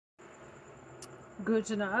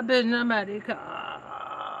Guten Abend,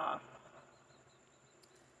 America.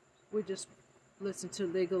 We just listened to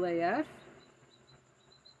Legal AF.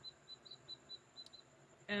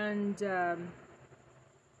 And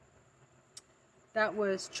that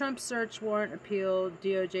was Trump search warrant appeal,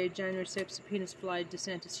 DOJ January 6th, subpoenas fly,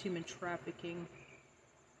 DeSantis human trafficking.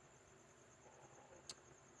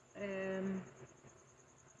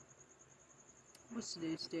 What's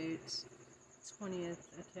today's date? 20th,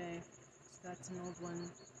 okay. So that's an old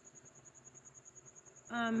one.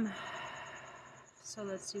 So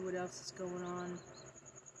let's see what else is going on.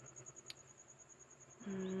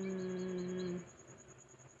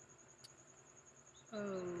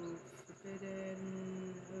 Forbidden.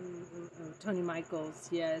 Tony Michaels,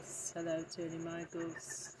 yes. Hello, Tony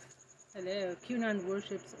Michaels. Hello. QAnon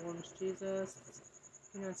worships Orange Jesus.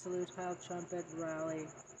 QAnon salutes Kyle Trump at rally.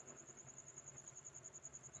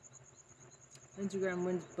 Instagram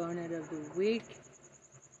wins bonehead of the week.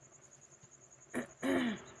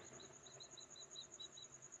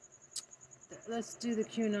 Let's do the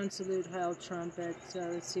QAnon salute Kyle Trump at,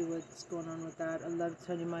 let's see what's going on with that. I love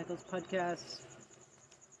Tony Michaels' podcast.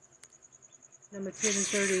 Number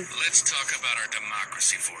 230. Let's talk about our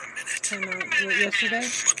democracy for a minute. Came out yesterday.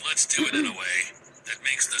 But let's do it in a way that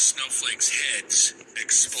makes the snowflakes' heads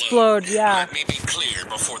explode. Yeah. Let me be clear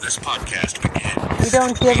before this podcast begins. We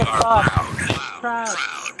don't give a fuck. Proud.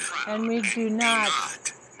 And we do not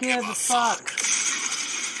give a fuck.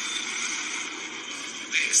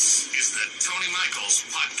 This is the Tony Michaels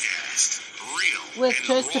Podcast. Real With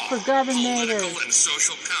Christopher Governator. Political and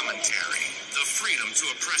social commentary. The freedom to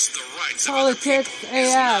oppress the rights Politics of other people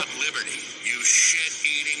is not AF. liberty, you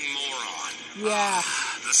shit-eating moron. Yeah.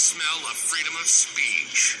 The smell of freedom of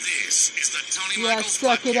speech. This is the Tony Yeah, Michaels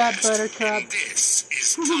suck Podcast. it up, Buttercup. And this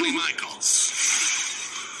is Tony Michaels.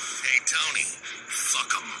 Hey, Tony,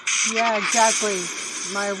 fuck 'em. Yeah, exactly.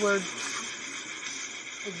 My word.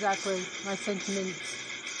 Exactly. My sentiments.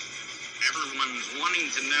 Everyone's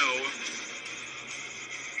wanting to know,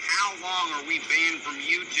 how long are we banned from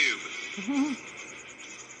YouTube?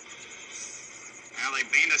 Well, they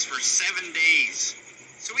banned us for 7 days.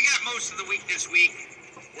 So we got most of the week this week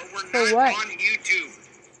where we're For not what? on YouTube.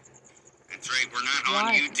 That's right, we're not on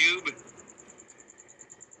Why? YouTube.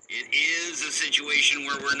 It is a situation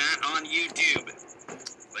where we're not on YouTube.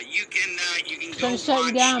 But you can go Gonna shut you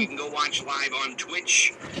watch. down. You can go watch live on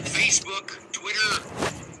Twitch, Facebook, Twitter.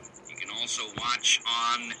 You can also watch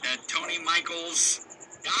on Tony Michaels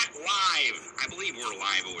 .live. I believe we're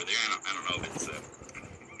live over there. I don't know if it's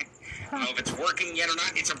I don't know if it's working yet or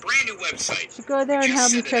not. It's a brand new website. So go there and Just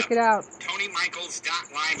help me set it check up. it out.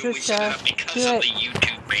 TonyMichaels.live, and we Just, set it up because do of it. the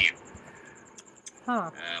YouTube ban.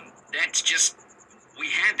 Huh. That's just, we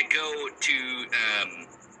had to go to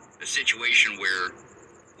a situation where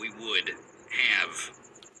we would have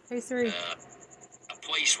Hey Siri, a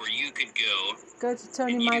place where you could go go to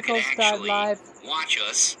and you could actually TonyMichaels.live. watch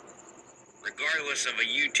us regardless of a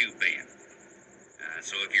YouTube ban.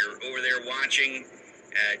 So if you're over there watching,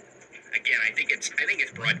 again, I think it's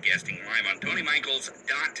broadcasting live on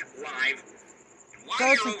TonyMichaels.live. While Go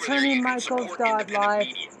you're to over there, you can support independent TonyMichaels.live.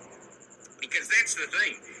 media. Because that's the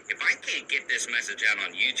thing. If I can't get this message out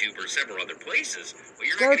on YouTube or several other places, well,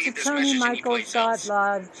 you're not Go going to to get this message anyplace else.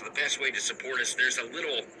 TonyMichaels.live. So the best way to support us, there's a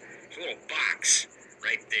little box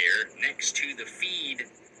right there next to the feed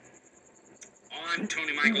on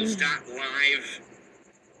TonyMichaels.live,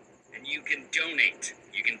 and you can donate.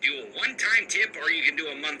 You can do a one-time tip, or you can do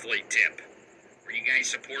a monthly tip, where you guys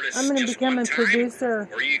support us I'm gonna just become one a time, producer.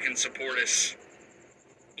 or you can support us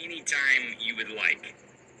anytime you would like.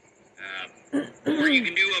 Or you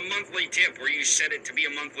can do a monthly tip where you set it to be a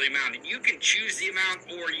monthly amount, and you can choose the amount,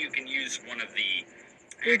 or you can use one of the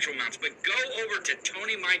actual amounts. But go over to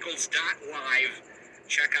TonyMichaels.live.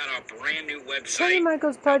 Check out our brand new website. Tony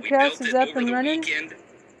Michaels We podcast built is it up over and the running. weekend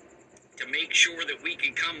to make sure that we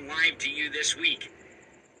could come live to you this week,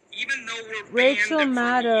 even though we're banned Rachel from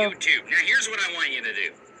Maddow. YouTube. Now, here's what I want you to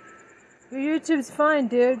do. Your YouTube's fine,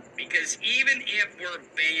 dude. Because even if we're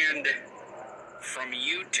banned from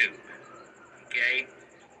YouTube, okay,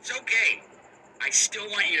 it's okay. I still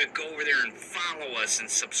want you to go over there and follow us and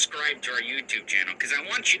subscribe to our YouTube channel, because I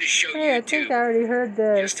want you to show Hey, I YouTube think I already heard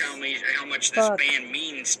this. just how much this Fuck. ban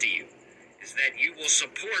means to you. Is that you will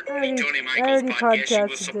support I already- the Tony I Michaels already podcast, you will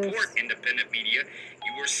podcasted support this. independent media,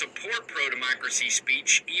 you will support pro-democracy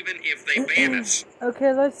speech, even if they ban us.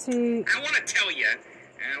 Okay, let's see. I want to tell you,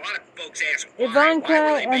 and a lot of folks ask, why Ivanka were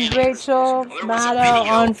they and banning us? Rachel Well, there was a Maddow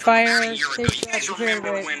video on from fire. about a year ago. Take You guys that, remember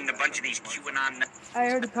hear it. when a bunch of these QAnon... I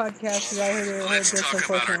heard the podcast. I heard Let's this, talk about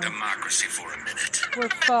our unfortunately. democracy for a minute. We're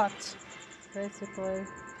fucked, basically.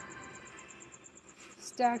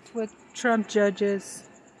 stacked with Trump judges.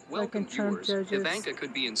 Welcome Like in Trump viewers, judges. Ivanka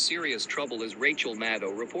could be in serious trouble as Rachel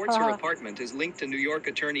Maddow reports her apartment is linked to New York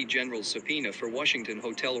Attorney General's subpoena for Washington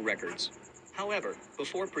hotel records. However,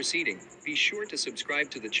 before proceeding, be sure to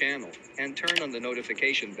subscribe to the channel and turn on the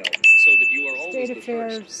notification bell so that you are always State the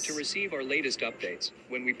affairs. first to receive our latest updates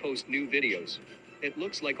when we post new videos. It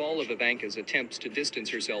looks like all of Ivanka's attempts to distance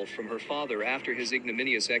herself from her father after his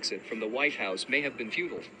ignominious exit from the White House may have been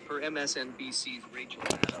futile, per MSNBC's Rachel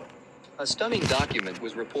Maddow. A stunning document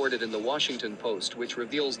was reported in the Washington Post which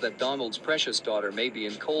reveals that Donald's precious daughter may be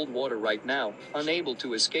in cold water right now, unable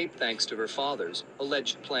to escape thanks to her father's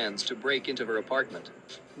alleged plans to break into her apartment.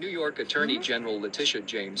 New York Attorney General Letitia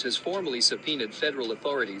James has formally subpoenaed federal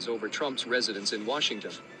authorities over Trump's residence in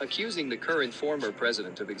Washington, accusing the current former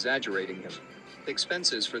president of exaggerating him.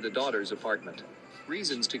 Expenses for the daughter's apartment.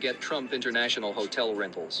 Reasons to get Trump international hotel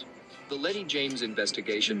rentals. The Letty James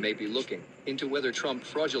investigation may be looking into whether Trump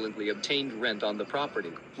fraudulently obtained rent on the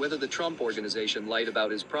property, whether the Trump organization lied about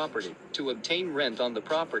his property to obtain rent on the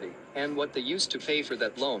property, and what they used to pay for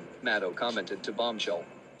that loan, Maddow commented to Bombshell.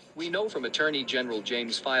 We know from Attorney General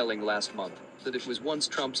James' filing last month that it was once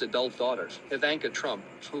Trump's adult daughter, Ivanka Trump,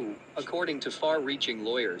 who, according to far-reaching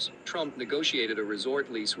lawyers, Trump negotiated a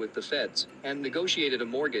resort lease with the feds and negotiated a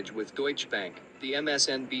mortgage with Deutsche Bank, the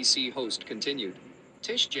MSNBC host continued.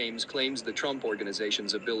 Tish James claims the Trump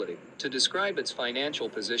Organization's ability to describe its financial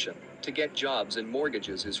position, to get jobs and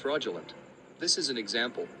mortgages is fraudulent. This is an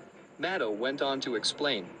example. Maddow went on to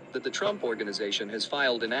explain that the Trump Organization has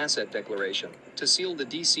filed an asset declaration to seal the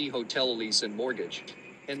D.C. hotel lease and mortgage.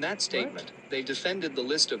 In that statement, they defended the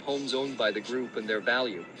list of homes owned by the group and their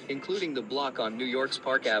value, including the block on New York's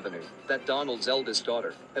Park Avenue that Donald's eldest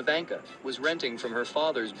daughter, Ivanka, was renting from her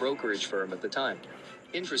father's brokerage firm at the time.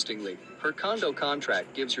 Interestingly, her condo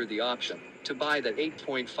contract gives her the option to buy that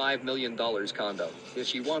 $8.5 million condo if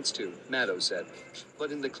she wants to, Maddow said.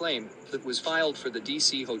 But in the claim that was filed for the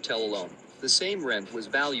D.C. hotel alone, the same rent was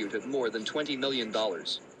valued at more than $20 million.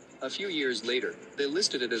 A few years later, they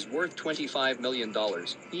listed it as worth $25 million,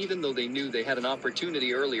 even though they knew they had an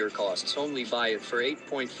opportunity earlier costs only buy it for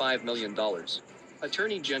 $8.5 million.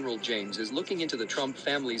 Attorney General James is looking into the Trump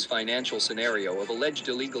family's financial scenario of alleged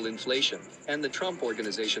illegal inflation and the Trump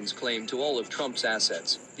Organization's claim to all of Trump's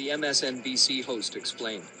assets, the MSNBC host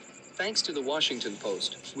explained. Thanks to the Washington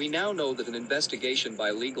Post, we now know that an investigation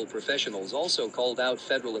by legal professionals also called out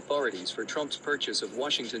federal authorities for Trump's purchase of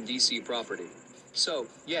Washington, D.C. property. So,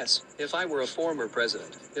 yes, if I were a former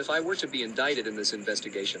president, if I were to be indicted in this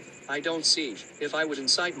investigation, I don't see if I would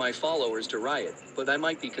incite my followers to riot, but I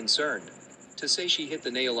might be concerned. To say she hit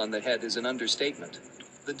the nail on the head is an understatement.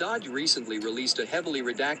 The Dodge recently released a heavily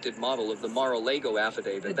redacted model of the Mar-a-Lago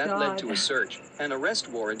affidavit that led to a search and arrest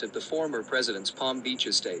warrant at the former president's Palm Beach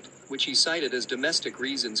estate, which he cited as domestic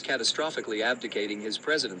reasons catastrophically abdicating his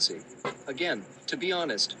presidency. Again, to be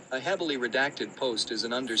honest, a heavily redacted post is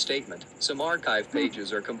an understatement. Some archive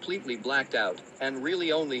pages are completely blacked out and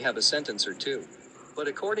really only have a sentence or two. But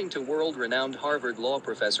according to world-renowned Harvard law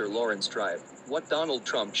professor Lawrence Tribe, what Donald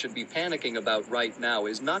Trump should be panicking about right now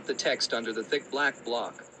is not the text under the thick black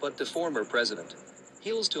block, but the former president.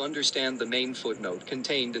 He's to understand the main footnote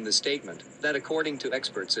contained in the statement, that according to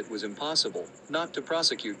experts it was impossible not to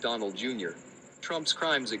prosecute Donald Jr. Trump's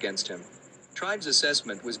crimes against him. Tribe's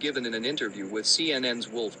assessment was given in an interview with CNN's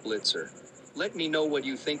Wolf Blitzer. Let me know what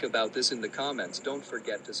you think about this in the comments. Don't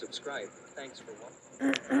forget to subscribe. Thanks for watching.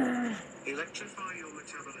 Electrify your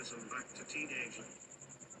metabolism back to teenager.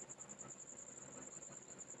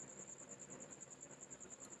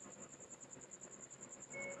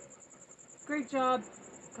 Great job,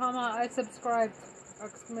 comma, I subscribed,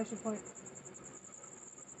 exclamation point.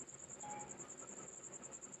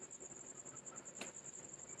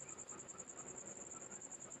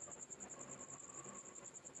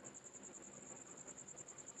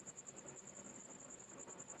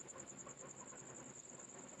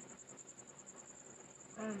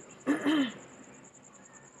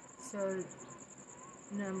 So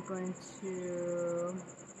now I'm going to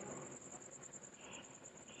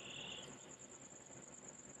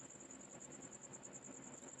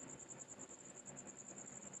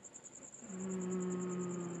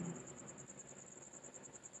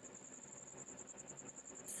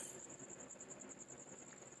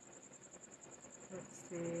let's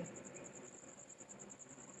see.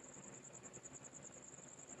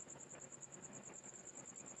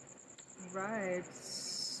 Right.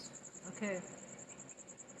 Okay.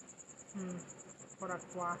 Por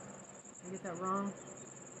aqua. I get that wrong.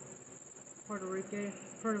 Puerto Rico.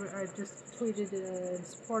 I just tweeted in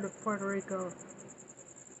support of Puerto Rico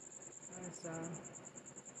as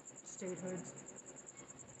statehood.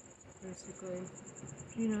 basically.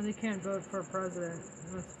 You know, they can't vote for a president.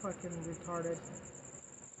 That's fucking retarded.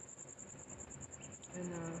 In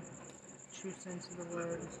the true sense of the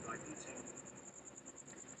word.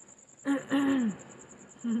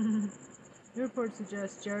 The report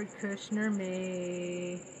suggests Jared Kushner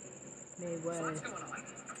may what? So what's going on?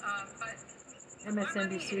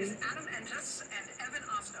 MSNBC Adam Entis and Evan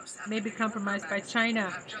Osnos may be compromised by China.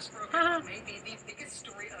 have just broken out maybe the biggest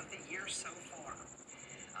story of the year so far.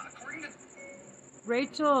 According to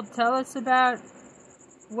Rachel, tell us about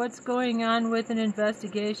what's going on with an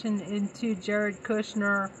investigation into Jared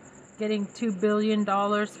Kushner getting $2 billion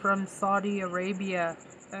from Saudi Arabia!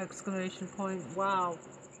 Exclamation point. Wow.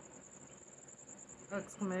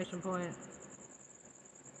 Exclamation point.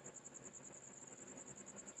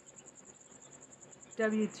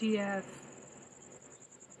 WTF.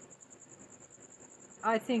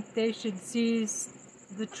 I think they should seize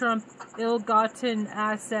the Trump ill-gotten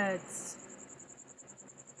assets.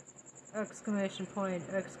 Exclamation point,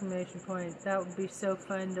 exclamation point. That would be so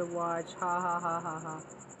fun to watch. Ha ha ha ha ha.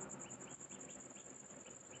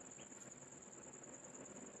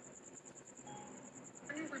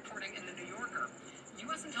 new reporting in the New Yorker,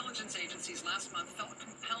 U.S. intelligence agencies last month felt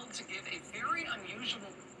compelled to give a very unusual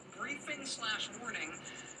briefing/warning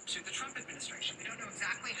to the Trump administration. We don't know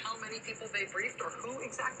exactly how many people they briefed or who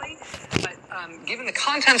exactly, but given the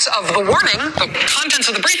contents of the warning, the contents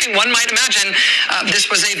of the briefing, one might imagine this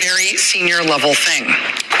was a very senior level thing.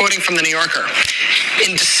 Quoting from the New Yorker,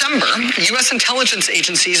 in December, U.S. intelligence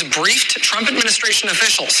agencies briefed Trump administration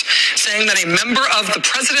officials saying that a member of the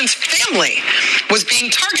president's family was being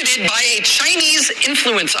targeted by a Chinese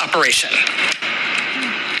influence operation.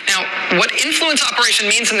 Now, what influence operation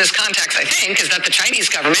means in this context, I think, is that the Chinese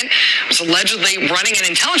government was allegedly running an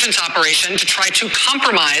intelligence operation to try to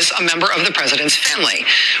compromise a member of the president's family,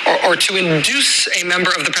 or to induce a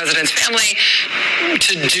member of the president's family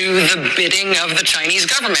to do the bidding of the Chinese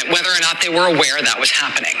government, whether or not they were aware that was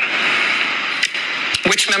happening.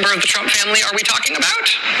 Which member of the Trump family are we talking about?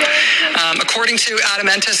 According to Adam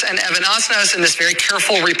Entis and Evan Osnos in this very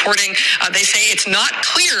careful reporting, they say it's not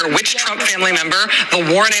clear which Trump family member the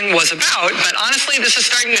warning was about, but honestly, this is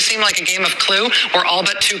starting to seem like a game of Clue where all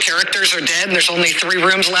but 2 characters are dead and there's only 3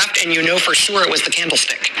 rooms left and you know for sure it was the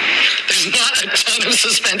candlestick. There's not a ton of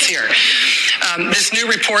suspense here. This new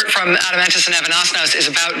report from Adam Entis and Evan Osnos is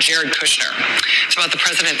about Jared Kushner. It's about the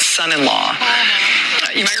president's son-in-law.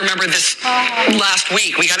 You might remember this last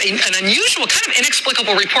week. We got an unusual, kind of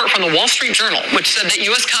inexplicable report from the Wall Street Journal, which said that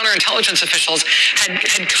U.S. counterintelligence officials had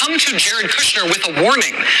come to Jared Kushner with a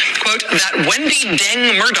warning, quote, that Wendy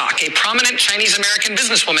Deng Murdoch, a prominent Chinese-American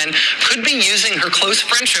businesswoman, could be using her close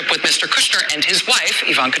friendship with Mr. Kushner and his wife,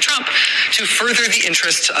 Ivanka Trump, to further the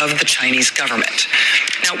interests of the Chinese government.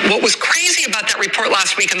 Now, what was crazy about that report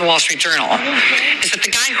last week in the Wall Street Journal is that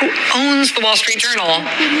the guy who owns the Wall Street Journal,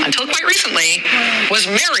 until quite recently, was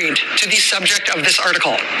married to the subject of this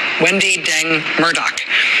article, Wendy Deng Murdoch.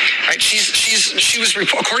 Right? She was,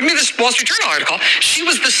 according to this Wall Street Journal article, she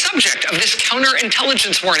was the subject of this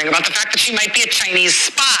counterintelligence warning about the fact that she might be a Chinese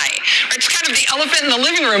spy. Right? It's kind of the elephant in the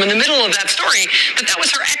living room in the middle of that story, that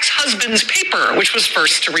was her ex-husband's paper, which was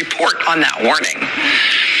first to report on that warning.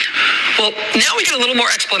 Well, now we get a little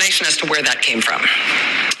more explanation as to where that came from.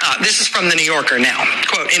 This is from the New Yorker now.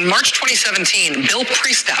 Quote, in March 2017, Bill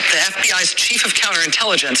Priestap, the FBI's chief of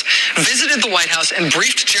counterintelligence, visited the White House and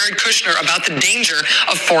briefed Jared Kushner about the danger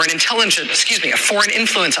of foreign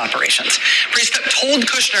influence operations. Priestap told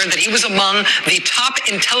Kushner that he was among the top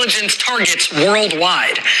intelligence targets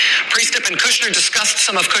worldwide. Priestap and Kushner discussed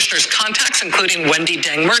some of Kushner's contacts, including Wendy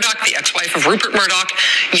Deng Murdoch, the ex-wife of Rupert Murdoch.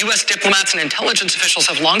 U.S. diplomats and intelligence officials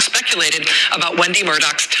have long speculated about Wendy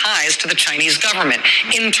Murdoch's ties to the Chinese government.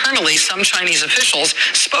 Internally, some Chinese officials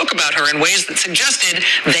spoke about her in ways that suggested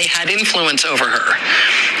they had influence over her.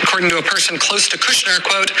 According to a person close to Kushner,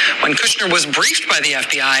 quote, when Kushner was briefed by the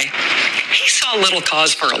FBI, he saw little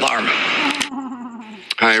cause for alarm.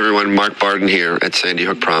 Hi, everyone. Mark Barden here at Sandy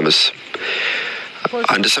Hook Promise.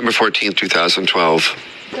 On December 14th, 2012,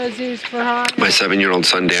 my 7-year-old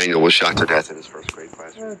son Daniel was shot to death in his first grade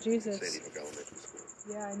classroom. Oh, Jesus. Sandy Hook Elementary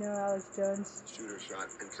School. Yeah, I know Alex Jones. Shooter shot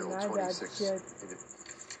and killed 26.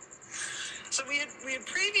 So we had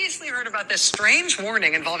previously heard about this strange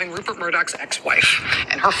warning involving Rupert Murdoch's ex-wife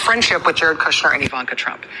and her friendship with Jared Kushner and Ivanka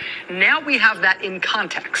Trump. Now we have that in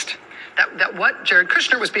context. That what Jared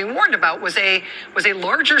Kushner was being warned about was a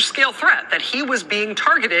larger scale threat, that he was being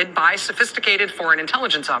targeted by sophisticated foreign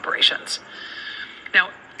intelligence operations. Now,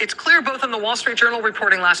 it's clear both in the Wall Street Journal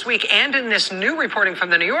reporting last week and in this new reporting from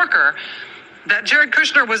the New Yorker that Jared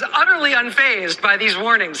Kushner was utterly unfazed by these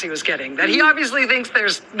warnings he was getting, that he obviously thinks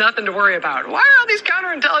there's nothing to worry about. Why are all these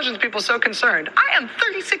counterintelligence people so concerned? I am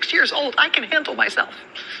 36 years old. I can handle myself.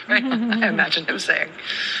 Right? I imagine him saying.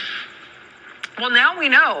 Well, now we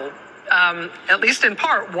know, at least in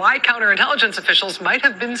part, why counterintelligence officials might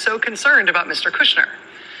have been so concerned about Mr. Kushner.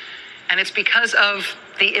 And it's because of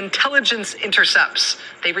the intelligence intercepts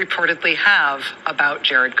they reportedly have about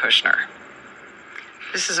Jared Kushner.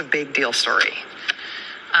 This is a big deal story.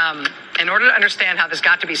 In order to understand how this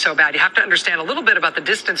got to be so bad, you have to understand a little bit about the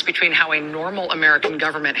distance between how a normal American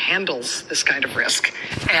government handles this kind of risk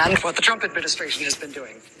and what the Trump administration has been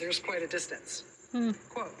doing. There's quite a distance.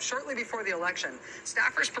 Quote, shortly before the election,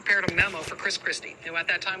 staffers prepared a memo for Chris Christie, who at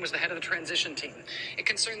that time was the head of the transition team. It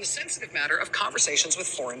concerned the sensitive matter of conversations with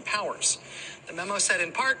foreign powers. The memo said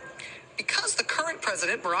in part, because the current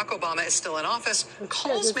president, Barack Obama, is still in office,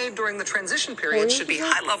 calls made during the transition period should be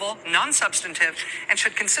high-level, non-substantive, and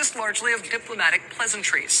should consist largely of diplomatic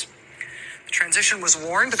pleasantries. The transition was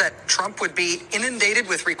warned that Trump would be inundated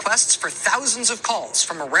with requests for thousands of calls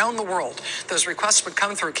from around the world. Those requests would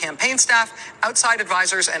come through campaign staff, outside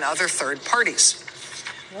advisors, and other third parties.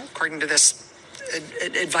 According to this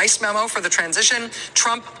advice memo for the transition,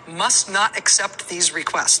 Trump must not accept these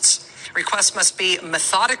requests. Requests must be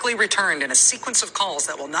methodically returned in a sequence of calls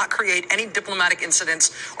that will not create any diplomatic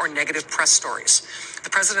incidents or negative press stories. The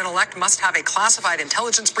president-elect must have a classified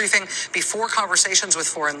intelligence briefing before conversations with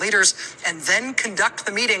foreign leaders and then conduct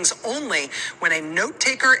the meetings only when a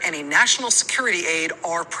note-taker and a national security aide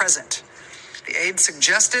are present. The aide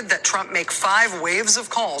suggested that Trump make 5 waves of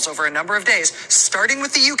calls over a number of days, starting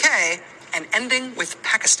with the UK and ending with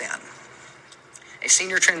Pakistan. A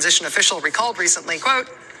senior transition official recalled recently, quote,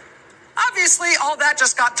 obviously, all that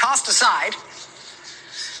just got tossed aside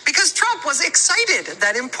because Trump was excited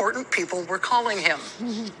that important people were calling him.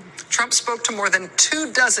 Trump spoke to more than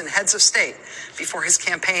 24 heads of state before his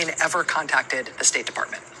campaign ever contacted the State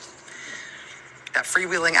Department. That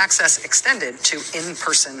freewheeling access extended to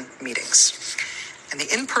in-person meetings. And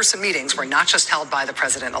the in-person meetings were not just held by the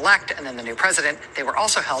president-elect and then the new president, they were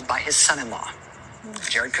also held by his son-in-law,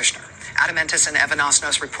 Jared Kushner. Adam Entis and Evan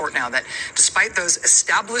Osnos report now that despite those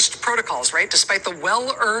established protocols, right, despite the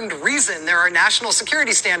well-earned reason there are national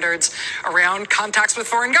security standards around contacts with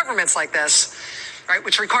foreign governments like this, right,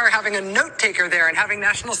 which require having a note-taker there and having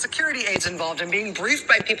national security aides involved and being briefed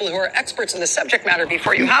by people who are experts in the subject matter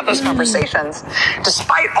before you have those conversations,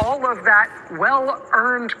 despite all of that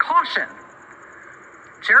well-earned caution,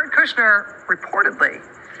 Jared Kushner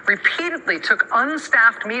repeatedly took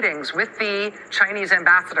unstaffed meetings with the Chinese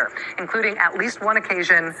ambassador, including at least one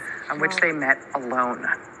occasion on which they met alone.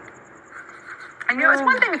 And you know, it's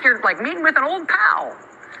one thing if you're like meeting with an old pal,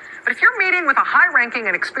 but if you're meeting with a high-ranking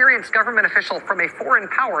and experienced government official from a foreign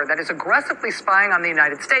power that is aggressively spying on the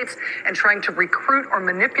United States and trying to recruit or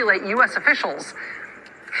manipulate U.S. officials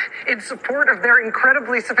in support of their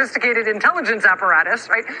incredibly sophisticated intelligence apparatus,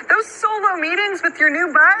 right? Those solo meetings with your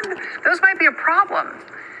new bud, those might be a problem.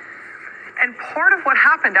 And part of what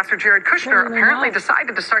happened after Jared Kushner apparently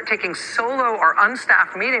decided to start taking solo or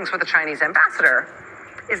unstaffed meetings with the Chinese ambassador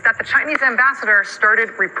is that the Chinese ambassador started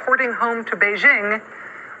reporting home to Beijing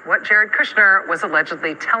what Jared Kushner was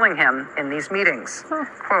allegedly telling him in these meetings.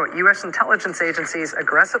 Quote, U.S. intelligence agencies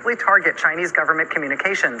aggressively target Chinese government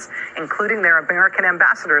communications, including their American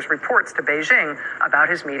ambassador's reports to Beijing about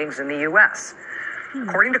his meetings in the U.S.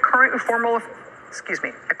 According to current and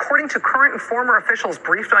former officials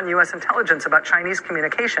briefed on U.S. intelligence about Chinese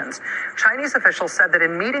communications, Chinese officials said that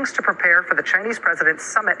in meetings to prepare for the Chinese president's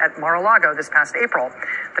summit at Mar-a-Lago this past April,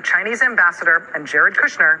 the Chinese ambassador and Jared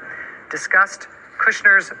Kushner discussed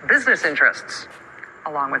Kushner's business interests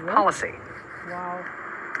along with policy. Wow.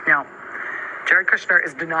 Now, Jared Kushner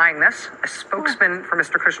is denying this. A spokesman for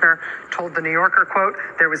Mr. Kushner told The New Yorker, quote,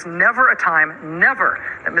 there was never a time, never,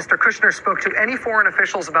 that Mr. Kushner spoke to any foreign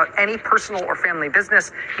officials about any personal or family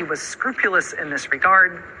business. He was scrupulous in this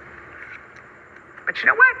regard. But you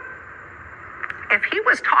know what? If he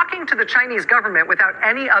was talking to the Chinese government without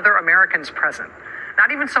any other Americans present,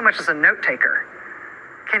 not even so much as a note taker,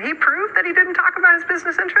 can he prove that he didn't talk about his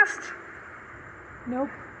business interests? Nope.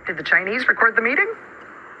 Did the Chinese record the meeting?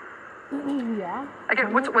 Yeah.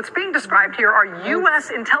 Again, what's being described here are U.S.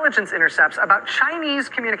 intelligence intercepts about Chinese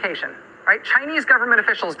communication. right? Chinese government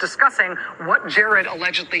officials discussing what Jared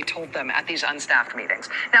allegedly told them at these unstaffed meetings.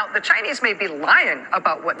 Now, the Chinese may be lying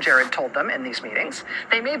about what Jared told them in these meetings.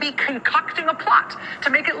 They may be concocting a plot to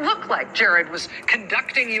make it look like Jared was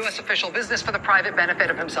conducting U.S. official business for the private benefit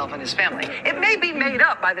of himself and his family. It may be made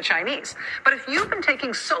up by the Chinese. But if you've been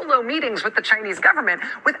taking solo meetings with the Chinese government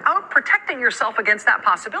without protecting yourself against that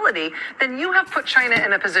possibility, then you have put China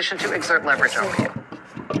in a position to exert leverage over you.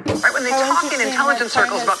 Right, when they talk in intelligence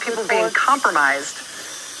circles about people being compromised,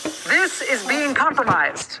 this is being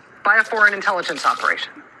compromised by a foreign intelligence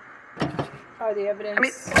operation. The evidence. I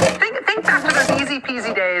mean, think back to those easy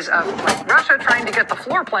peasy days of like Russia trying to get the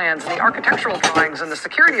floor plans and the architectural drawings and the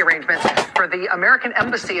security arrangements for the American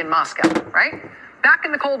embassy in Moscow, right? Back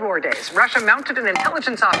in the Cold War days, Russia mounted an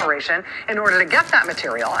intelligence operation in order to get that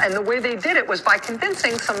material, and the way they did it was by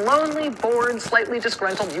convincing some lonely, bored, slightly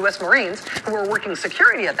disgruntled U.S. Marines who were working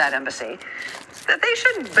security at that embassy that they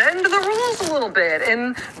should bend the rules a little bit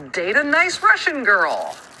and date a nice Russian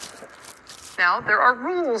girl. Now, there are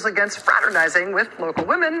rules against fraternizing with local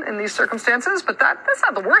women in these circumstances, but that's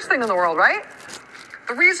not the worst thing in the world, right?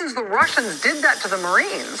 The reasons the Russians did that to the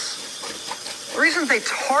Marines, the reasons they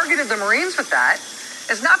targeted the Marines with that,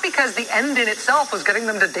 is not because the end in itself was getting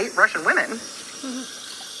them to date Russian women.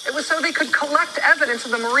 It was so they could collect evidence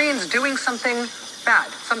of the Marines doing something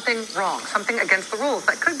bad, something wrong, something against the rules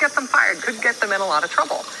that could get them fired, could get them in a lot of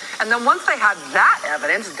trouble. And then once they had that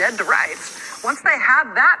evidence, dead to rights, once they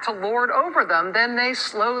had that to lord over them, then they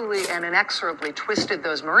slowly and inexorably twisted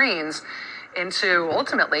those Marines into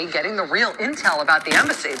ultimately getting the real intel about the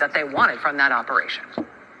embassy that they wanted from that operation.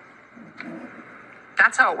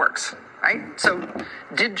 That's how it works, right? So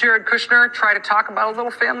did Jared Kushner try to talk about a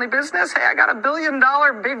little family business? Hey, I got $1 billion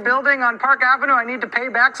big building on Park Avenue. I need to pay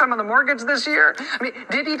back some of the mortgage this year. I mean,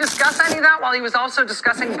 did he discuss any of that while he was also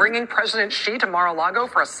discussing bringing President Xi to Mar-a-Lago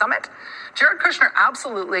for a summit? Jared Kushner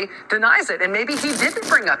absolutely denies it, and maybe he didn't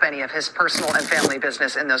bring up any of his personal and family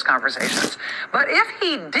business in those conversations. But if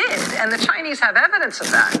he did, and the Chinese have evidence of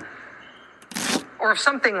that, or of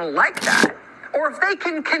something like that, or if they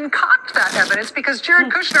can concoct that evidence, because Jared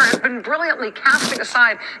Kushner has been brilliantly casting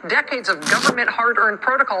aside decades of government hard-earned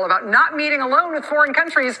protocol about not meeting alone with foreign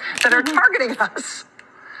countries that are targeting us,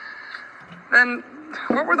 then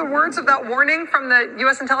what were the words of that warning from the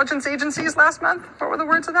U.S. intelligence agencies last month? What were the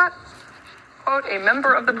words of that? Quote, a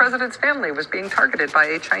member of the president's family was being targeted by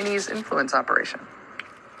a Chinese influence operation.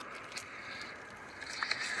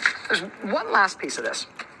 There's one last piece of this.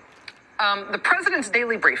 The president's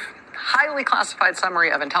daily brief, highly classified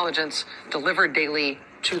summary of intelligence delivered daily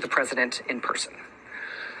to the president in person.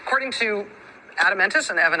 According to Adam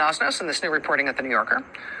Entis and Evan Osnos in this new reporting at The New Yorker,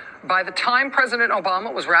 by the time President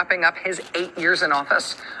Obama was wrapping up his 8 years in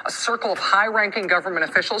office, a circle of high-ranking government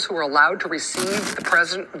officials who were allowed to receive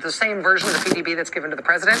the same version of the PDB that's given to the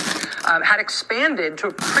president had expanded to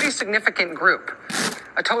a pretty significant group.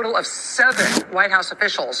 A total of 7 White House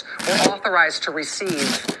officials were authorized to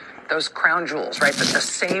receive those crown jewels, right? The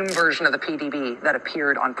same version of the PDB that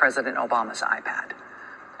appeared on President Obama's iPad.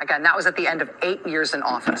 Again, that was at the end of 8 years in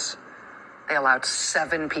office. They allowed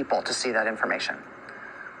 7 people to see that information.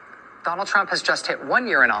 Donald Trump has just hit 1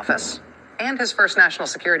 year in office, and his first national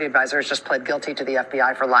security advisor has just pled guilty to the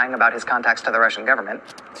FBI for lying about his contacts to the Russian government.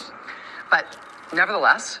 But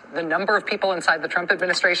nevertheless, the number of people inside the Trump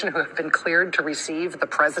administration who have been cleared to receive the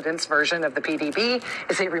president's version of the PDB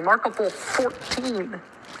is a remarkable 14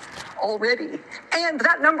 already. And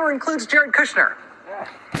that number includes Jared Kushner.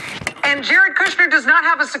 And Jared Kushner does not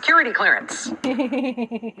have a security clearance.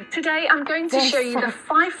 Today, I'm going to show you the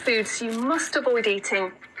 5 foods you must avoid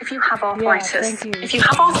eating if you have arthritis. If you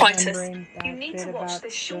have arthritis, you need to watch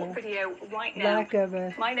this short video right now.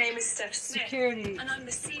 My name is Steph Smith, and I'm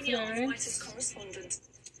the senior arthritis correspondent.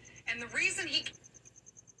 And the reason he...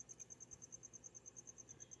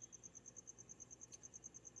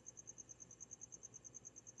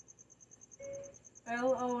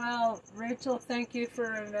 LOL. Rachel, thank you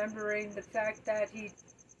for remembering the fact that he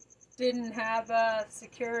didn't have a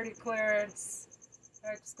security clearance.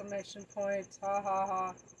 Exclamation point. Ha ha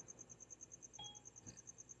ha.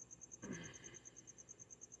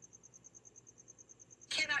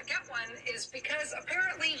 Cannot get one is because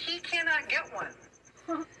apparently he cannot get one.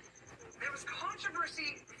 There was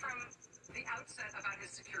controversy from the outset about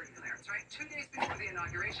his security clearance, right? 2 days before the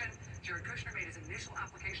inauguration, Jared Kushner made his initial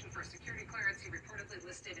application for a security clearance. He reportedly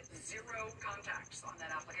listed 0 contacts on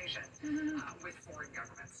that application with foreign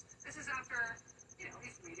governments. This is after,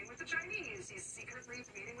 he's meeting with the Chinese. He's secretly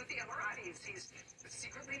meeting with the Emiratis. He's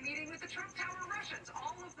secretly meeting with the Trump Tower Russians.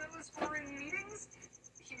 All of those foreign meetings,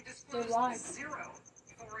 he disclosed 0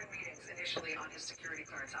 foreign meetings in initially on his security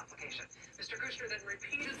clearance application. Mr. Kushner then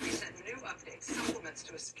repeatedly sent new updates, supplements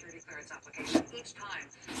to his security clearance application, each time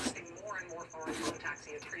listing more and more foreign contacts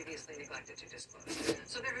he had previously neglected to disclose.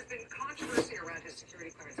 So there has been controversy around his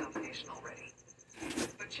security clearance application already.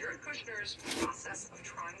 But Jared Kushner's process of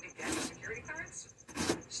trying to get a security clearance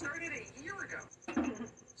started a year ago.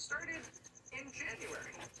 Started in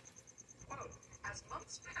January. Quote, as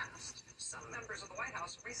months passed, some members of the White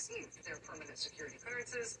House received their permanent security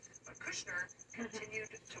clearances, but Kushner continued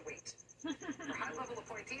to wait. For high-level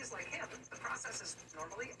appointees like him, the process is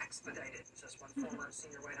normally expedited, says one former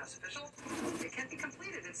senior White House official. It can be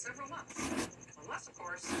completed in several months, unless, of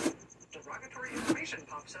course, derogatory information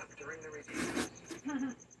pops up during the review.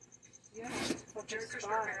 Yeah. Well, Jared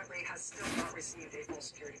Kushner apparently has still not received a full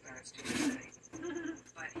security clearance to this day,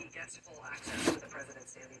 but he gets full access to the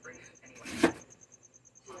president's daily brief anyway.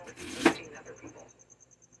 With 13 other people.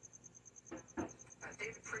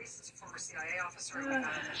 David Priest is a former CIA officer we've had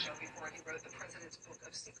on the show before. He wrote the President's Book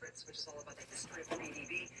of Secrets, which is all about the history of the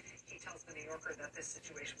PDB. He tells the New Yorker that this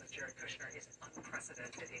situation with Jared Kushner is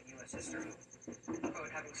unprecedented in U.S. history. Quote,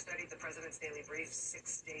 having studied the President's Daily Brief's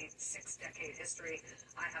six-decade history,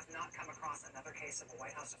 I have not come across another case of a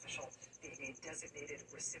White House official being a designated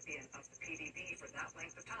recipient of the PDB for that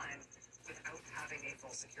length of time without having a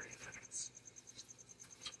full security clearance.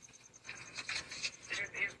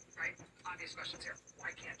 Here's right, obvious questions here. Why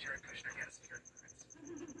can't Jared Kushner get a security clearance?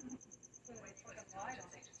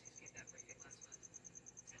 Agencies gave that briefing last month.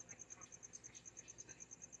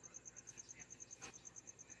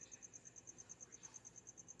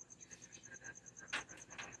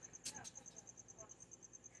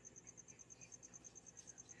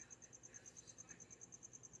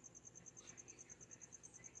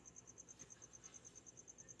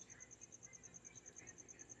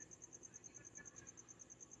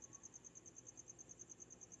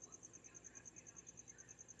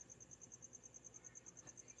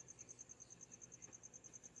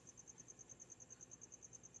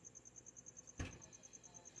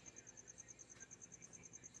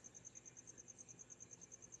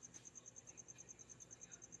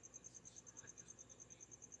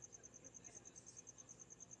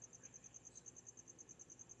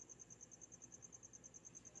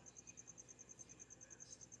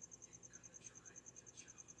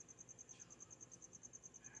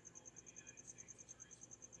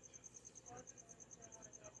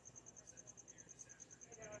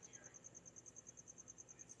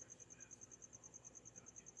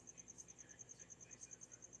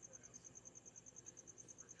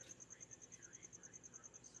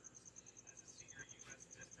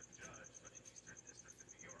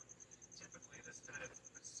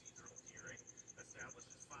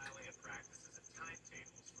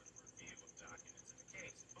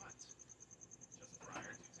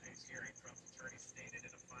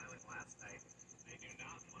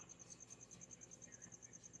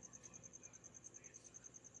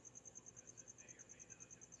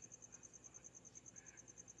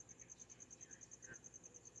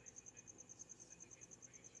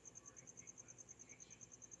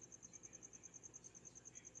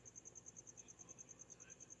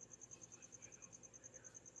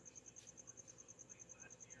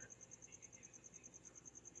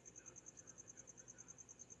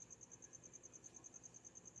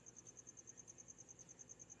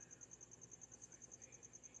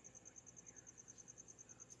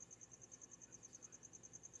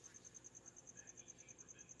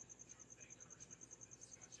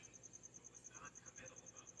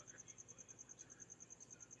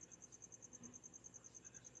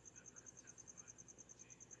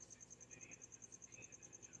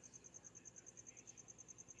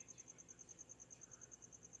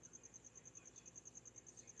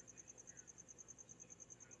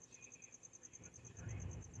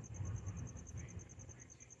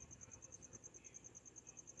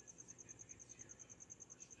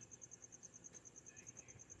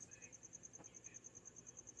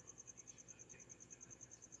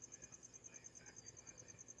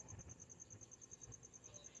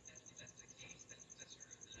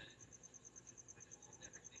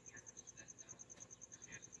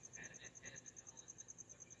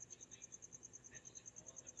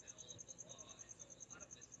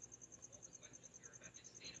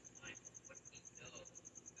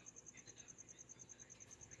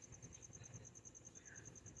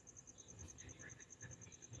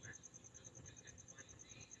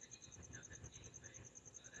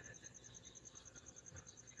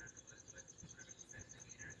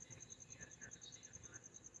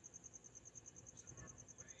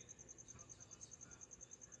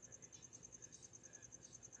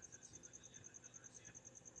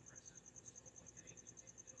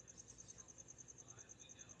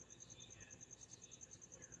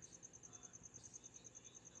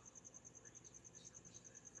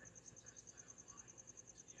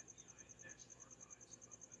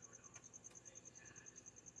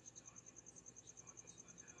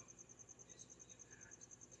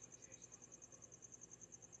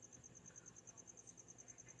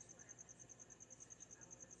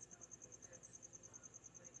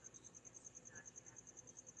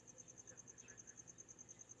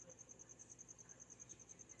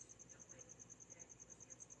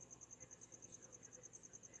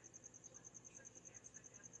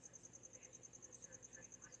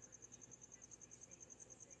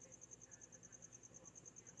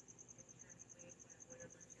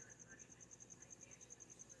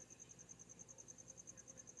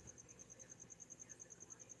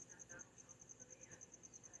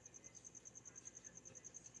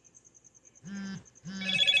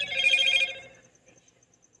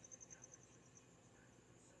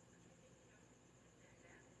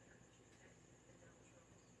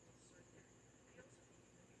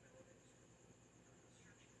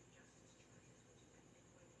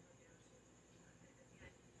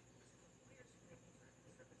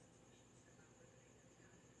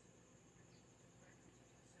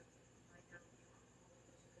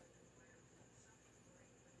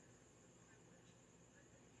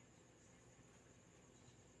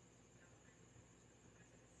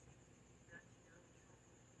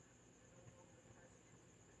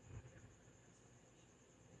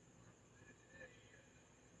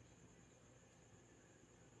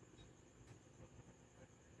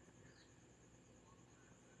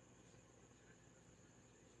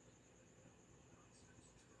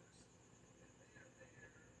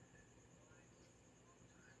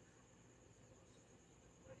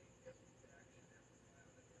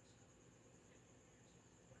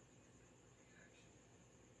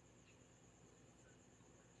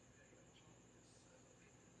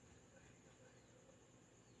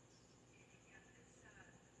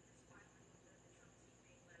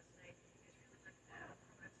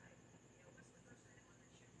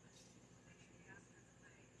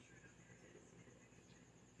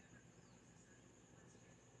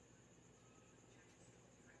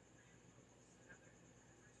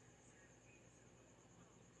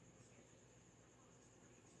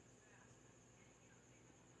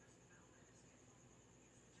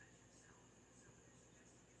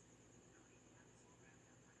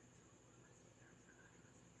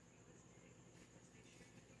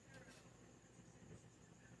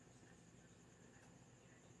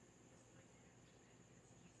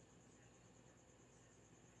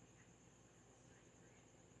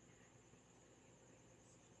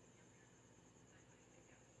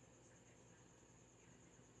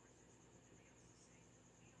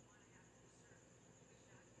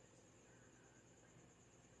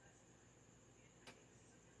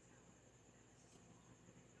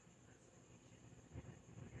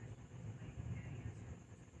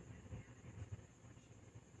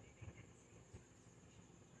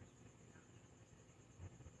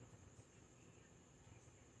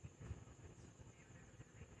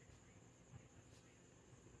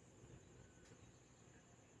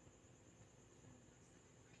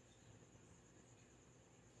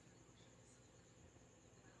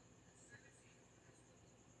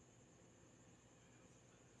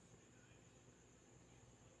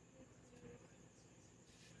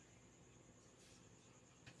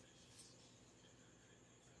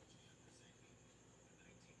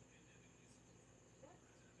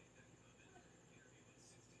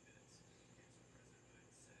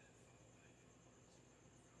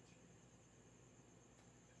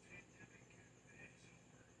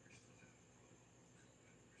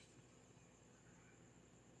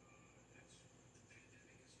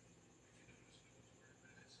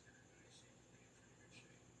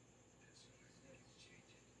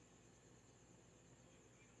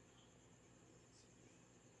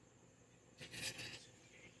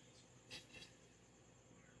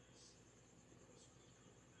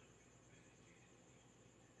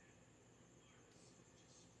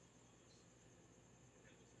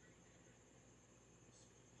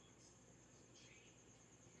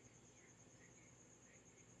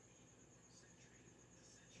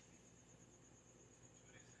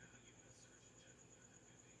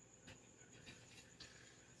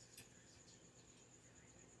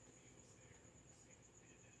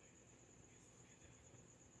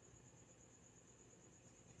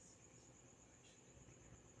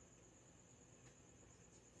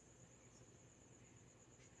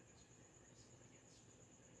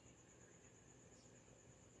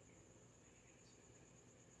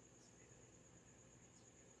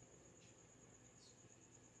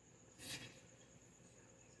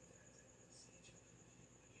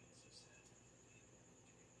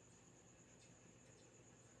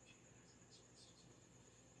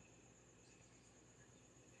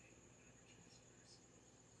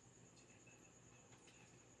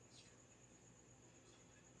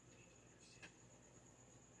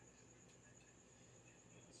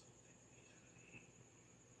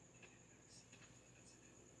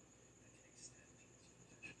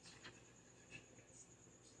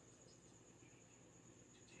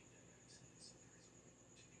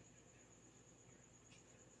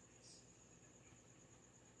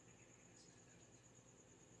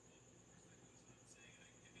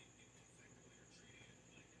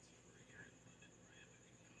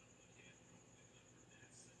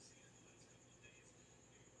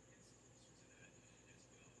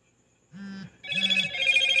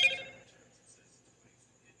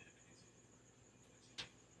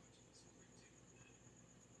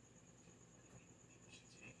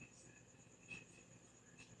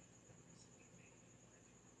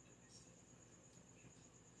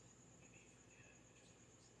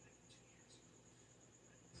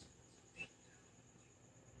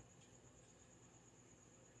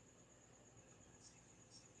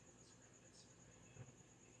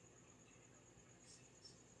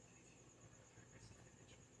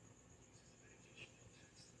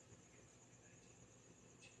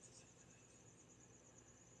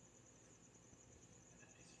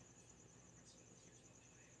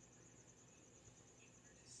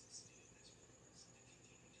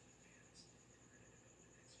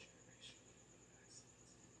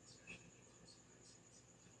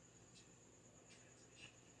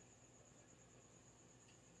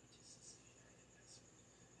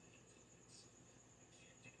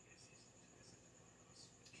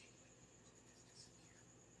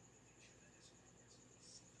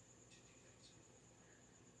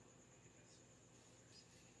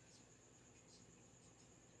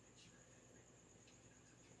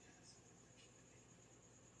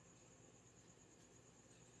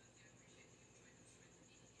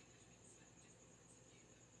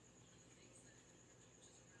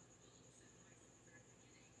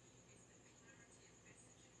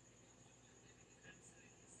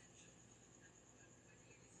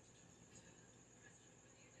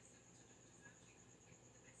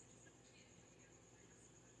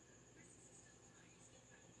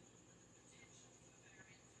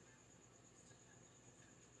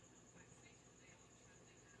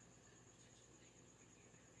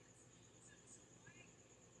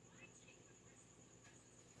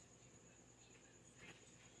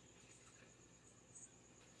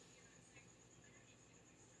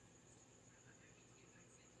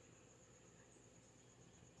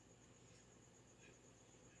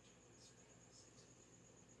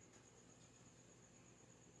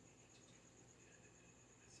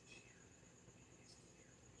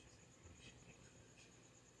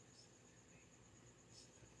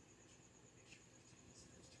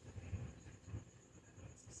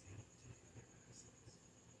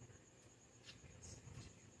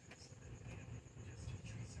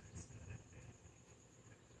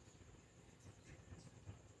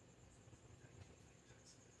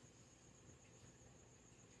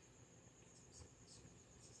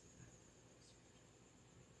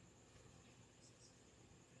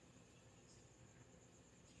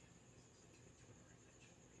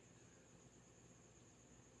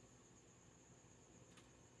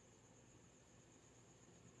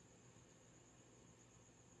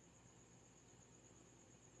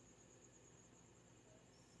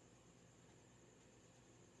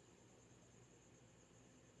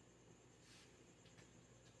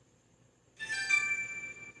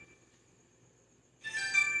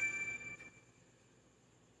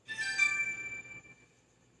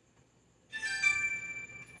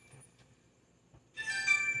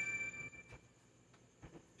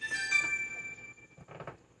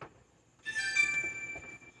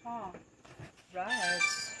 Right.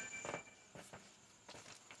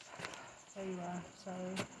 There you are.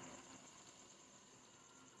 Sorry.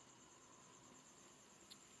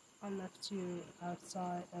 I left you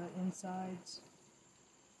outside or inside.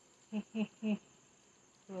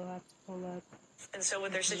 We'll have to pull up. And so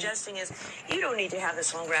what they're suggesting is, you don't need to have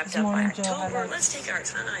this all wrapped up by October. Let's take our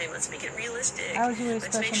time. Let's make it realistic.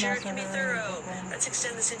 Let's make sure it can be thorough. Let's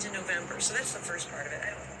extend this into November. So that's the first part of it. I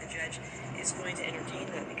don't think the judge is going to entertain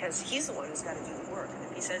that because he's the one who's got to do the work. And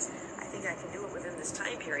if he says, I think I can do it within this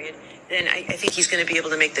time period, then I think he's going to be able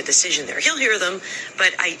to make the decision there. He'll hear them,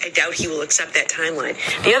 but I doubt he will accept that timeline.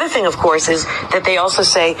 The other thing, of course, is that they also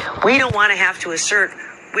say, we don't want to have to assert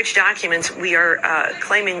which documents we are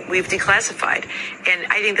claiming we've declassified. And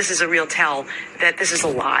I think this is a real tell that this is a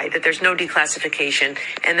lie, that there's no declassification,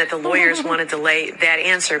 and that the lawyers want to delay that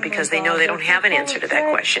answer because they know they don't have an answer to that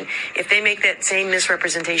question. If they make that same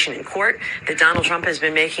misrepresentation in court that Donald Trump has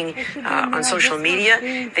been making on social media,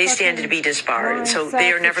 they stand to be disbarred. And so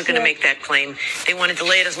they are never going to make that claim. They want to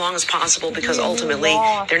delay it as long as possible because ultimately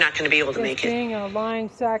they're not going to be able to make it. Being a lying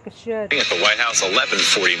sack of shit. At the White House,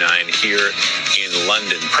 11:49 here in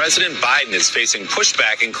London. President Biden is facing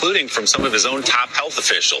pushback, including from some of his own top health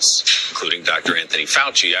officials, including Dr. Anthony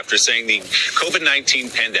Fauci, after saying the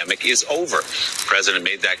COVID-19 pandemic is over. The president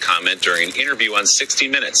made that comment during an interview on 60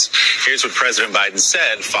 Minutes. Here's what President Biden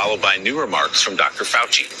said, followed by new remarks from Dr.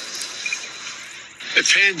 Fauci. The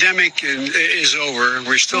pandemic is over.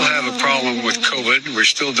 We still have a problem with COVID. We're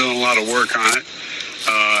still doing a lot of work on it.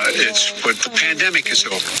 But the pandemic is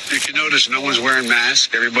over. If you notice, no one's wearing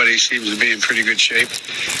masks. Everybody seems to be in pretty good shape.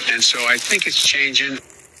 And so I think it's changing.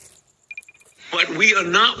 But we are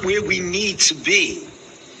not where we need to be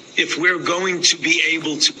if we're going to be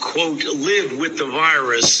able to, quote, live with the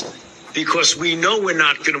virus, because we know we're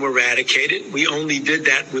not going to eradicate it. We only did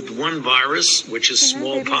that with one virus, which is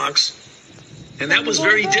smallpox. And that was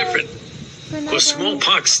very different, because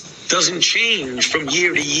smallpox doesn't change from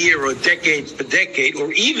year to year or decade to decade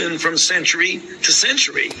or even from century to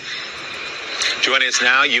century. Joining us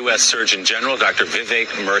now, U.S. Surgeon General Dr. Vivek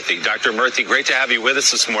Murthy. Dr. Murthy, great to have you with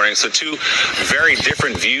us this morning. So two very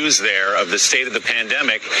different views there of the state of the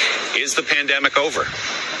pandemic. Is the pandemic over?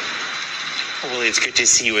 Well, it's good to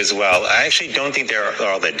see you as well. I actually don't think they're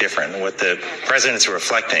all that different. What the president's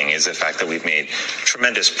reflecting is the fact that we've made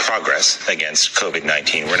tremendous progress against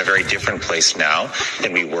COVID-19. We're in a very different place now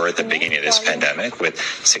than we were at the beginning of this pandemic, with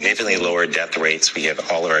significantly lower death rates. We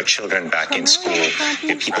have all of our children back in school. We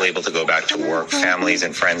have people able to go back to work, families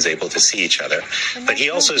and friends able to see each other. But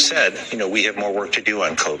he also said, we have more work to do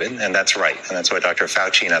on COVID, and that's right. And that's what Dr.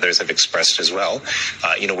 Fauci and others have expressed as well.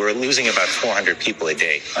 We're losing about 400 people a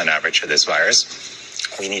day on average to this virus.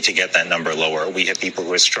 We need to get that number lower. We have people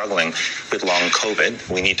who are struggling with long COVID.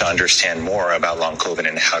 We need to understand more about long COVID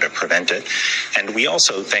and how to prevent it. And we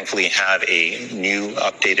also, thankfully, have a new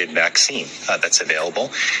updated vaccine that's available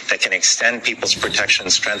that can extend people's protection,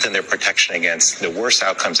 strengthen their protection against the worst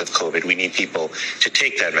outcomes of COVID. We need people to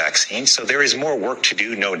take that vaccine. So there is more work to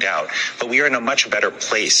do, no doubt. But we are in a much better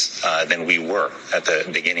place than we were at the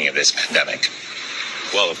beginning of this pandemic.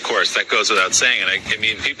 Well, of course, that goes without saying. And I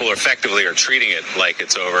mean, people effectively are treating it like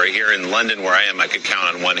it's over. Here in London, where I am, I could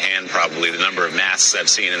count on one hand probably the number of masks I've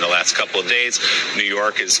seen in the last couple of days. New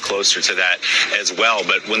York is closer to that as well.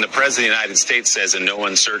 But when the President of the United States says in no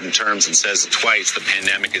uncertain terms and says it twice, the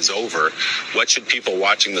pandemic is over, what should people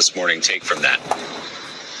watching this morning take from that?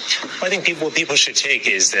 I think what people should take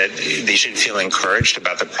is that they should feel encouraged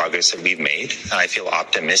about the progress that we've made. I feel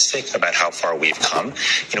optimistic about how far we've come.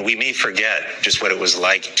 We may forget just what it was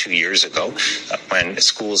like 2 years ago when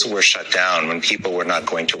schools were shut down, when people were not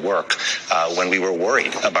going to work, when we were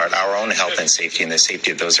worried about our own health and safety and the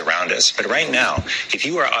safety of those around us. But right now, if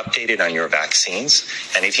you are updated on your vaccines,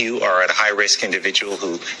 and if you are a high-risk individual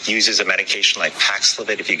who uses a medication like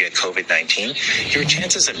Paxlovid if you get COVID-19, your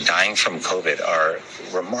chances of dying from COVID are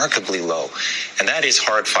remarkably low. And that is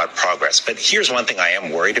hard-fought progress. But here's one thing I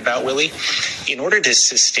am worried about, Willie. In order to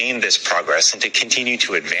sustain this progress and to continue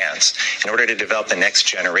to advance, in order to develop the next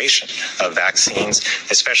generation of vaccines,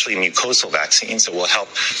 especially mucosal vaccines that will help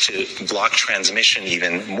to block transmission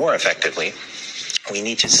even more effectively, we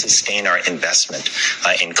need to sustain our investment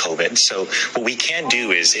in COVID. So what we can't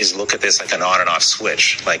do is look at this like an on and off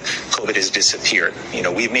switch, like COVID has disappeared.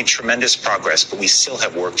 We've made tremendous progress, but we still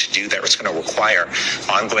have work to do that. It's going to require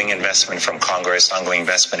ongoing investment from Congress, ongoing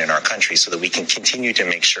investment in our country so that we can continue to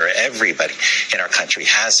make sure everybody in our country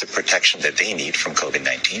has the protection that they need from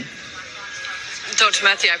COVID-19. Dr.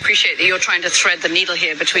 Murthy, I appreciate that you're trying to thread the needle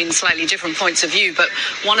here between slightly different points of view, but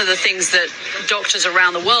one of the things that doctors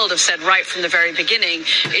around the world have said right from the very beginning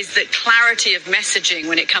is that clarity of messaging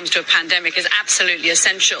when it comes to a pandemic is absolutely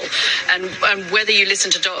essential. And whether you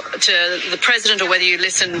listen to the president or whether you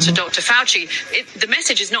listen to Dr. Fauci, the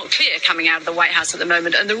message is not clear coming out of the White House at the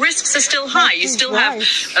moment, and the risks are still high. You still have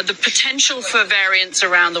the potential for variants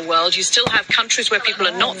around the world. You still have countries where people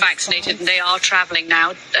are not vaccinated and they are traveling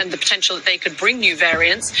now, and the potential that they could bring new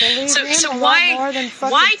variants. So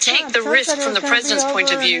why take the risk from the president's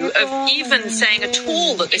point of view of even saying at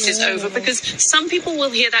all that this is over? Because some people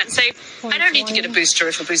will hear that and say, I don't need to get a booster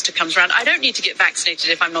if a booster comes around. I don't need to get vaccinated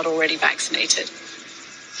if I'm not already vaccinated.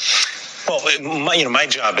 Well, my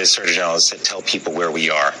job as Surgeon General is to tell people where we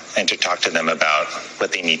are and to talk to them about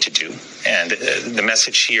what they need to do. And the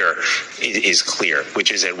message here is clear,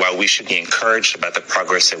 which is that while we should be encouraged about the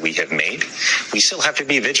progress that we have made, we still have to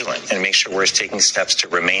be vigilant and make sure we're taking steps to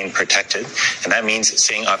remain protected. And that means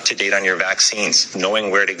staying up to date on your vaccines,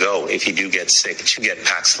 knowing where to go if you do get sick to get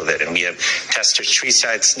Paxlovid. And we have test or treat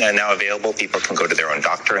sites now available. People can go to their own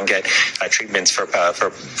doctor and get treatments for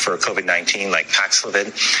COVID-19 like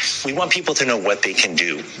Paxlovid. We want people to know what they can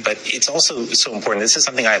do, but it's also so important. This is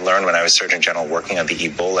something I learned when I was Surgeon General working on the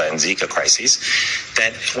Ebola and Zika crises,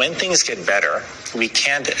 that when things get better, we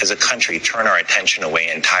can't, as a country, turn our attention away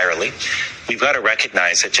entirely. We've got to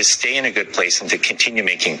recognize that to stay in a good place and to continue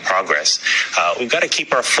making progress, we've got to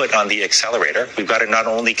keep our foot on the accelerator. We've got to not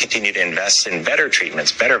only continue to invest in better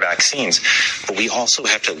treatments, better vaccines, but we also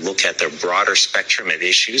have to look at the broader spectrum of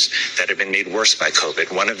issues that have been made worse by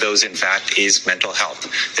COVID. One of those, in fact, is mental health.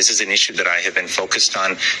 This is an issue that I have been focused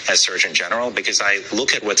on as Surgeon General because I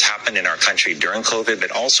look at what's happened in our country during COVID,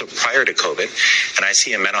 but also prior to COVID, and I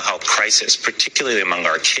see a mental health crisis, particularly among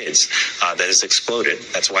our kids, that has exploded.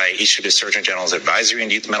 That's why I issued a Surgeon General's Advisory on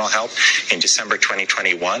Youth Mental Health in December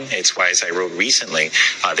 2021. It's why, as I wrote recently,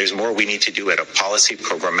 there's more we need to do at a policy,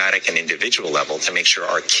 programmatic, and individual level to make sure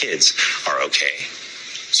our kids are okay.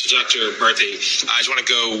 So, Dr. Murthy, I just want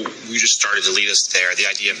to go, you just started to lead us there, the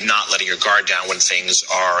idea of not letting your guard down when things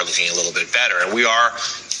are looking a little bit better. And we are,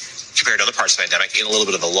 compared to other parts of the pandemic, in a little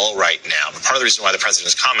bit of a lull right now. But part of the reason why the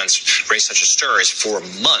president's comments raised such a stir is for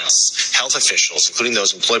months, health officials, including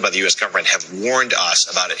those employed by the U.S. government, have warned us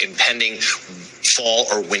about an impending fall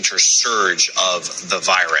or winter surge of the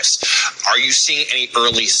virus. Are you seeing any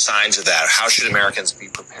early signs of that? How should Americans be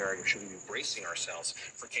prepared, or should we be bracing ourselves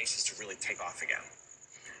for cases to really take off again?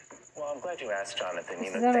 Well, I'm glad you asked, Jonathan.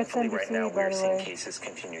 Thankfully right now we're seeing cases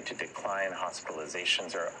continue to decline.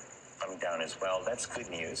 Hospitalizations are down as well. That's good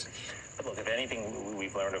news. But look, if anything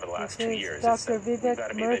we've learned over the last 2 years is that we've got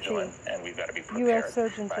to be vigilant and we've got to be prepared. U.S.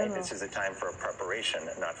 Surgeon General. This is a time for preparation,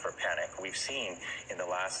 not for panic. We've seen in the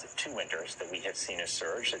last 2 winters that we have seen a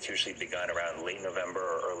surge that's usually begun around late November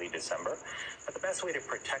or early December. But the best way to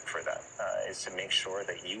protect for that is to make sure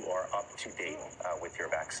that you are up to date with your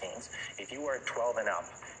vaccines. If you are 12 and up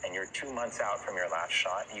and you're 2 months out from your last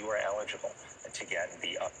shot, you are eligible to get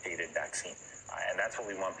the updated vaccine. And that's what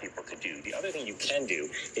we want people to do. The other thing you can do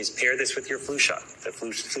is pair this with your flu shot. The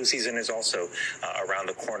flu season is also around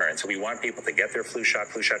the corner. And so we want people to get their flu shot.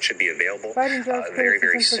 Flu shot should be available very,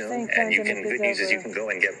 very soon. And good news is you can go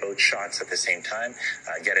and get both shots at the same time,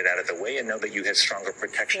 get it out of the way, and know that you have stronger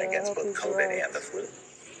protection against both COVID and the flu.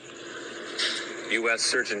 U.S.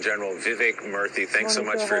 Surgeon General Vivek Murthy, thanks so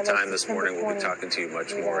much for your time this morning. We'll be talking to you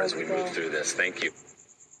much more as we move through this. Thank you.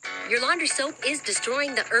 Your laundry soap is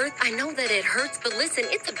destroying the earth. I know that it hurts, but listen,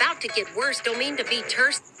 it's about to get worse. Don't mean to be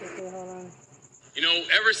terse. You know,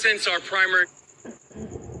 ever since our primary... I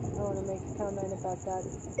want to make a comment about that.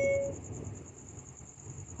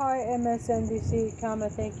 Hi, MSNBC,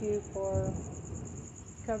 thank you for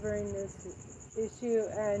covering this issue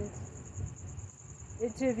and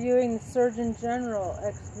interviewing the Surgeon General, !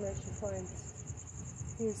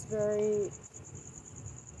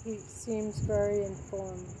 He seems very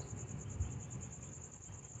informed.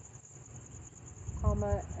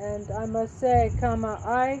 And I must say,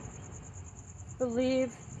 I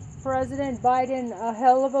believe President Biden a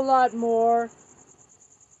hell of a lot more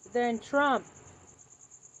than Trump,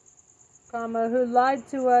 who lied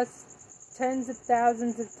to us tens of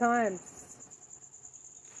thousands of times,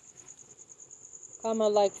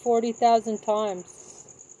 like 40,000 times, !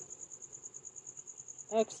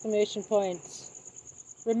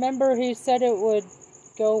 Remember, he said it would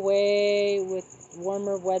go away with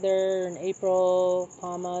warmer weather in April,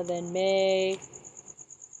 then May.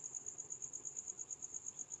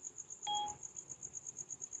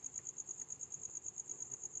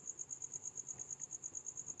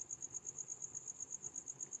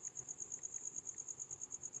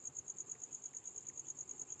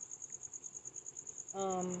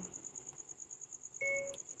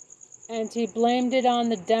 And he blamed it on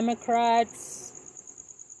the Democrats,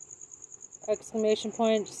 exclamation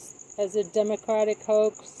point, as a Democratic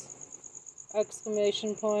hoax,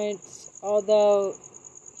 exclamation point, although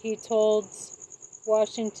he told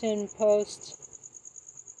Washington Post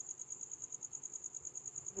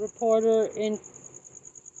reporter in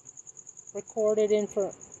recorded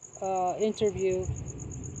interview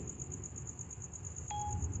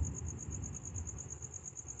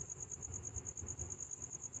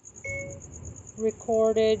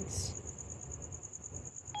recorded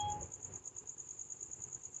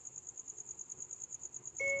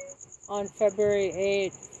on February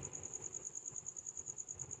 8th,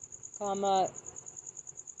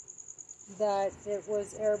 that it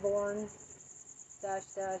was airborne,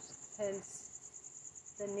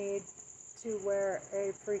 hence the need to wear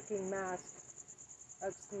a freaking mask,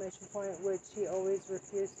 exclamation point, which he always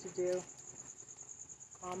refused to do,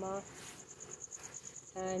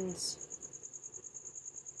 and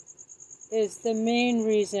is the main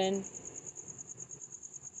reason,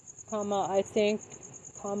 I think,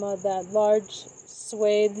 that large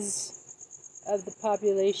swathes of the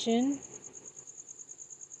population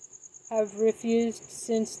have refused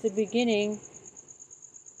since the beginning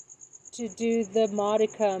to do the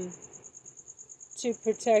modicum to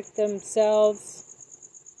protect themselves,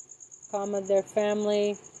 their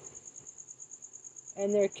family,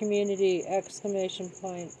 and their community, exclamation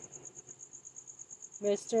point.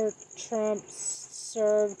 Mr. Trump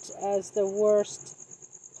served as the worst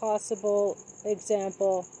possible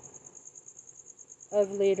example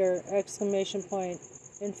of leader, exclamation point.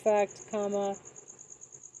 In fact,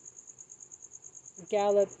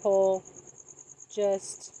 Gallup poll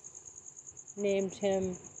just named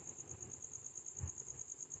him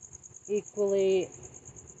equally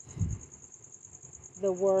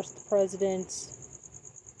the worst president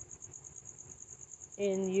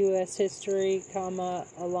in U.S. history,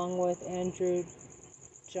 along with Andrew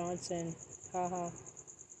Johnson. Haha.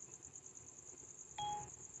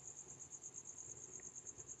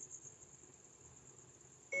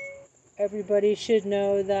 Everybody should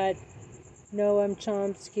know that Noam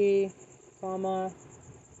Chomsky, one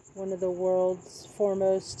of the world's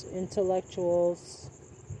foremost intellectuals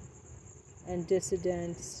and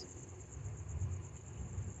dissidents,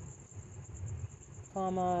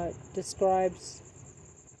 describes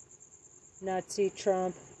Nazi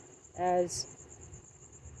Trump as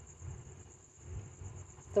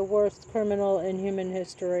the worst criminal in human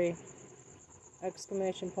history,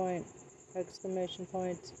 exclamation point, exclamation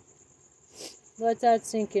point. Let that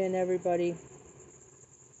sink in, everybody.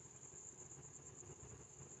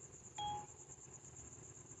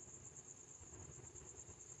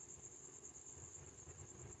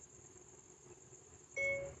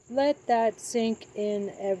 Let that sink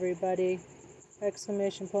in, everybody,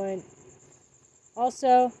 exclamation point.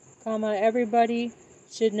 Also, everybody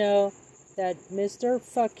should know that Mr.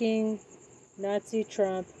 fucking Nazi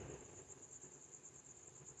Trump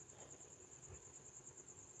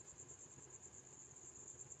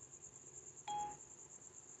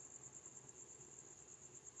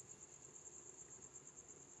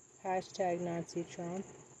hashtag Nazi Trump.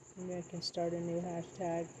 Maybe I can start a new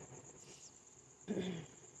hashtag.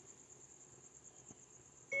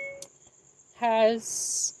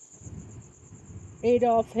 Has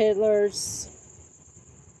Adolf Hitler's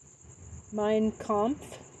Mein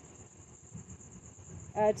Kampf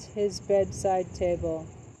at his bedside table.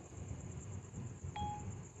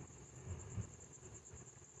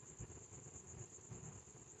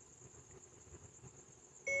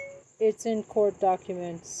 It's in court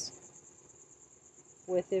documents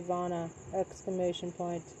with Ivana, exclamation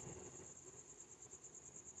point.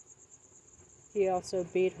 He also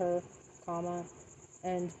beat her,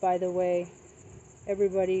 and by the way,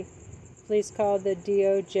 everybody, please call the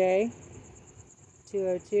DOJ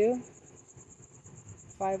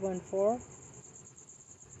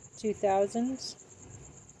 202-514-2000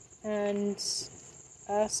 and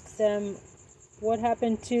ask them what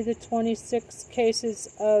happened to the 26 cases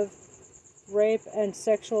of rape and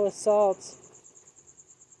sexual assault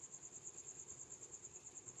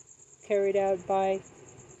carried out by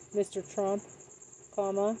Mr. Trump,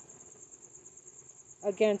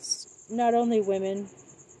 against not only women,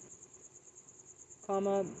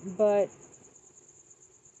 but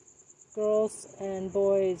girls and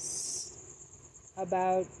boys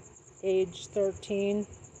about age 13,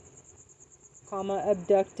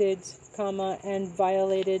 abducted, and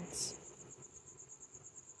violated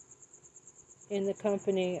in the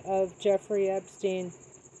company of Jeffrey Epstein,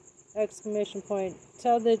 exclamation point.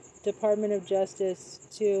 Tell the Department of Justice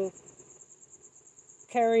to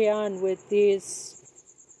carry on with these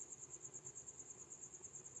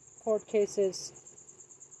court cases.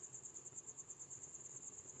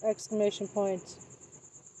 Exclamation point.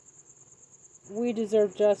 We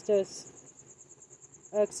deserve justice.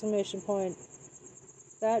 Exclamation point.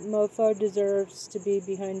 That mofo deserves to be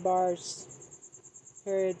behind bars.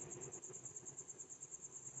 Period.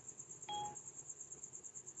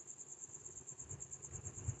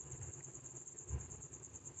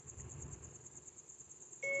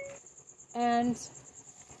 And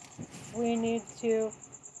we need to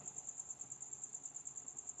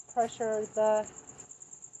pressure the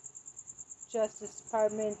Justice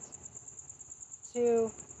Department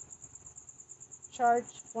to charge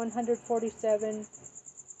 147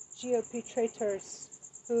 GOP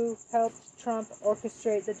traitors who helped Trump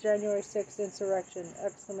orchestrate the January 6th insurrection!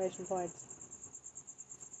 Exclamation point.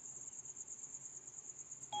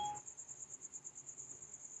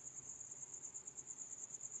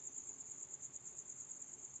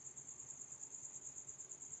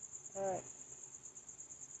 Alright.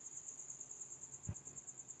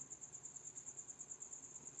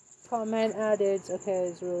 Comment added. Okay,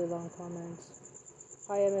 it's a really long comment.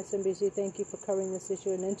 Hi MSNBC, thank you for covering this issue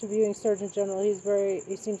and interviewing Surgeon General. He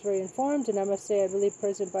seems very informed, and I must say I believe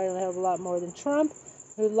President Biden will have a lot more than Trump,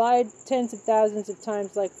 who lied tens of thousands of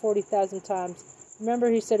times, like 40,000 times. Remember,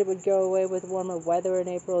 he said it would go away with warmer weather in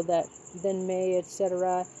April, then May,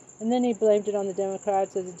 etc. And then he blamed it on the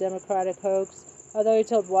Democrats as a Democratic hoax, although he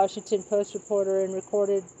told Washington Post reporter in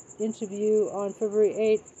recorded interview on February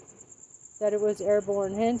 8th that it was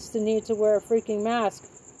airborne, hence the need to wear a freaking mask.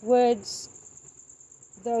 Woods,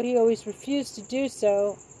 though he always refused to do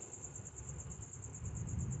so,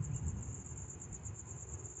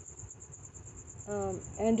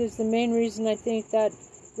 and is the main reason I think that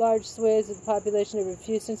large swathes of the population have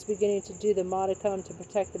refused since beginning to do the modicum to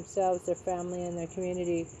protect themselves, their family, and their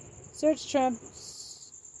community. Search Trump.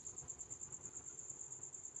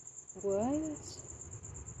 What?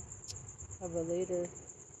 Of a leader.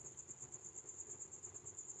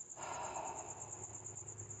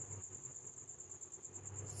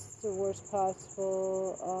 The worst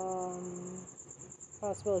possible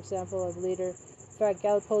example of leader. In fact,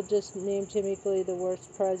 Gallup poll just named him equally the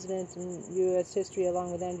worst president in U.S. history,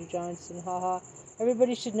 along with Andrew Johnson. Haha.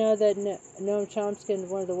 Everybody should know that Noam Chomsky,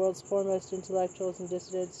 one of the world's foremost intellectuals and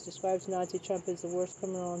dissidents, describes Nazi Trump as the worst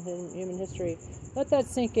criminal in human history. Let that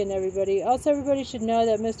sink in, everybody. Also, everybody should know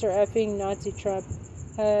that Mr. effing Nazi Trump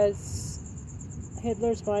has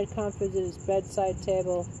Hitler's Mein Kampf at his bedside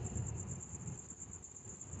table.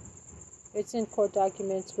 It's in court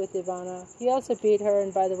documents with Ivana. He also beat her,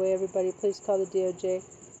 and by the way, everybody, please call the DOJ,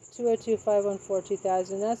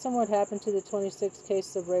 202-514-2000. That's on what happened to the 26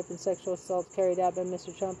 cases of rape and sexual assault carried out by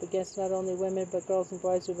Mr. Trump against not only women, but girls and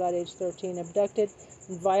boys who about age 13, abducted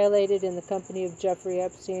and violated in the company of Jeffrey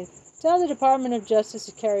Epstein. Tell the Department of Justice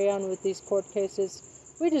to carry on with these court cases.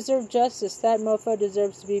 We deserve justice. That mofo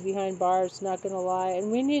deserves to be behind bars, not gonna lie. And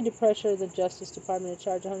we need to pressure the Justice Department to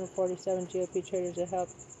charge 147 GOP traitors to help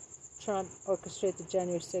Trump orchestrate the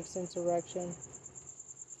January 6th insurrection.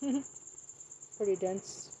 Pretty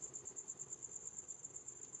dense.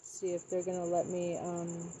 See if they're gonna let me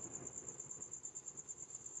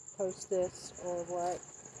post this or what.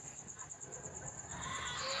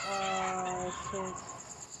 Since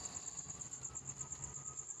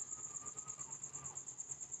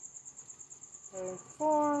they're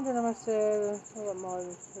informed, and I'm gonna say a lot more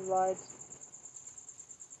lied.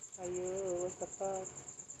 Are you? What the fuck?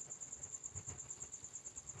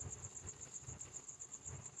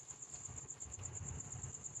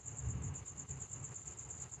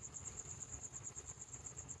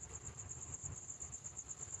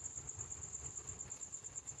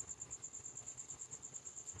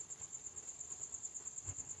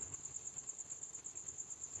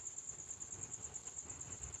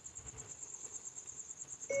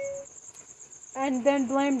 And then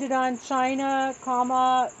blamed it on China,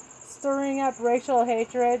 stirring up racial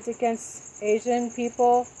hatred against Asian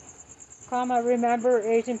people, remember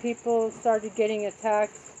Asian people started getting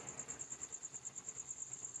attacked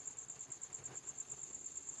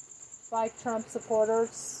by Trump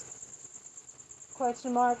supporters,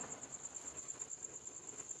 question mark.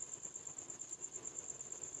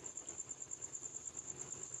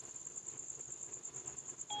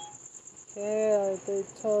 Yeah, they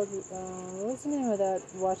told, what's the name of that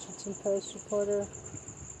Washington Post reporter?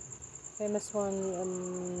 Famous one,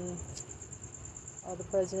 All the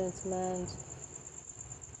President's Men.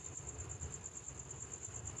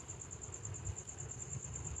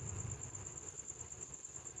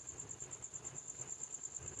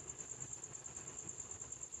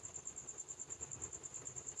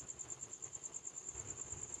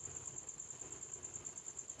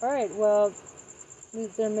 Alright, well,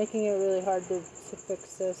 they're making it really hard to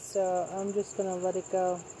fix this, so I'm just gonna let it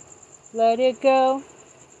go. Let it go.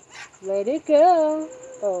 Let it go.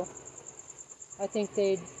 Oh, I think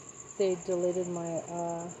they deleted my,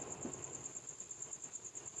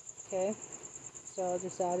 okay, so I'll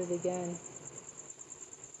just add it again.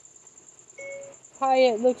 Hi,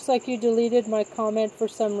 it looks like you deleted my comment for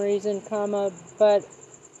some reason, comma, but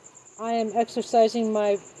I am exercising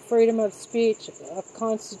my freedom of speech,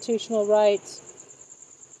 constitutional rights,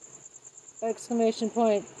 exclamation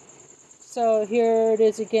point. So here it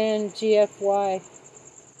is again, GFY,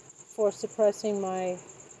 for suppressing my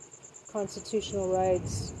constitutional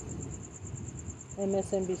rights,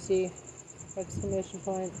 MSNBC, exclamation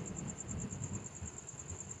point.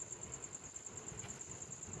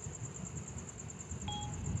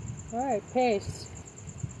 Alright, paste.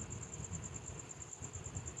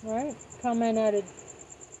 Alright, comment added.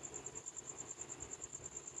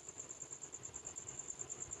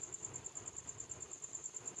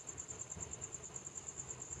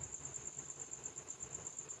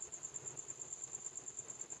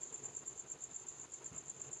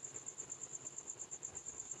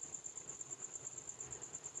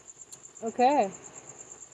 Okay.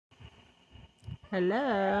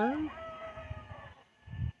 Hello.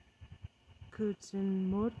 Guten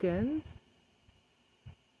Morgen.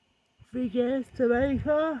 Wie geht's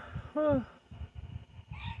Jamaica? Oh.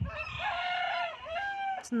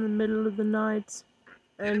 It's in the middle of the night.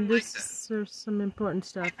 And this is some important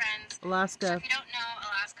stuff. Hi friends. Alaska. So if you don't know,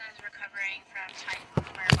 Alaska is recovering from Typhoon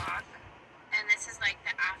Murdoch. And this is like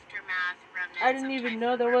the aftermath remnants. I didn't even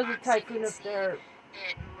know there was a typhoon up there.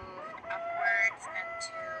 It moved upwards and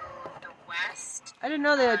to the west. I didn't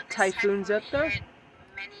know they had typhoons up there.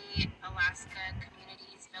 Many Alaska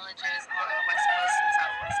communities, villages along the west coast and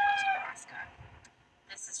southwest coast of Alaska.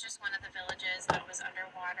 This is just one of the villages that was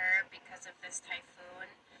underwater because of this typhoon.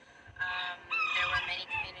 There were many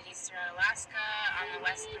communities throughout Alaska on the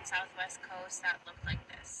west and southwest coast that looked like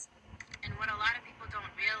this. And what a lot of people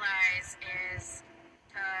don't realize is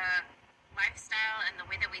the lifestyle and the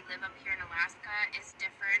way that we live up here in Alaska is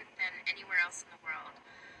different than anywhere else in the world.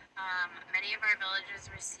 Many of our villages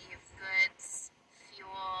receive goods,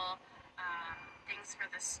 fuel, things for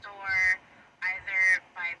the store, either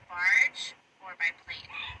by barge or by plane.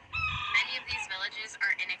 Many of these villages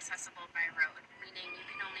are inaccessible by road, meaning you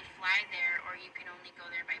can only fly there or you can only go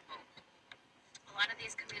there by boat. A lot of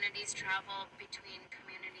these communities travel between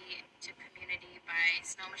community to community by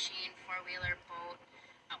snow machine, four-wheeler, boat,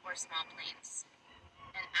 or small planes.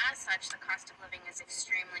 And as such, the cost of living is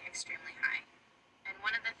extremely, extremely high. And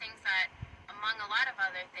one of the things that, among a lot of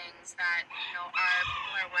other things that people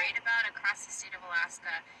are worried about across the state of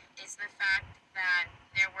Alaska, is the fact that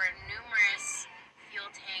there were numerous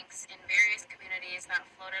fuel tanks in various communities that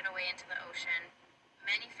floated away into the ocean,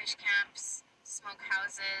 many fish camps, smoke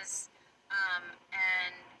houses,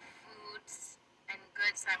 and foods and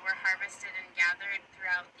goods that were harvested and gathered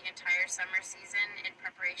throughout the entire summer season in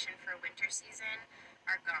preparation for winter season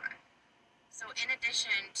are gone. So in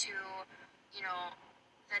addition to,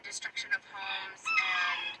 the destruction of homes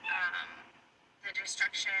and the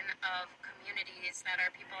destruction of communities that our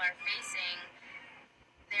people are facing,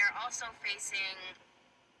 they're also facing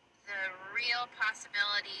the real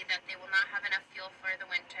possibility that they will not have enough fuel for the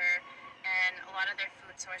winter, and a lot of their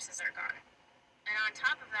food sources are gone. And on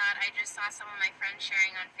top of that, I just saw some of my friends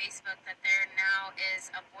sharing on Facebook that there now is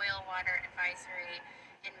a boil water advisory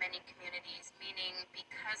in many communities, meaning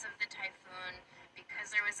because of the typhoon,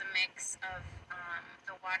 because there was a mix of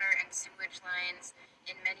the water and sewage lines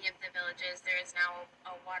in many of the villages, there is now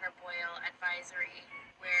a water boil advisory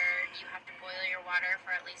where you have to boil your water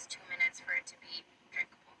for at least 2 minutes for it to be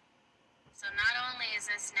drinkable. So not only is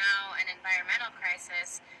this now an environmental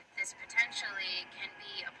crisis, this potentially can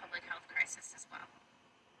be a public health crisis as well.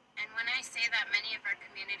 And when I say that many of our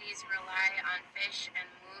communities rely on fish and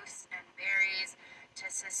moose and berries to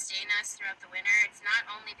sustain us throughout the winter, it's not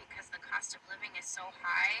only because the cost of living is so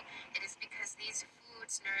high, it is because these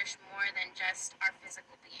foods nourish more than just our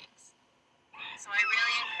physical beings. So I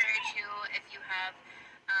really encourage you, if you have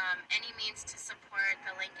any means to support,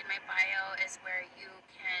 the link in my bio is where you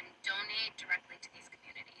can donate directly to these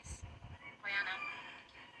communities. Boyana.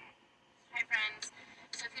 Hi friends.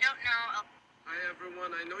 So if you don't know... Hi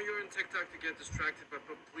everyone, I know you're on TikTok to get distracted, but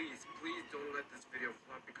please don't let this video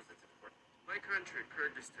flop because it's important. My country,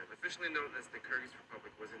 Kyrgyzstan, officially known as the Kyrgyz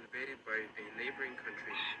Republic, was invaded by a neighboring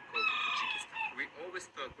country called Tajikistan. We always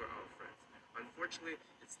thought we're our friends. Unfortunately,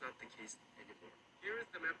 it's not the case anymore. Here is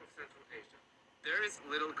the map of Central Asia. There is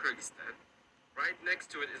Little Kyrgyzstan. Right next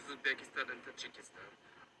to it is Uzbekistan and Tajikistan.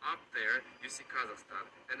 Up there, you see Kazakhstan,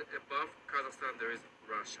 and above Kazakhstan, there is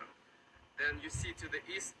Russia. Then you see to the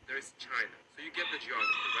east, there is China. So you get the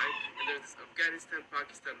geography, right? And there's this Afghanistan,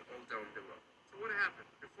 Pakistan, all down below. So what happened?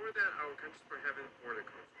 Before that, our countries were having border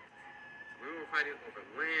conflicts. So we were fighting over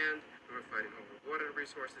land, we were fighting over water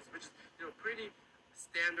resources, which is, pretty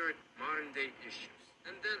standard modern-day issues.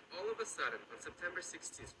 And then all of a sudden, on September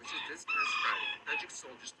 16th, which is this past Friday, Tajik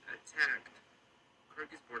soldiers attacked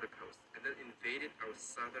Kyrgyz border post and then invaded our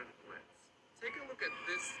southern lands. Take a look at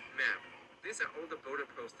this map. These are all the border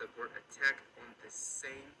posts that were attacked on the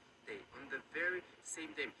same day, on the very same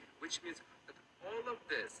day, which means that all of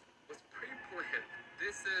this was pre-planned.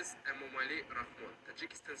 This is Emomali Rahmon,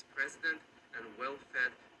 Tajikistan's president and well-fed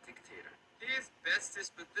dictator. He is besties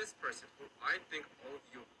with this person, who I think all of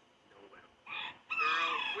you know well.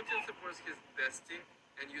 Girl, Putin supports his bestie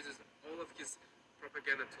and uses all of his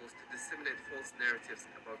propaganda tools to disseminate false narratives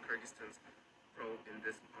about Kyrgyzstan's role in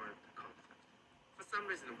this armed conflict. For some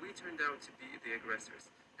reason, we turned out to be the aggressors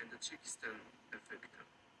and Tajikistan a victim.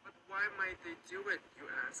 But why might they do it, you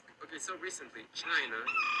ask? Okay, so recently, China,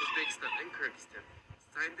 Uzbekistan, and Kyrgyzstan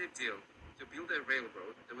signed a deal to build a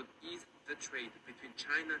railroad that would ease the trade between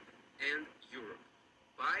China and Europe,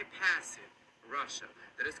 bypassing Russia,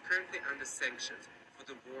 that is currently under sanctions for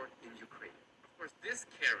the war in Ukraine. Of course, this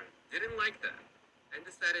Karen didn't like that and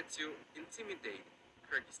decided to intimidate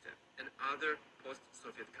Kyrgyzstan and other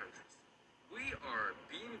post-Soviet countries. We are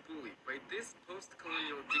being bullied by this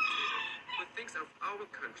post-colonial dictator who thinks of our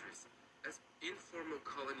countries as informal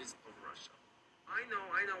colonies of Russia. I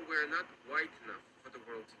know we're not white enough for the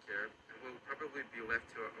world to care, and we'll probably be left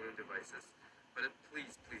to our own devices. But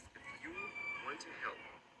please, if you want to help,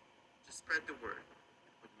 just spread the word.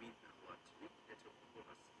 It would mean a lot to me and to all of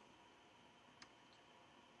us.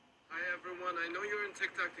 Hi everyone, I know you're on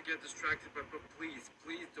TikTok to get distracted, but please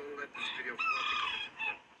don't let this video flop because it's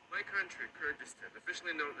important. My country, Kyrgyzstan,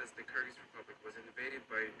 officially known as the Kyrgyz Republic, was invaded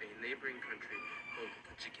by a neighboring country called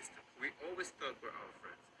Tajikistan. We always thought were our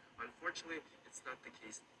friends. Unfortunately, it's not the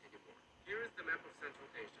case anymore. Here is the map of Central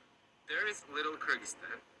Asia. There is little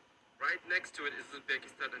Kyrgyzstan. Right next to it is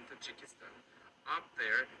Uzbekistan and Tajikistan. Up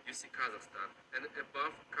there, you see Kazakhstan. And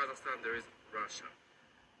above Kazakhstan, there is Russia.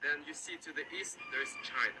 Then you see to the east, there is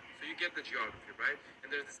China. So you get the geography, right?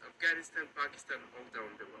 And there's this Afghanistan, Pakistan, all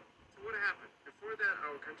down below. So what happened? Before that,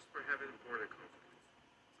 our countries were having border conflicts.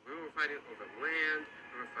 So we were fighting over land,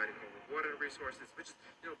 we were fighting over water resources, which is,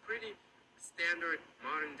 pretty standard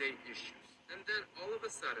modern-day issues. And then all of a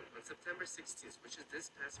sudden, on September 16th, which is this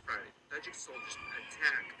past Friday, Tajik soldiers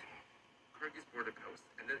attacked Kyrgyz border post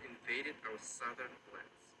and then invaded our southern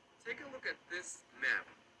lands. Take a look at this map.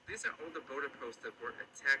 These are all the border posts that were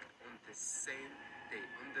attacked on the same day,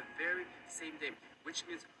 on the very same day, which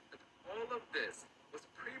means that all of this was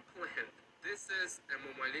pre-planned. This is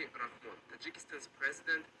Emomali Rahmon, Tajikistan's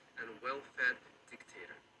president and well-fed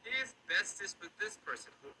dictator. He is besties with this person,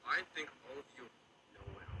 who I think all of you know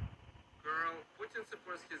well. Girl, Putin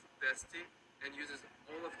supports his bestie and uses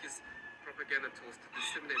all of his propaganda tools to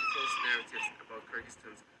disseminate false narratives about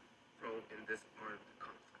Kyrgyzstan's role in this armed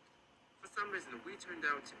conflict. For some reason, we turned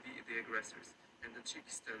out to be the aggressors and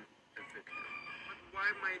Tajikistan a victim. But why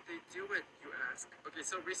might they do it, you ask? Okay,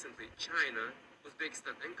 so recently, China,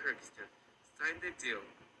 Uzbekistan, and Kyrgyzstan signed a deal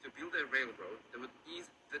to build a railroad that would ease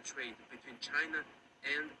the trade between China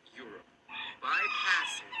and Europe,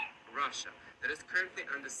 bypassing Russia, that is currently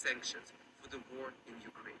under sanctions for the war in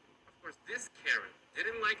Ukraine. Of course, this Karen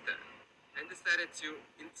didn't like that and decided to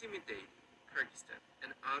intimidate Kyrgyzstan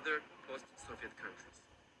and other post-Soviet countries.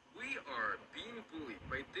 We are being bullied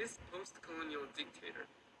by this post-colonial dictator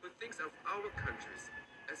who thinks of our countries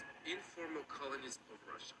as informal colonies of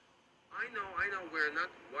Russia. I know we're not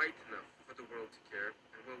white enough for the world to care,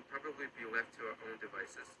 and we'll probably be left to our own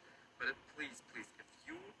devices. But please, if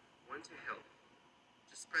you want to help,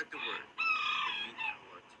 just spread the word. It would mean a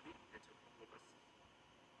lot to me and to all of us.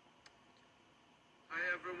 Hi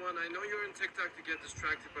everyone, I know you're on TikTok to get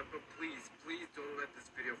distracted, but please don't let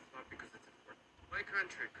this video flop because it's important. My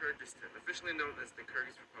country, Kyrgyzstan, officially known as the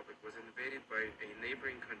Kyrgyz Republic, was invaded by a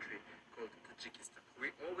neighboring country called Tajikistan.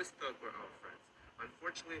 We always thought were our friends.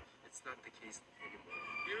 Unfortunately, it's not the case anymore.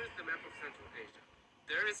 Here is the map of Central Asia.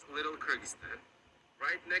 There is little Kyrgyzstan.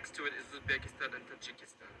 Right next to it is Uzbekistan and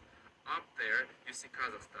Tajikistan. Up there, you see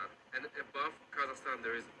Kazakhstan. And above Kazakhstan,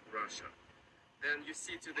 there is Russia. Then you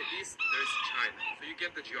see to the east, there is China. So you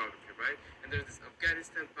get the geography, right? And there's this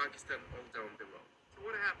Afghanistan, Pakistan, all down below. So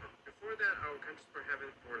what happened? Before that, our countries were having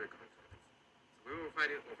border conflicts. So we were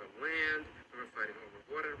fighting over land, we were fighting over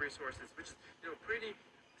water resources, which is, pretty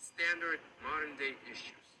standard modern-day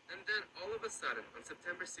issues. And then all of a sudden, on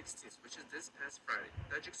September 16th, which is this past Friday,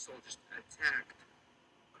 Tajik soldiers attacked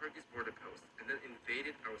Kyrgyz border post and then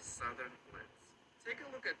invaded our southern lands. Take a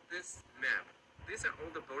look at this map. These are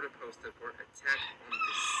all the border posts that were attacked on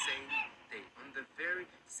the same day, on the very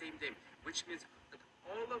same day, which means that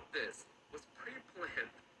all of this was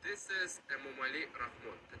pre-planned. This is Emomali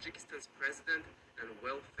Rahmon, Tajikistan's president and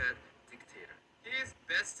well-fed dictator. He is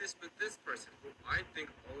besties with this person, who I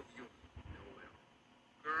think all of you know well.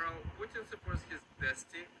 Girl, Putin supports his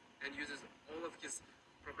bestie and uses all of his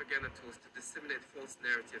propaganda tools to disseminate false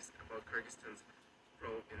narratives about Kyrgyzstan's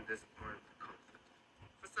role in this armed conflict.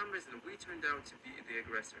 For some reason, we turned out to be the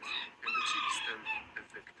aggressors and Tajikistan a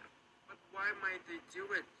victim. But why might they do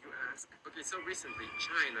it, you ask? Okay, so recently,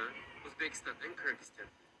 China, Uzbekistan, and Kyrgyzstan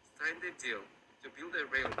signed a deal to build a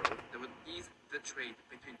railroad that would ease the trade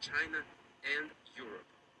between China and Europe,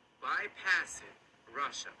 bypassing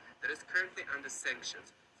Russia, that is currently under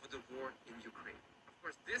sanctions for the war in Ukraine. Of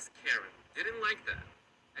course, this Karen didn't like that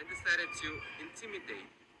and decided to intimidate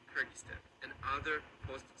Kyrgyzstan and other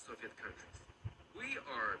post-Soviet countries. We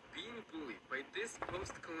are being bullied by this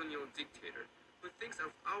post-colonial dictator who thinks of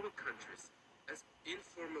our countries as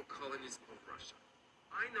informal colonies of Russia.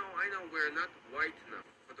 I know we're not white enough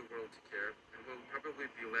for the world to care, and we'll probably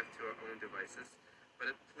be left to our own devices,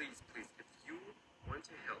 but please, if you want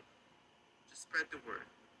to help, just spread the word.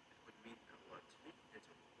 It would mean a lot to me and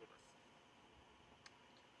to all of us.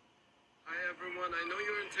 Hi everyone, I know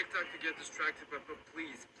you're on TikTok to get distracted, but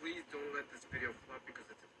please don't let this video flop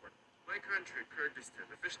because it's important. My country, Kyrgyzstan,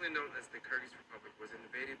 officially known as the Kyrgyz Republic, was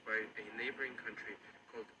invaded by a neighboring country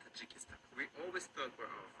called Tajikistan. We always thought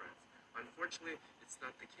were our friends. Unfortunately, it's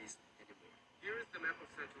not the case anymore. Here is the map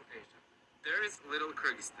of Central Asia. There is Little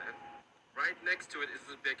Kyrgyzstan. Right next to it is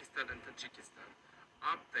Uzbekistan and Tajikistan.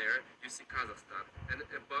 Up there, you see Kazakhstan. And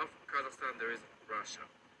above Kazakhstan, there is Russia.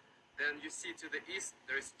 Then you see to the east,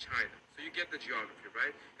 there is China. So you get the geography,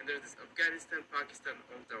 right? And there's this Afghanistan, Pakistan,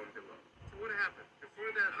 all down below. So what happened?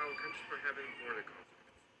 Before that, our countries were having border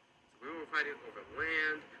conflicts. So we were fighting over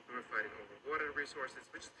land, we were fighting over water resources,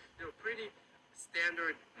 which is, pretty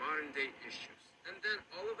standard modern-day issues. And then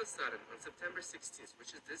all of a sudden, on September 16th,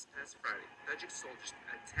 which is this past Friday, Tajik soldiers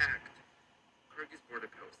attacked Kyrgyz border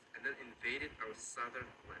post and then invaded our southern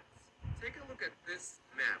lands. Take a look at this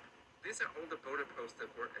map. These are all the border posts that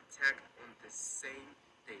were attacked on the same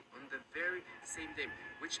day, on the very same day,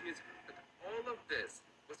 which means that all of this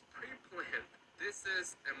was pre-planned. This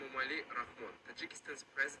is Emomali Rahmon, Tajikistan's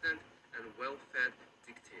president and well-fed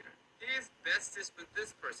dictator. He is besties with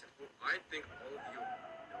this person, who I think all of you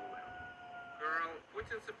know well. Girl,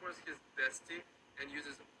 Putin supports his bestie and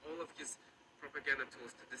uses all of his propaganda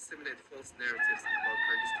tools to disseminate false narratives about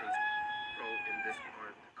Kyrgyzstan's role in this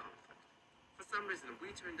armed conflict. For some reason, we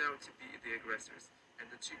turned out to be the aggressors and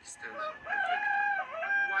Tajikistan a victim.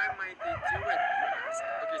 Why might they do it, you ask?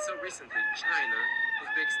 Okay, so recently, China,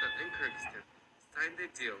 Uzbekistan, and Kyrgyzstan signed a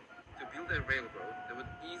deal to build a railroad that would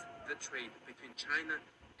ease the trade between China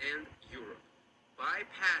and Europe,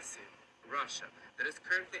 bypassing Russia, that is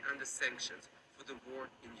currently under sanctions for the war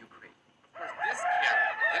in Ukraine. Of course, this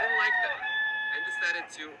Karen didn't like that and decided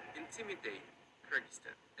to intimidate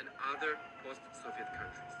Kyrgyzstan and other post-Soviet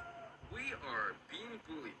countries. We are being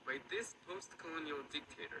bullied by this post-colonial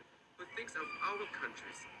dictator who thinks of our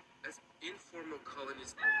countries as informal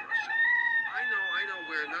colonies of Russia. I know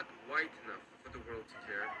we're not white enough for the world to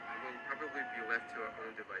care, and we'll probably be left to our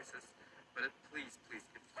own devices, but please, if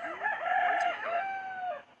you want to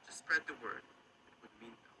help, just spread the word. It would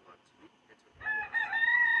mean a lot to me and to all of us.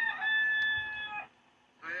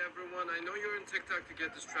 Hi everyone, I know you're on TikTok to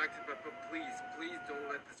get distracted, but please don't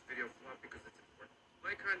let this video flop because it's important.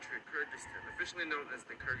 My country, Kyrgyzstan, officially known as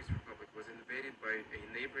the Kyrgyz Republic, was invaded by a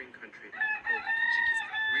neighboring country called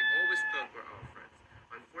Tajikistan. We always thought were our friends.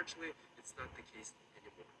 Unfortunately, it's not the case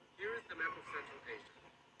anymore. Here is the map of Central Asia.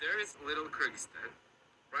 There is Little Kyrgyzstan.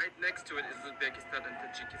 Right next to it is Uzbekistan and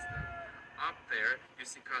Tajikistan. Up there, you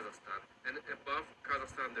see Kazakhstan. And above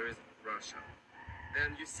Kazakhstan, there is Russia.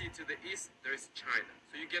 Then you see to the east, there is China.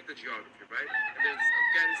 So you get the geography, right? And there's this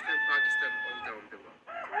Afghanistan, Pakistan, all down below.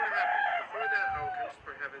 So what happened? Before that, our countries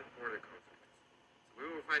were having border conflicts. So we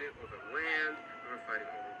were fighting over land, we were fighting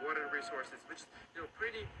over water resources, which is,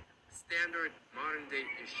 pretty standard modern-day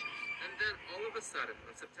issues. And then all of a sudden,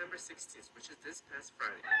 on September 16th, which is this past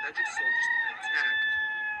Friday, Tajik soldiers attacked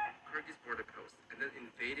Kyrgyz border post and then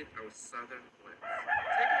invaded our southern lands.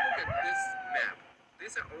 Take a look at this map.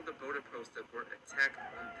 These are all the border posts that were attacked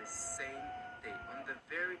on the same day, on the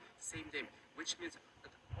very same day, which means that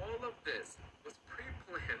all of this was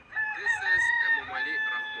pre-planned. This is Emomali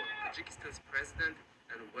Rahmon, Tajikistan's president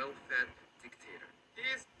and well-fed dictator. He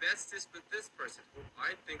is bestest with this person who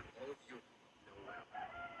I think all of you know well.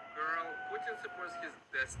 Girl, Putin supports his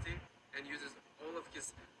bestie and uses all of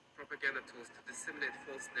his propaganda tools to disseminate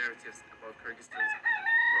false narratives about Kyrgyzstan's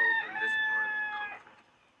role in this armed conflict.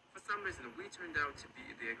 For some reason, we turned out to be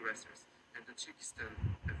the aggressors and Tajikistan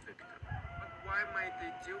a victim. But why might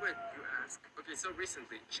they do it, you ask? Okay, so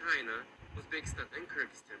recently, China, Uzbekistan, and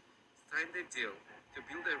Kyrgyzstan signed a deal to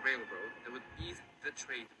build a railroad that would ease the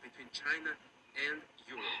trade between China and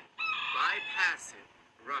Europe, bypassing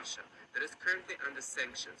Russia, that is currently under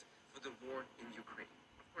sanctions for the war in Ukraine.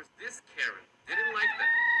 Of course, this Karen didn't like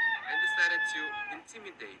that and decided to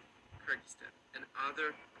intimidate Kyrgyzstan and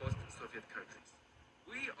other post-Soviet countries.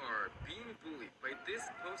 We are being bullied by this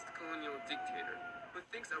post-colonial dictator who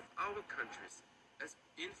thinks of our countries as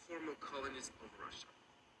informal colonies of Russia.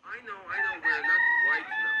 I know we're not white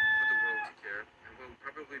enough for the world to care and will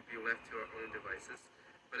probably be left to our own devices,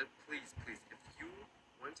 but please, if you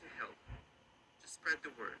want to help, just spread the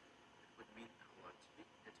word. It would mean a lot to me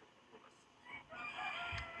and to all of us.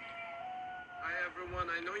 Hi everyone,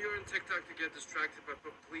 I know you're on TikTok to get distracted, but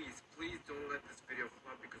please don't let this video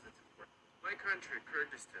flop because it's important. My country,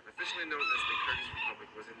 Kyrgyzstan, officially known as the Kyrgyz Republic,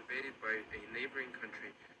 was invaded by a neighboring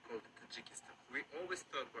country called Tajikistan. We always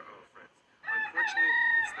thought were our friends. Unfortunately,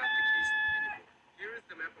 it's not the case anymore. Here is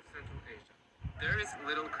the map of Central Asia. There is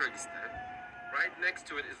Little Kyrgyzstan. Right next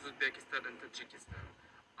to it is Uzbekistan and Tajikistan.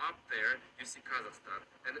 Up there, you see Kazakhstan.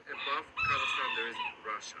 And above Kazakhstan, there is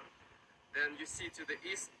Russia. Then you see to the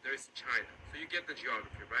east, there is China. So you get the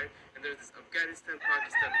geography, right? And there's this Afghanistan,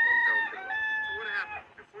 Pakistan, all down below. So what happened?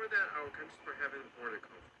 Before that, our countries were having border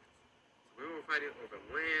conflicts. So we were fighting over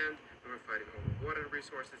land, we were fighting over water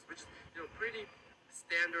resources, which is, pretty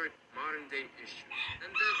standard modern-day issues. And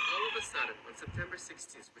then all of a sudden, on September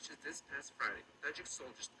 16th, which is this past Friday, Tajik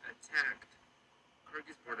soldiers attacked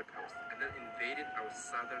Kyrgyz border post and then invaded our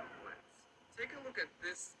southern lands. Take a look at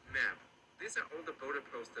this map. These are all the border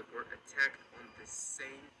posts that were attacked on the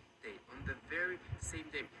same day, on the very same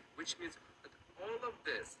day, which means that all of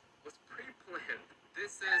this was pre-planned.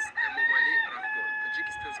 This is Emomali Rahmon,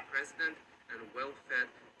 Tajikistan's president and well-fed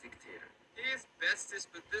dictator. He is bestest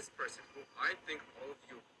with this person who I think all of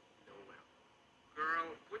you know well. Girl,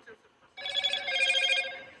 Putin supports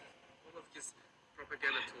all of his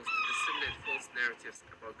propaganda tools to disseminate false narratives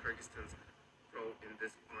about Kyrgyzstan's role in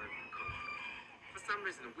this armed conflict. For some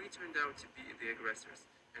reason, we turned out to be the aggressors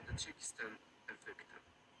and Tajikistan a victim.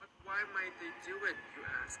 But why might they do it, you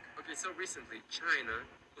ask? Okay, so recently, China,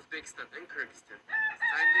 Uzbekistan, and Kyrgyzstan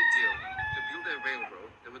signed a deal to build a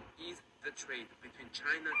railroad that would ease the trade between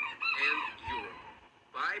China and Europe,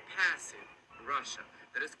 bypassing Russia,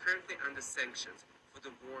 that is currently under sanctions for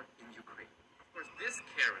the war in Ukraine. Of course, this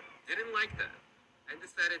Karen didn't like that and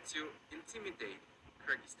decided to intimidate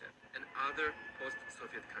Kyrgyzstan and other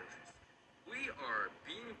post-Soviet countries. We are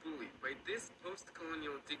being bullied by this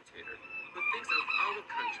post-colonial dictator who thinks of our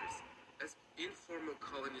countries as informal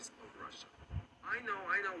colonies of Russia. I know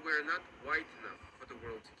we're not white enough for the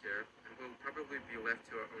world to care and will probably be left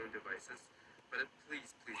to our own devices, but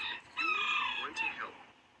please, if you want to help,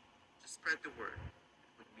 just spread the word.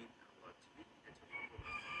 It would mean a lot to me and to all of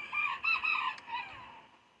us.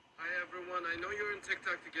 Hi everyone, I know you're on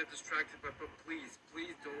TikTok to get distracted, but please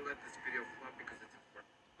don't let this video flop because it's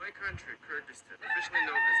important. My country, Kyrgyzstan, officially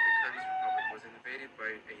known as the Kyrgyz Republic, was invaded by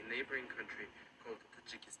a neighboring country called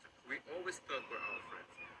Tajikistan. We always thought were our friends.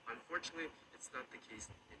 Unfortunately, it's not the case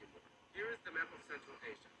anymore. Here is the map of Central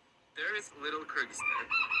Asia. There is Little Kyrgyzstan.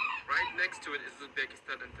 Right next to it is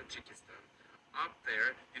Uzbekistan and Tajikistan. Up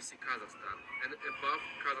there, you see Kazakhstan. And above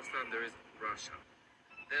Kazakhstan, there is Russia.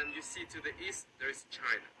 Then you see to the east, there is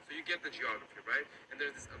China. So you get the geography, right? And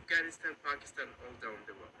there's this Afghanistan, Pakistan, all down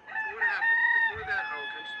below. So what happened? Before that, our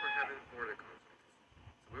countries were having border conflicts.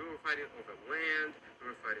 So we were fighting over land, we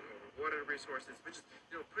were fighting over water resources, which is,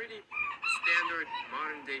 pretty standard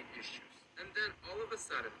modern-day issues. And then all of a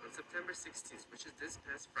sudden, on September 16th, which is this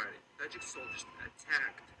past Friday, Tajik soldiers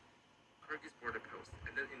attacked Kyrgyz border post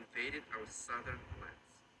and then invaded our southern lands.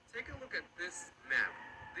 Take a look at this map.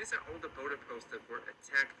 These are all the border posts that were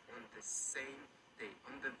attacked on the same day,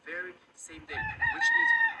 on the very same day, which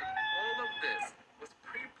means that all of this was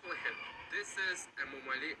pre-planned. This is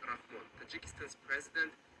Emomali Rahmon, Tajikistan's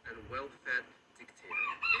president and well-fed dictator.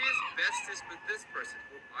 He is bestest with this person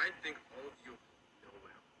who I think all of you know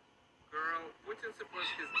well. Girl, Putin supports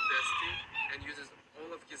his bestie and uses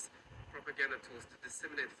all of his propaganda tools to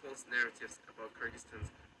disseminate false narratives about Kyrgyzstan's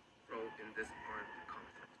role in this armed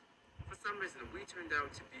conflict. For some reason, we turned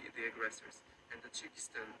out to be the aggressors and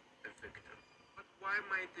Tajikistan a victim. But why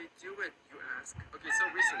might they do it, you ask? Okay, so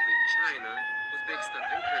recently, China, Uzbekistan,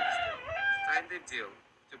 and Kyrgyzstan signed a deal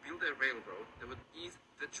to to build a railroad that would ease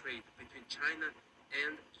the trade between China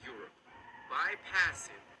and Europe,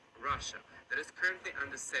 bypassing Russia, that is currently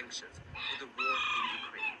under sanctions for the war in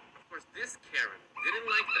Ukraine. Of course, this Karen didn't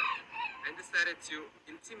like that and decided to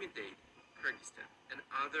intimidate Kyrgyzstan and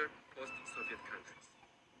other post-Soviet countries.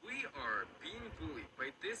 We are being bullied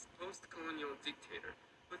by this post-colonial dictator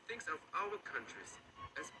who thinks of our countries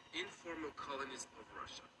as informal colonies of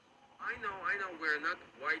Russia. I know we're not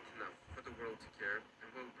white enough for the world to care and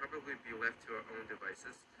will probably be left to our own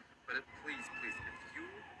devices, but please, if you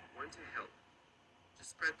want to help,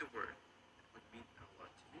 just spread the word. It would mean a lot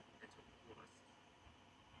to me and to all of us.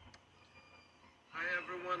 Hi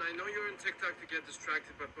everyone, I know you're on TikTok to get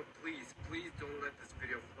distracted, but please don't let this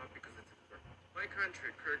video flop because it's important. My country,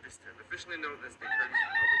 Kyrgyzstan, officially known as the Kyrgyz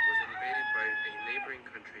Republic, was invaded by a neighboring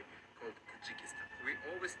country called Tajikistan, who we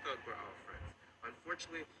always thought were our friends.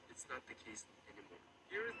 Unfortunately, it's not the case anymore.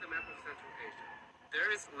 Here is the map of Central Asia. There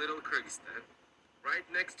is Little Kyrgyzstan. Right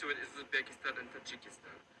next to it is Uzbekistan and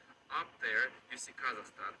Tajikistan. Up there, you see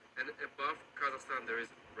Kazakhstan. And above Kazakhstan, there is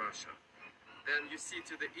Russia. Then you see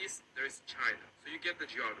to the east, there is China. So you get the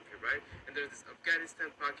geography, right? And there's this Afghanistan,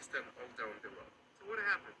 Pakistan, all down below. So what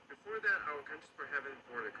happened? Before that, our countries were having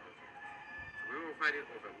border conflicts. So we were fighting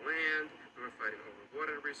over land, we were fighting over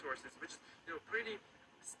water resources, which is, pretty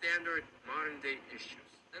standard modern-day issues.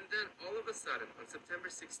 And then all of a sudden, on September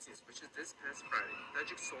 16th, which is this past Friday,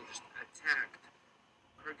 Tajik soldiers attacked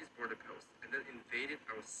Kyrgyz border post and then invaded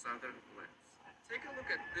our southern lands. Take a look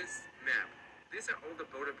at this map. These are all the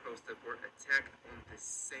border posts that were attacked on the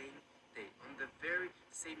same day, on the very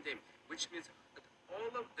same day, which means that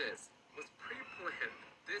all of this was pre-planned.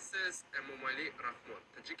 This is Emomali Rahmon,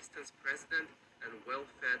 Tajikistan's president and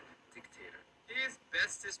well-fed dictator. He is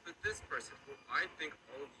besties with this person who I think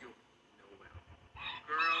all of you know well.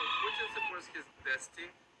 Girl, Putin supports his bestie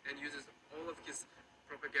and uses all of his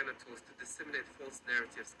propaganda tools to disseminate false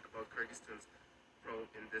narratives about Kyrgyzstan's role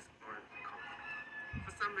in this armed conflict.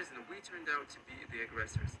 For some reason, we turned out to be the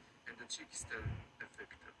aggressors and Tajikistan a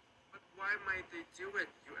victim. But why might they do it,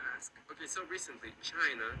 you ask? Okay, so recently,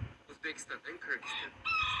 China, Uzbekistan, and Kyrgyzstan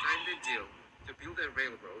signed a deal to build a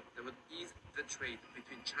railroad that would ease the trade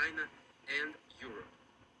between China and Europe,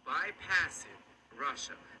 bypassing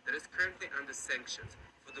Russia, that is currently under sanctions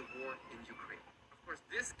for the war in Ukraine. Of course,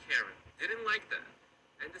 this Karen didn't like that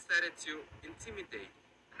and decided to intimidate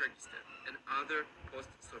Kyrgyzstan and other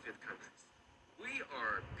post-Soviet countries. We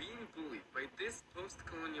are being bullied by this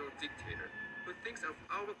post-colonial dictator who thinks of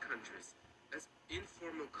our countries as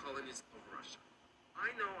informal colonies of Russia.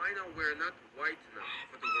 I know we're not white enough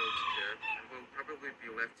for the world to care and will probably be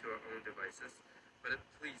left to our own devices, but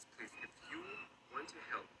please, if you want to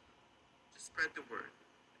help, just spread the word.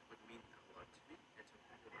 It would mean a lot to me and to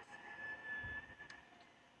all of us.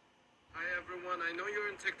 Hi everyone, I know you're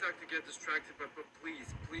on TikTok to get distracted, but please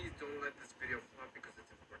don't let this video flop because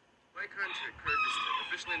it's important. My country, Kyrgyzstan,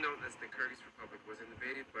 officially known as the Kyrgyz Republic, was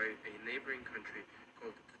invaded by a neighboring country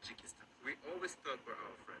called Tajikistan, who we always thought were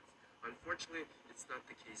our friends. Unfortunately, it's not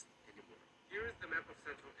the case anymore. Here is the map of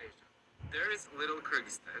Central Asia. There is Little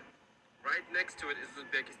Kyrgyzstan. Right next to it is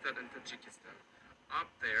Uzbekistan and Tajikistan. Up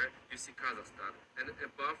there, you see Kazakhstan. And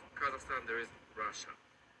above Kazakhstan, there is Russia.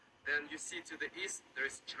 Then you see to the east, there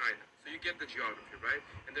is China. So you get the geography, right?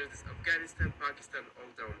 And there's this Afghanistan, Pakistan, all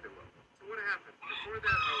down below. So what happened? Before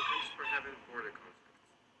that, our countries were having border conflicts.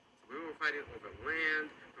 So we were fighting over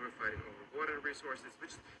land, we were fighting over water resources,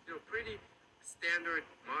 which is, pretty standard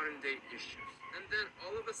modern-day issues. And then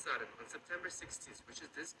all of a sudden, on September 16th, which is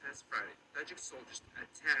this past Friday, Tajik soldiers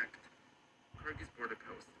attacked Kyrgyz border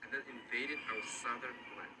post and then invaded our southern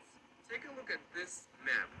lands. Take a look at this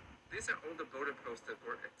map. These are all the border posts that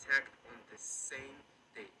were attacked on the same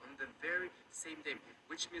day, on the very same day,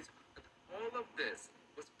 which means that all of this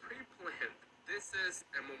was pre-planned. This is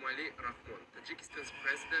Emomali Rahmon, Tajikistan's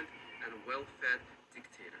president and well-fed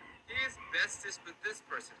dictator. He is besties with this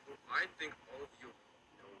person who I think all of you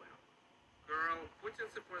know well. Girl, Putin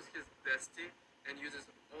supports his bestie and uses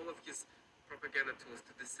all of his propaganda tools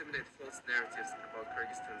to disseminate false narratives about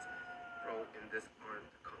Kyrgyzstan's role in this armed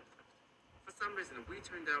conflict. For some reason, we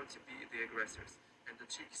turned out to be the aggressors and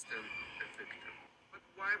Tajikistan a victim. But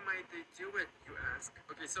why might they do it, you ask?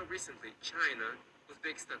 Okay, so recently, China,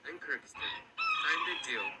 Uzbekistan, and Kyrgyzstan signed a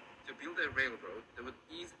deal to build a railroad that would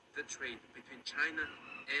ease the trade between China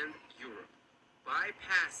and Europe,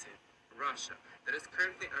 bypassing Russia, that is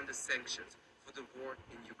currently under sanctions for the war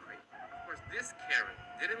in Ukraine. Of course, this Karen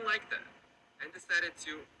didn't like that and decided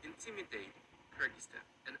to intimidate Kyrgyzstan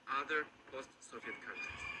and other post-Soviet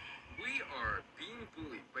countries. We are being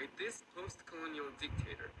bullied by this post-colonial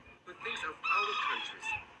dictator who thinks of our countries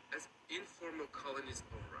as informal colonies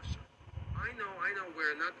of Russia. I know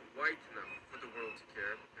we're not white enough for the world to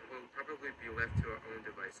care, and we'll probably be left to our own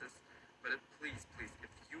devices, but please,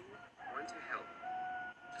 if you want to help,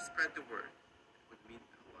 just spread the word. It would mean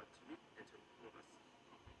a lot to me and to all of us.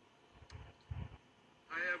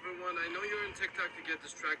 Hi everyone, I know you're on TikTok to get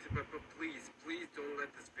distracted, but please don't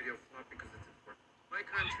let this video flop because it's important. My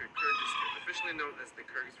country, Kyrgyzstan, officially known as the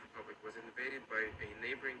Kyrgyz Republic, was invaded by a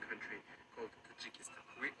neighboring country called Tajikistan.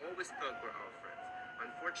 We always thought were our friends.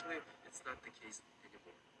 Unfortunately, it's not the case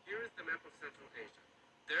anymore. Here is the map of Central Asia.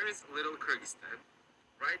 There is Little Kyrgyzstan.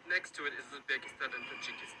 Right next to it is Uzbekistan and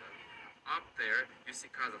Tajikistan. Up there, you see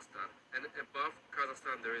Kazakhstan. And above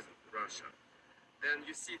Kazakhstan, there is Russia. Then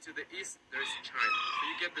you see to the east, there is China. So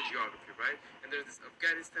you get the geography, right? And there's this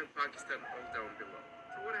Afghanistan, Pakistan, all down below.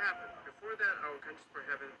 So what happened? Before that, our countries were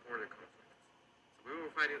having border conflicts. So we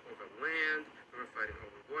were fighting over land, we were fighting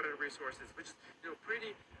over water resources, which is,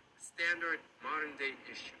 pretty standard modern-day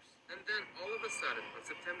issues. And then all of a sudden, on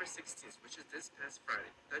September 16th, which is this past Friday,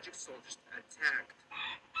 Tajik soldiers attacked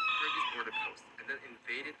Kyrgyz border post and then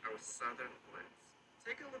invaded our southern lands.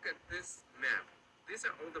 Take a look at this map. These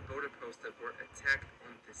are all the border posts that were attacked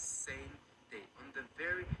on the same day, on the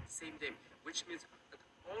very same day, which means that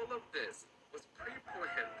all of this was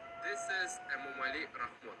pre-planned. This is Emomali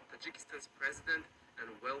Rahmon, Tajikistan's president and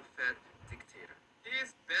well-fed dictator. He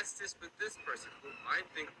is besties with this person, who I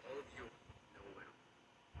think all of you know well.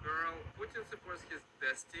 Girl, Putin supports his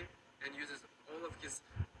bestie and uses all of his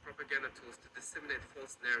propaganda tools to disseminate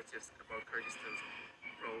false narratives about Kyrgyzstan's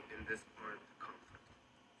role in this armed conflict.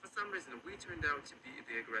 For some reason, we turned out to be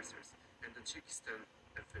the aggressors and Tajikistan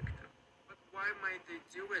a victim. But why might they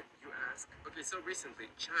do it, you ask? Okay, so recently,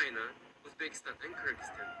 China, Uzbekistan, and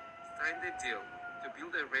Kyrgyzstan signed a deal to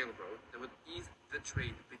build a railroad that would ease the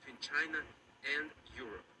trade between China and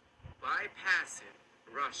Europe, bypassing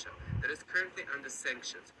Russia, that is currently under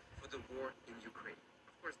sanctions for the war in Ukraine.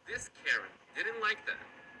 Of course, this Karen didn't like that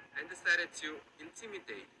and decided to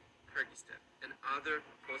intimidate Kyrgyzstan and other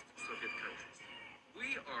post-Soviet countries.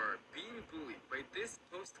 We are being bullied by this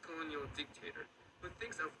post-colonial dictator who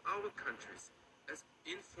thinks of our countries as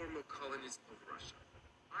informal colonies of Russia.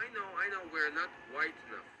 I know we're not white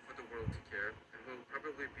enough for the world to care, and we'll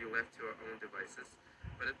probably be left to our own devices,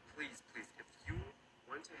 but please, if you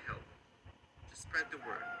want to help, just spread the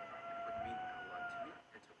word. It would mean a lot to me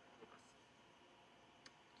and to all of us.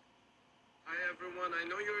 Hi everyone, I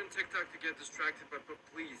know you're on TikTok to get distracted, but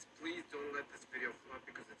please don't let this video flop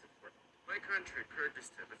because it's important. My country,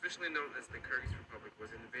 Kyrgyzstan, officially known as the Kyrgyz Republic,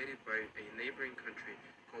 was invaded by a neighboring country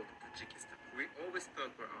called Tajikistan, who we always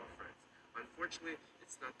thought were our friends. Unfortunately,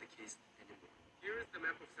 it's not the case anymore. Here is the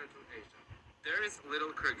map of Central Asia. There is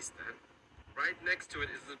Little Kyrgyzstan. Right next to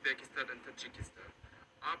it is Uzbekistan and Tajikistan.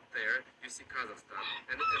 Up there, you see Kazakhstan.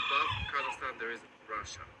 And above Kazakhstan, there is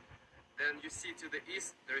Russia. Then you see to the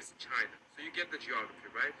east, there is China. So you get the geography,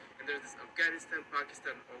 right? And there's this Afghanistan,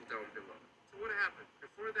 Pakistan, all down below. So what happened?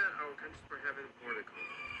 Before that, our countries were having border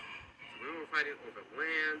conflicts. So we were fighting over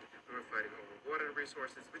land, we were fighting over water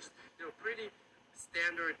resources, which is, pretty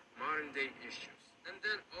standard modern-day issues. And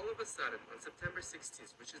then all of a sudden, on September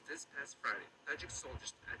 16th, which is this past Friday, Tajik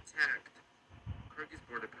soldiers attacked Kyrgyz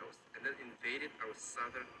border post and then invaded our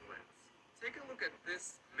southern lands. Take a look at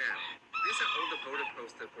this map. These are all the border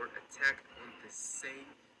posts that were attacked on the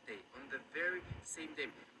same day, on the very same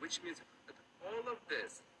day, which means that all of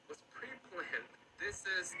this was pre-planned. This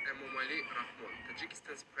is Emomali Rahmon,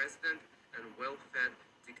 Tajikistan's president and well-fed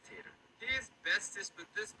dictator. He is besties with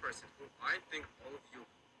this person, who I think all of you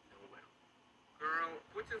know well. Girl,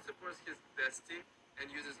 Putin supports his bestie and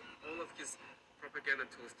uses all of his propaganda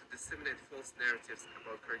tools to disseminate false narratives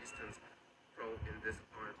about Kyrgyzstan's role in this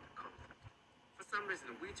armed conflict. For some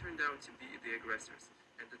reason, we turned out to be the aggressors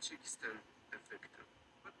and Tajikistan a victim.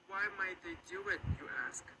 But why might they do it, you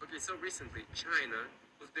ask? Okay, so recently, China,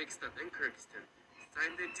 Uzbekistan, and Kyrgyzstan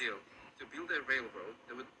signed a deal to build a railroad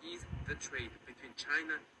that would ease the trade between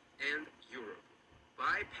China and Europe,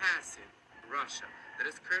 bypassing Russia, that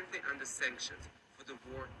is currently under sanctions for the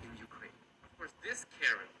war in Ukraine. Of course, this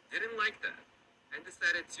Karen didn't like that and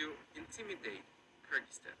decided to intimidate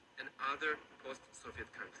Kyrgyzstan and other post-Soviet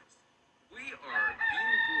countries. We are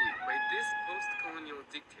being bullied by this post-colonial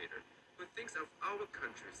dictator who thinks of our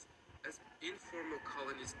countries as informal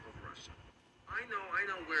colonies of Russia. I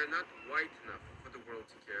know we're not white enough for the world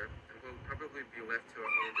to care, and we'll probably be left to our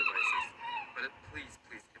own devices, but please,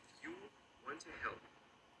 if you want to help,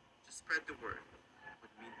 just spread the word. It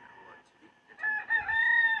would mean a lot to me and to all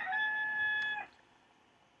of us.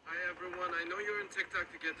 Hi everyone, I know you're on TikTok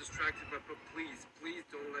to get distracted, but please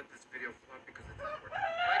don't let this video flop because it's important.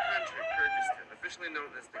 My country, Kyrgyzstan, officially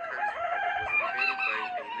known as the Kyrgyz Republic,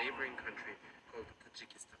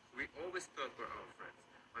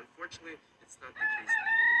 Unfortunately, it's not the case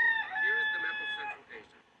anymore. Here is the map of Central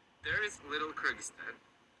Asia. There is Little Kyrgyzstan.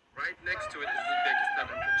 Right next to it is Uzbekistan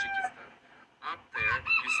and Tajikistan. Up there,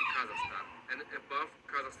 you see Kazakhstan. And above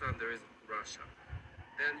Kazakhstan, there is Russia.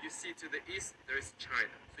 Then you see to the east, there is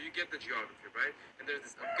China. So you get the geography, right? And there's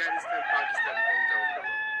this Afghanistan, Pakistan, all down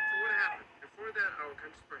below. So what happened? Before that, our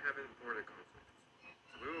countries were having border conflicts.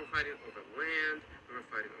 So we were fighting over land, we were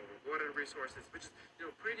fighting over water resources, which is,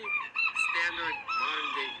 pretty standard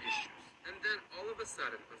modern-day issues. And then all of a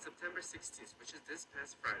sudden, on September 16th, which is this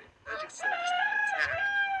past Friday, Tajik soldiers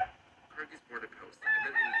attacked Kyrgyz border post and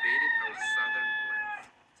then invaded our southern lands.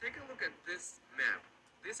 Take a look at this map.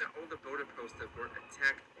 These are all the border posts that were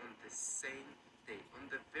attacked on the same day, on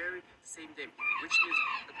the very same day, which means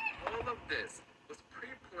that all of this was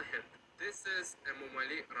pre-planned. This is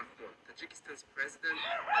Emomali Rahmon, Tajikistan's president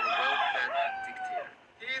and well-fed dictator.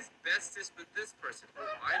 He is besties with this person, who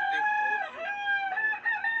I think all of you know.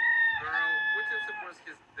 Girl, Putin supports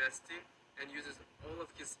his bestie and uses all of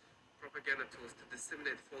his propaganda tools to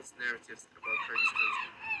disseminate false narratives about Kyrgyzstan's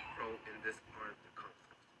role in this armed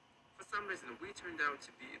conflict. For some reason, we turned out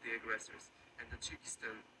to be the aggressors and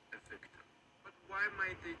Tajikistan a victim. But why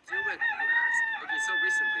might they do it, you ask? Okay, so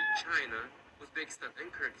recently, China, Uzbekistan,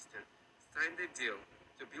 and Kyrgyzstan signed a deal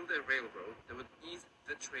to build a railroad that would ease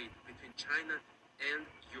the trade between China and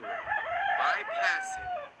Europe, bypassing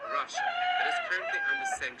Russia, that is currently under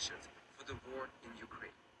sanctions for the war in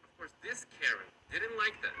Ukraine. Of course, this Karen didn't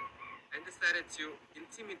like that and decided to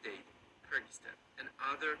intimidate Kyrgyzstan and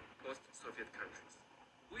other post-Soviet countries.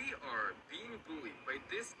 We are being bullied by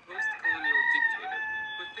this post-colonial dictator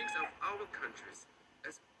who thinks of our countries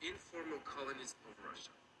as informal colonies of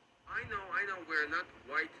Russia. I know we're not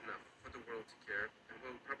white enough for the world to care, and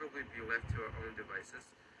we'll probably be left to our own devices,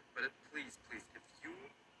 but please, if you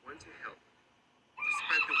want to help, to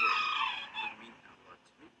spread the word, it would mean a lot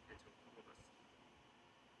to me and to all of us.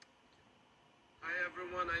 Hi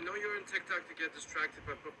everyone, I know you're on TikTok to get distracted,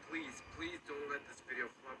 but please don't let this video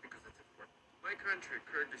flop because it's important. My country,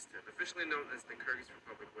 Kyrgyzstan, officially known as the Kyrgyz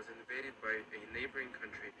Republic, was invaded by a neighboring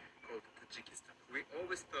country called Tajikistan, who we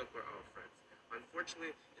always thought were our friends.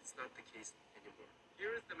 Unfortunately, it's not the case anymore.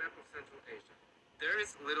 Here is the map of Central Asia. There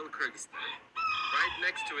is Little Kyrgyzstan. Right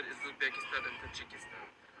next to it is Uzbekistan and Tajikistan.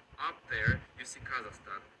 Up there, you see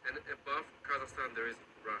Kazakhstan. And above Kazakhstan, there is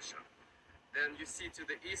Russia. Then you see to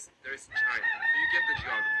the east, there is China. So you get the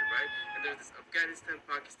geography, right? And there's this Afghanistan,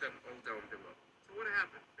 Pakistan, all down below. So what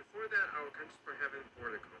happened? Before that, our countries were having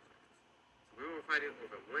border conflicts. So we were fighting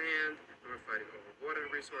over land, we were fighting over water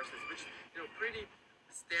resources, which, pretty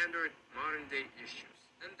standard modern-day issues.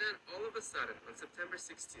 And then all of a sudden, on September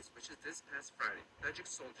 16th, which is this past Friday, Tajik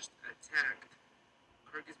soldiers attacked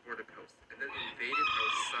Kyrgyz border post and then invaded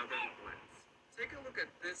our southern lands. Take a look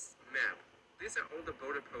at this map. These are all the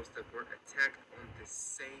border posts that were attacked on the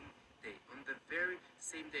same day, on the very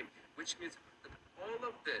same day, which means that all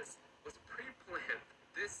of this was pre-planned.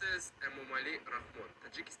 This is Emomali Rahmon,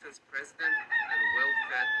 Tajikistan's president and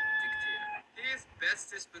well-fed dictator. He is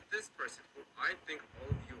besties with this person, who I think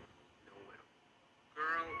all of you know well.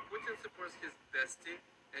 Girl, Putin supports his bestie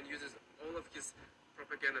and uses all of his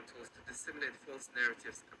propaganda tools to disseminate false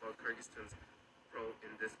narratives about Kyrgyzstan's role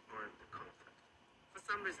in this armed conflict. For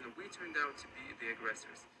some reason, we turned out to be the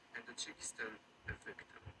aggressors and Tajikistan a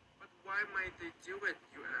victim. But why might they do it,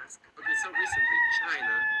 you ask? Okay, so recently,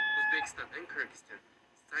 China, Uzbekistan, and Kyrgyzstan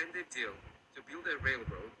signed a deal to build a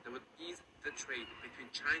railroad that would ease the trade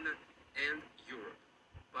between China and Europe,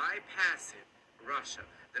 bypassing Russia,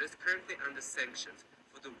 that is currently under sanctions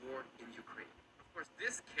for the war in Ukraine. Of course,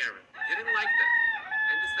 this Karen didn't like that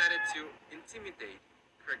and decided to intimidate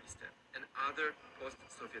Kyrgyzstan and other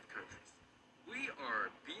post-Soviet countries. We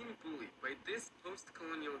are being bullied by this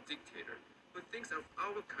post-colonial dictator who thinks of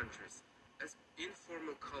our countries as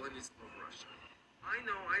informal colonies of Russia. I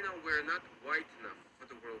know we're not white enough for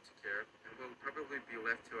the world to care, and we'll probably be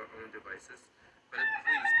left to our own devices, but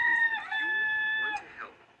please, if you want to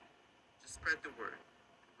help, just spread the word.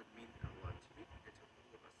 It would mean a lot to me and to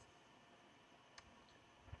all of us.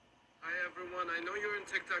 Hi everyone, I know you're on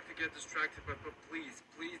TikTok to get distracted, but please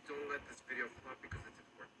don't let this video flop because it's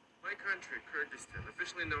important. My country, Kyrgyzstan,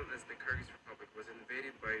 officially known as the Kyrgyz Republic, was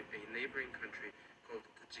invaded by a neighboring country called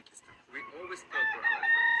Tajikistan, who we always thought were our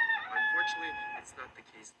friends. Unfortunately, it's not the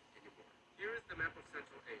case anymore. Here is the map of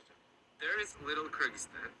Central Asia. There is Little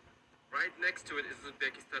Kyrgyzstan. Right next to it is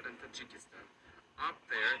Uzbekistan and Tajikistan. Up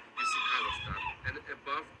there, you see Kazakhstan. And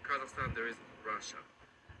above Kazakhstan, there is Russia.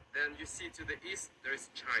 Then you see to the east, there is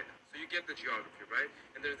China. So you get the geography, right?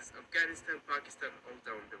 And there's this Afghanistan, Pakistan, all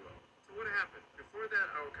down below. So what happened? Before that,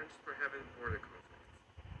 our countries were having border conflicts.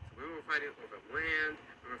 So We were fighting over land,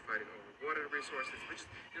 we were fighting over water resources, which is,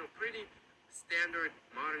 pretty standard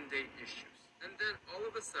modern day issues. And then all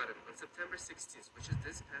of a sudden, on September 16th, which is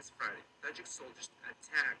this past Friday, Tajik soldiers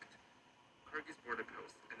attacked Kyrgyz border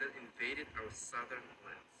post and then invaded our southern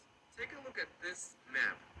lands. Take a look at this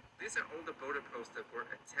map. These are all the border posts that were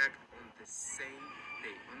attacked on the same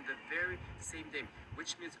day, on the very same day,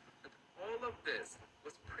 which means that all of this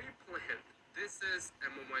was pre-planned. This is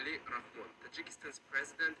Emomali Rahmon, Tajikistan's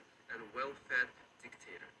president and well-fed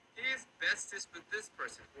dictator. He is besties with this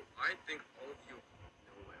person, who I think all of you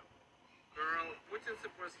know well. Girl, Putin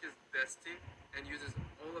supports his bestie and uses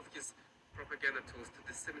all of his propaganda tools to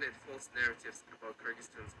disseminate false narratives about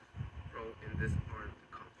Kyrgyzstan's role in this armed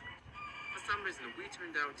conflict. For some reason, we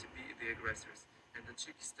turned out to be the aggressors and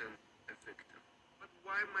Tajikistan a victim. But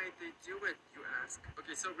why might they do it, you ask?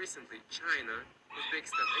 Okay, so recently, China,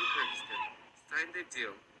 Uzbekistan, and Kyrgyzstan signed a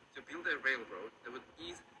deal to build a railroad that would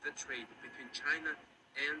ease the trade between China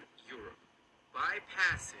and Europe,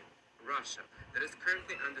 bypassing Russia, that is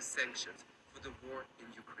currently under sanctions for the war in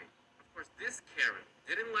Ukraine. Of course, this Karen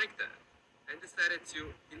didn't like that and decided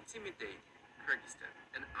to intimidate Kyrgyzstan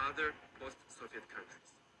and other post-Soviet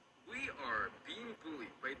countries. We are being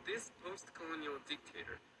bullied by this post-colonial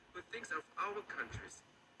dictator who thinks of our countries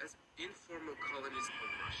as informal colonies of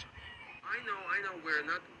Russia. I know we're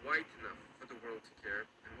not white enough for the world to care,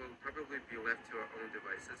 and we'll probably be left to our own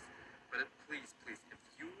devices, but please, if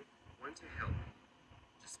you want to help,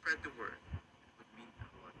 just spread the word. It would mean a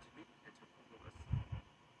lot to me and to all of us.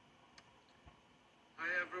 Hi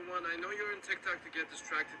everyone, I know you're on TikTok to get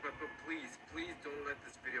distracted, but please don't let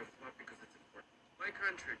this video flop because it's important. My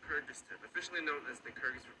country, Kyrgyzstan, officially known as the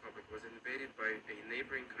Kyrgyz Republic, was invaded by a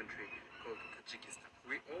neighboring country called Tajikistan.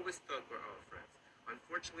 We always thought were our friends.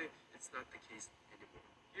 Unfortunately, it's not the case anymore.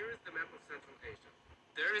 Here is the map of Central Asia.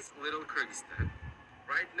 There is Little Kyrgyzstan.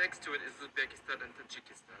 Right next to it is Uzbekistan and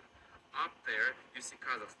Tajikistan. Up there, you see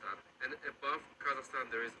Kazakhstan. And above Kazakhstan,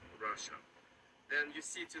 there is Russia. Then you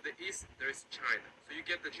see to the east, there is China. So you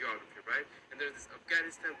get the geography, right? And there's this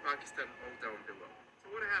Afghanistan, Pakistan, all down below.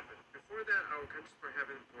 So what happened? Before that, our countries were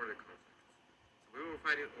having border conflicts. So we were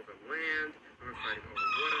fighting over land, we were fighting over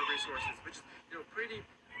water resources, which is, pretty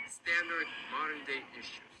standard modern day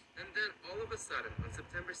issues. And then all of a sudden, on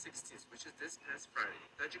September 16th, which is this past Friday,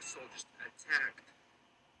 Tajik soldiers attacked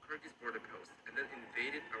Kyrgyz border post and then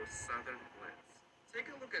invaded our southern lands.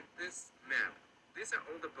 Take a look at this map. These are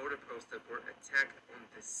all the border posts that were attacked on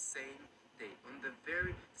the same day, on the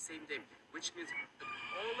very same day, which means that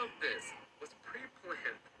all of this was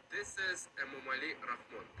pre-planned. This is Emomali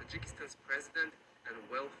Rahmon, Tajikistan's president and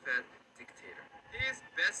well-fed dictator. He is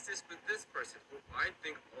besties with this person, who I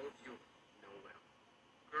think all of you know well.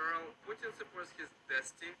 Girl, Putin supports his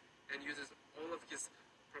bestie and uses all of his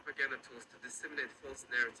propaganda tools to disseminate false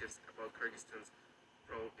narratives about Kyrgyzstan's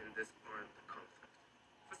role in this armed conflict.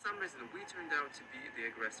 For some reason, we turned out to be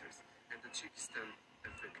the aggressors and Tajikistan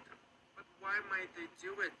a victim. But why might they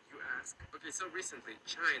do it, you ask? Okay, so recently,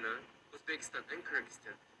 China, Uzbekistan, and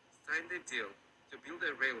Kyrgyzstan signed a deal to build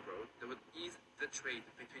a railroad that would ease the trade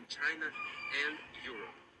between China and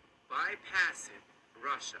Europe, bypassing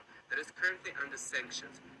Russia, that is currently under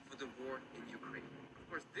sanctions for the war in Ukraine. Of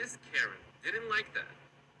course, this Karen didn't like that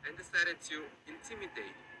and decided to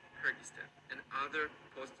intimidate Kyrgyzstan and other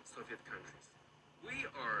post-Soviet countries. We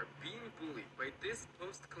are being bullied by this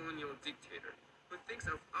post-colonial dictator who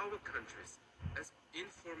thinks of our countries as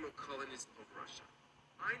informal colonies of Russia.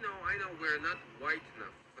 I know we're not white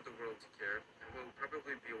enough for the world to care, and we'll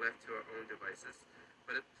probably be left to our own devices,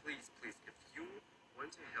 but please, if you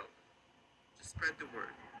want to help, just spread the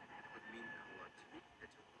word. It would mean a lot to me and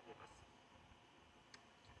to all of us.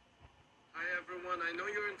 Hi everyone, I know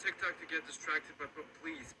you're on TikTok to get distracted, but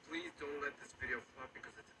please don't let this video flop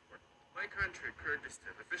because it's important. My country,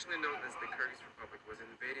 Kyrgyzstan, officially known as the Kyrgyz Republic, was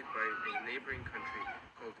invaded by a neighboring country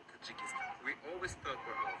called Tajikistan. We always thought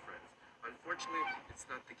were our friends. Unfortunately, it's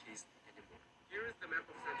not the case anymore. Here is the map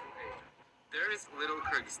of Central Asia. There is Little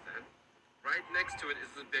Kyrgyzstan. Right next to it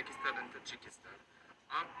is Uzbekistan and Tajikistan.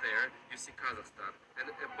 Up there, you see Kazakhstan.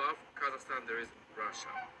 And above Kazakhstan, there is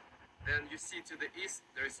Russia. Then you see to the east,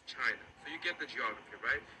 there is China. So you get the geography,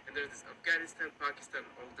 right? And there's this Afghanistan, Pakistan,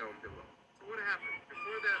 all down below. So what happened?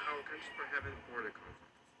 Before that, our countries were having border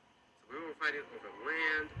conflicts. So we were fighting over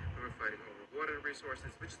land, we were fighting over water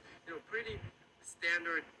resources, which is, pretty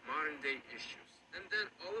standard modern day issues. And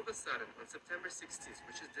then all of a sudden, on September 16th,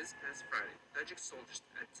 which is this past Friday, Tajik soldiers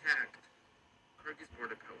attacked Kyrgyz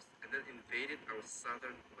border post and then invaded our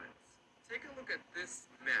southern lands. Take a look at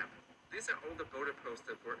this map. These are all the border posts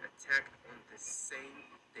that were attacked on the same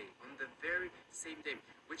day, on the very same day,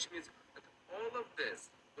 which means that all of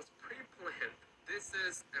this was pre-planned. This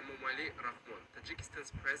is Emomali Rahmon, Tajikistan's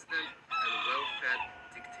president and well-fed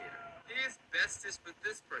dictator. He is bestest with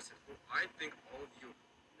this person, who I think all of you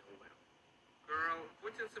know well. Girl,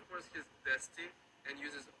 Putin supports his bestie and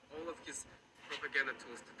uses all of his propaganda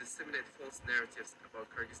tools to disseminate false narratives about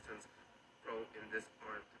Kyrgyzstan's role in this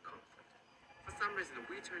armed conflict. For some reason,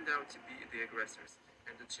 we turned out to be the aggressors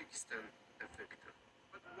and Tajikistan a victim.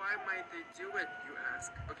 But why might they do it, you ask?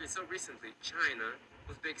 Okay, so recently, China,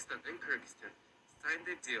 Uzbekistan, and Kyrgyzstan signed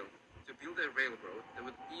a deal to build a railroad that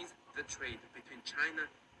would ease the trade between China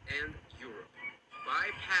and Europe,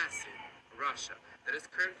 bypassing Russia, that is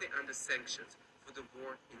currently under sanctions for the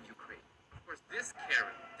war in Ukraine. Of course, this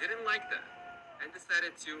Karen didn't like that and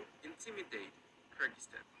decided to intimidate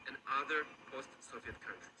Kyrgyzstan and other post-Soviet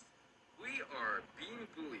countries. We are being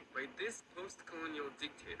bullied by this post-colonial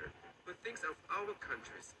dictator who thinks of our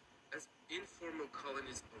countries as informal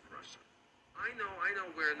colonies of Russia. I know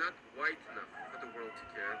we're not white enough for the world to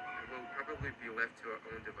care and we'll probably be left to our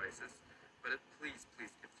own devices, but please,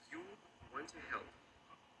 if you want to help,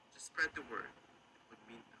 just spread the word. It would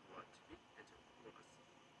mean a lot to me and to all of us.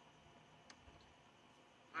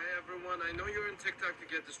 Hi everyone, I know you're on TikTok to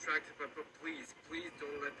get distracted, but please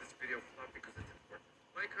don't let this video flop because it's important.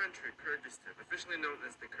 My country, Kyrgyzstan, officially known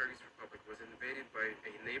as the Kyrgyz Republic, was invaded by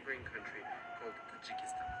a neighboring country called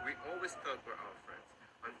Tajikistan. We always thought were our friends.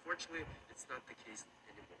 Unfortunately, it's not the case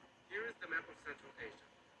anymore. Here is the map of Central Asia.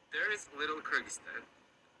 There is Little Kyrgyzstan.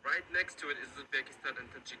 Right next to it is Uzbekistan and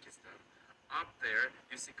Tajikistan. Up there,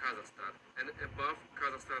 you see Kazakhstan. And above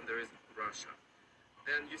Kazakhstan, there is Russia.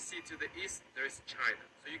 Then you see to the east, there is China.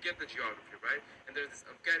 So you get the geography, right? And there's this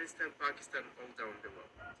Afghanistan, Pakistan, all down below.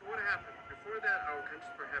 So what happened? Before that, our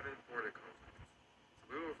countries were having border conflicts.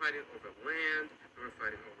 So we were fighting over land, we were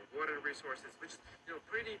fighting over water resources, which is,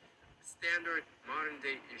 pretty standard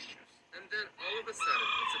modern-day issues. And then all of a sudden,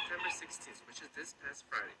 on September 16th, which is this past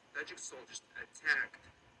Friday, Tajik soldiers attacked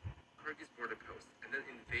Kyrgyz border posts and then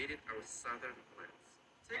invaded our southern lands.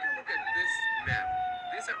 Take a look at this map.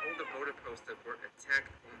 These are all the border posts that were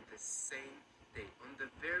attacked on the same day, on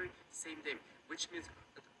the very same day, which means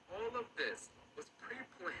that all of this was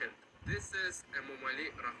pre-planned. This is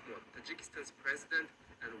Emomali Rahmon, Tajikistan's president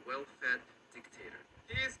and well-fed dictator.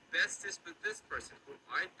 He is bestest with this person, who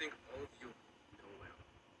I think all of you know well.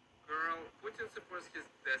 Girl, Putin supports his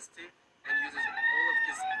bestie and uses all of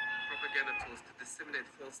his propaganda tools to disseminate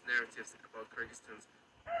false narratives about Kyrgyzstan's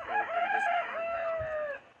role in this armed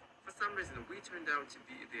conflict. For some reason, we turned out to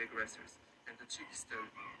be the aggressors and Tajikistan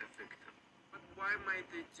a victim. But why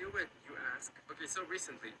might they do it, you ask? Okay, so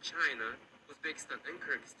recently, China, Uzbekistan, and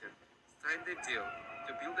Kyrgyzstan signed a deal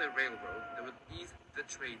to build a railroad that would ease the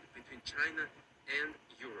trade between China and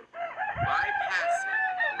Europe, bypassing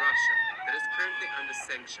Russia, that is currently under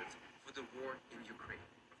sanctions for the war in Ukraine.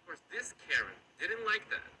 Of course, this Karen didn't like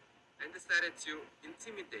that and decided to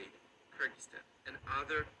intimidate Kyrgyzstan and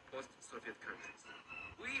other post-Soviet countries.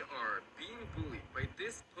 We are being bullied by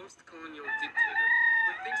this post-colonial dictator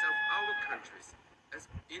who thinks of our countries as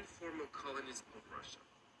informal colonies of Russia.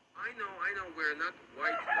 I know we're not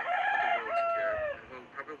white enough for the world to care and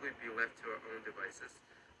we'll probably be left to our own devices,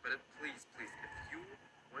 but please, if you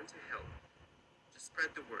want to help, just spread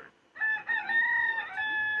the word. It would mean a lot to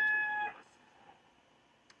me and to all of us.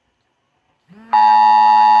 Hi everyone,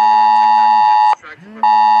 I know you're on TikTok to get distracted, but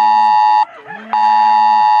please don't let this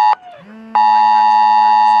video flop. My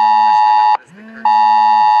country, Kyrgyzstan, officially known as the Kyrgyz Republic, was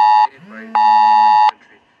invaded by a neighboring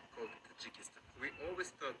country called Tajikistan. We always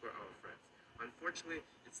thought were our friends. Unfortunately,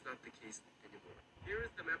 it's not the case anymore. Here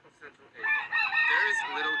is the map of Central Asia. There is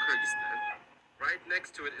Little Kyrgyzstan. Right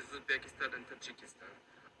next to it is Uzbekistan and Tajikistan.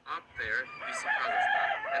 Up there, you see Kazakhstan.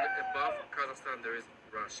 And above Kazakhstan, there is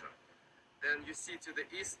Russia. Then you see to the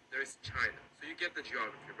east, there is China. So you get the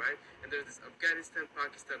geography, right? And there's this Afghanistan,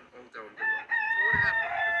 Pakistan, all down below. So what happened?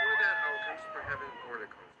 Before that, our countries were having border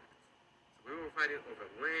conflicts. So we were fighting over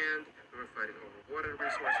land, we were fighting over water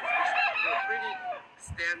resources, which are pretty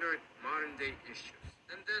standard modern-day issues.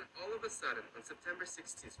 And then all of a sudden, on September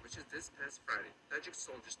 16th, which is this past Friday, Tajik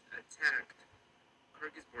soldiers attacked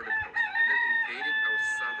Kyrgyz border posts and then invaded our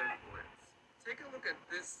southern lands. Take a look at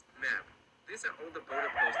this map. These are all the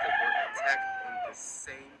border posts that were attacked on the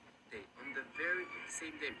same day, on the very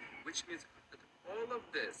same day, which means that all of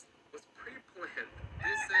this was pre-planned.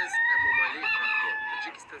 This is Emomali Rahmon,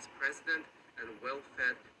 Tajikistan's president and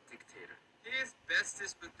well-fed dictator. He is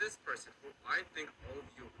bestest with this person, who I think all of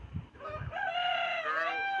you know well.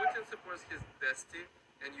 Girl, Putin supports his bestie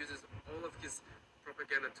and uses all of his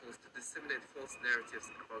propaganda tools to disseminate false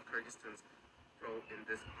narratives about Kyrgyzstan's role in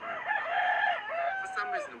this armed conflict. For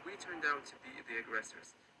some reason, we turned out to be the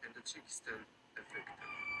aggressors and Tajikistan a victim.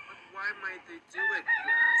 why might they do it,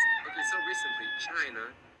 you ask? Okay, so recently, China,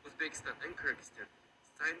 Uzbekistan, and Kyrgyzstan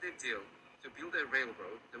signed a deal to build a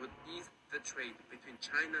railroad that would ease the trade between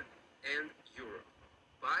China and Europe,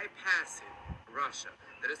 bypassing Russia,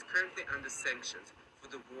 that is currently under sanctions for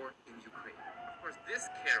the war in Ukraine. Of course, this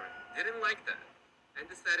Karen didn't like that and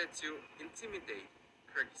decided to intimidate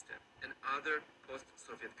Kyrgyzstan and other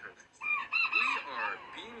post-Soviet countries. We are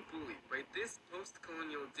being bullied by this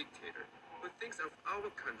post-colonial dictator who thinks of our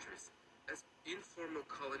countries as informal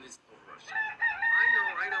colonies of Russia. I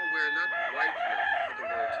know we're not white enough for the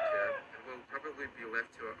world to care and will probably be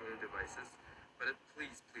left to our own devices, but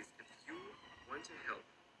please, if you want to help,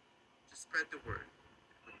 just spread the word.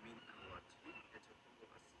 It would mean a lot to me and to all of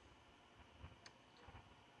us.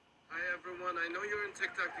 Hi everyone, I know you're on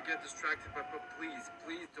TikTok to get distracted, but please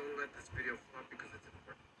don't let this video flop because it's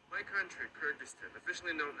important. My country, Kyrgyzstan,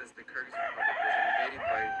 officially known as the Kyrgyz Republic, was invaded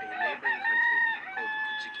by a neighboring country called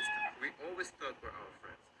Tajikistan. We always thought were our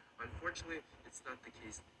friends. Unfortunately, it's not the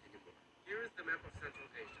case anymore. Here is the map of Central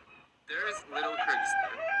Asia. There is Little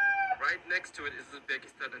Kyrgyzstan. Right next to it is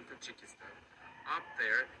Uzbekistan and Tajikistan. Up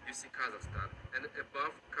there, you see Kazakhstan. And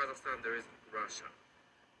above Kazakhstan, there is Russia.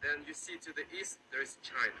 Then you see to the east, there is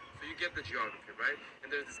China. So you get the geography, right?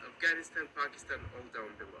 And there's this Afghanistan, Pakistan, all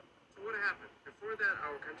down below. So what happened? Before that,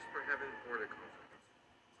 our countries were having border conflicts.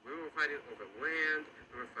 So we were fighting over land,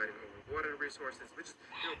 we were fighting over water resources, which is,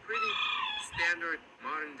 pretty standard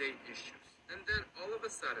modern-day issues. And then all of a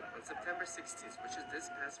sudden, on September 16th, which is this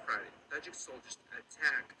past Friday, Tajik soldiers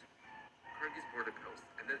attacked Kyrgyz border post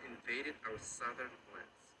and then invaded our southern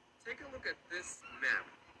lands. Take a look at this map.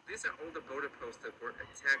 These are all the border posts that were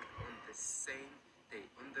attacked on the same day,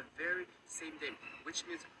 on the very same day, which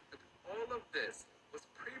means that all of this was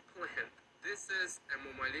pre-planned. This is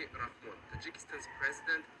Emomali Rahmon, Tajikistan's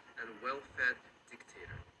president and well-fed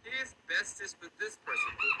dictator. He is besties with this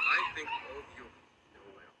person who I think all of you know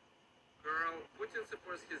well. Girl, Putin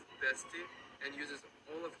supports his bestie and uses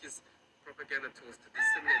all of his propaganda tools to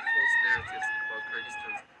disseminate false narratives about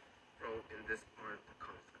Kyrgyzstan's role in this armed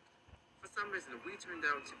conflict. For some reason, we turned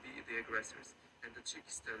out to be the aggressors and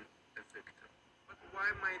Tajikistan a victim. But why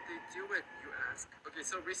might they do it, you ask? Okay,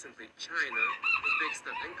 so recently, China,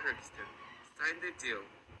 Uzbekistan, and Kyrgyzstan signed a deal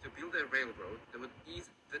to build a railroad that would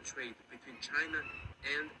ease the trade between China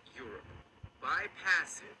and Europe,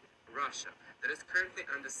 bypassing Russia, that is currently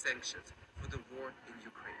under sanctions for the war in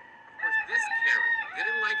Ukraine. Of course, this Karen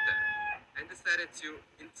didn't like that and decided to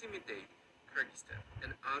intimidate Kyrgyzstan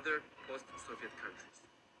and other post-Soviet countries.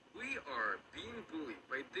 We are being bullied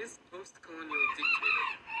by this post-colonial dictator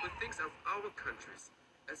who thinks of our countries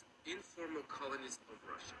as informal colonies of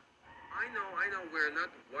Russia. I know we're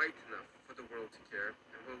not white enough for the world to care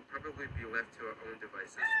and will probably be left to our own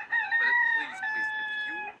devices, but please, if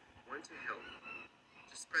you want to help,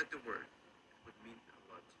 just spread the word. It would mean a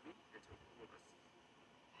lot to me and to all of us.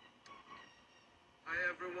 Hi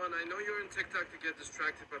everyone, I know you're on TikTok to get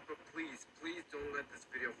distracted, but please don't let this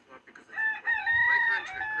video flop because it's important. My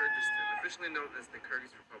country, Kyrgyzstan, officially known as the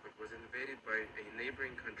Kyrgyz Republic, was invaded by a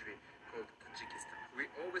neighboring country called Tajikistan.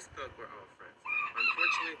 We always thought were our friends.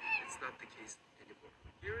 Unfortunately, it's not the case anymore.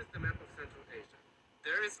 Here is the map of Central Asia.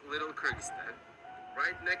 There is Little Kyrgyzstan.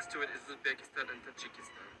 Right next to it is Uzbekistan and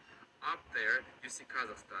Tajikistan. Up there, you see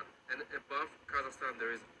Kazakhstan. And above Kazakhstan,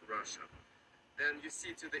 there is Russia. Then you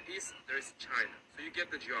see to the east, there is China. So you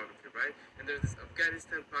get the geography, right? And there's this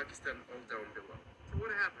Afghanistan, Pakistan, all down below. So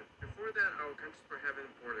what happened? Before that, our countries were having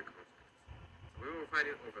border conflicts. So we were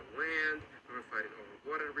fighting over land, we were fighting over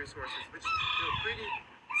water resources, which is pretty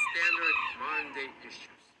standard modern-day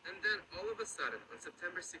issues. And then all of a sudden, on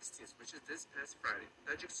September 16th, which is this past Friday,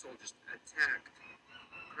 Tajik soldiers attacked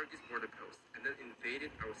Kyrgyz border post and then invaded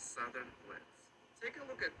our southern lands. Take a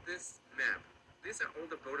look at this map. These are all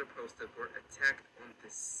the border posts that were attacked on the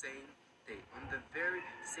same day, on the very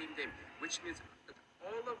same day, which means that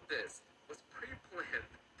all of this was pre-planned.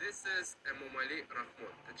 This is Emomali Rahmon,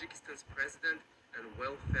 Tajikistan's president and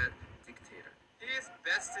well-fed dictator. He is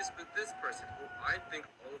besties with this person who I think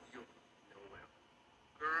all of you know well.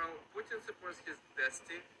 Girl, Putin supports his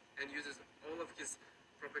bestie and uses all of his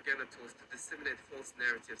propaganda tools to disseminate false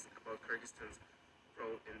narratives about Kyrgyzstan's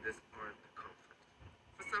role in this armed conflict.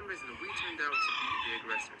 For some reason, we turned out to be the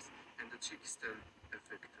aggressors and Tajikistan a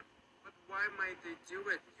victim. But why might they do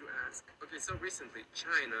it, you ask? Okay, so recently,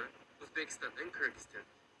 China, Uzbekistan, and Kyrgyzstan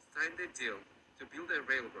signed a deal to build a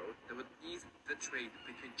railroad that would ease the trade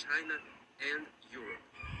between China and Europe,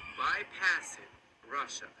 bypassing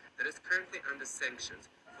Russia, that is currently under sanctions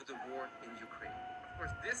for the war in Ukraine. Of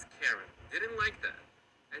course, this Karen didn't like that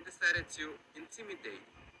and decided to intimidate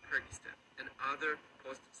Kyrgyzstan and other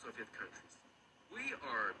post-Soviet countries. We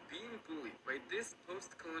are being bullied by this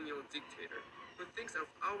post-colonial dictator who thinks of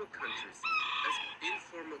our countries as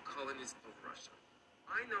informal colonies of Russia.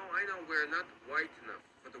 I know we're not white enough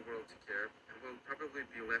for the world to care, and we'll probably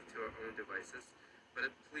be left to our own devices,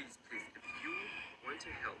 but please, if you want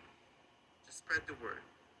to help, just spread the word.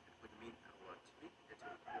 It would mean a lot to me and to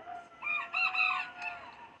all of us.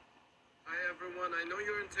 Hi everyone, I know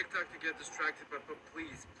you're on TikTok to get distracted, but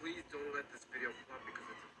please don't let this video flop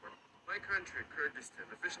because it's important. My country, Kyrgyzstan,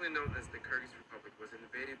 officially known as the Kyrgyz Republic, was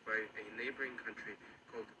invaded by a neighboring country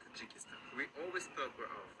called Tajikistan, who we always thought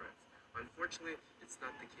were our friends. Unfortunately, it's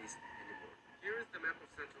not the case anymore. Here is the map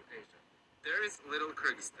of Central Asia. There is Little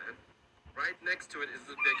Kyrgyzstan. Right next to it is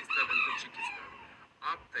Uzbekistan and Tajikistan.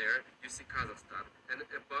 Up there, you see Kazakhstan. And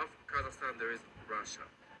above Kazakhstan, there is Russia.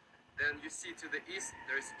 Then you see to the east,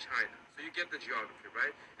 there is China. So you get the geography,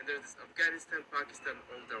 right? And there's this Afghanistan, Pakistan,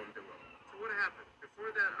 all down below. So what happened?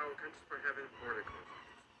 Before that, our countries were having border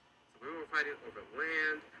conflicts. So we were fighting over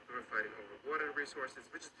land, we were fighting over water resources,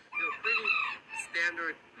 which is, pretty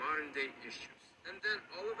standard modern-day issues. And then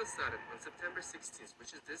all of a sudden, on September 16th,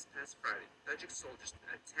 which is this past Friday, Tajik soldiers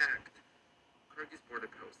attacked Kyrgyz border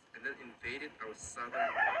posts and then invaded our southern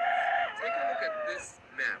borders. Take a look at this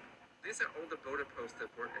map. These are all the border posts that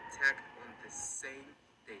were attacked on the same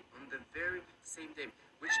day, on the very same day,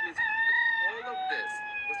 which means that all of this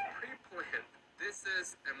was pre-planned. This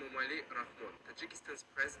is Emomali Rahmon, Tajikistan's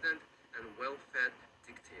president and well-fed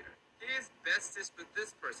dictator. He is bestest with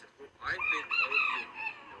this person, who I think all of you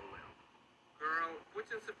know well. Girl,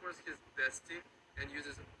 Putin supports his bestie and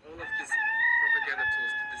uses all of his propaganda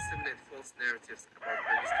tools to disseminate false narratives about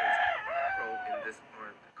Kyrgyzstan's role in this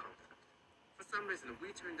armed conflict. For some reason, we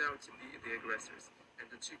turned out to be the aggressors and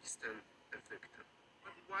Tajikistan a victim.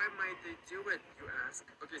 But why might they do it, you ask?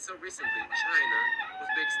 Okay, so recently, China,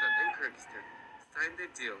 Uzbekistan, and Kyrgyzstan signed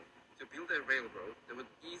a deal to build a railroad that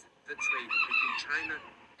would ease the trade between China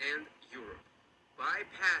and Europe,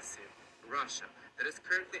 bypassing Russia, that is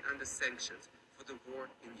currently under sanctions for the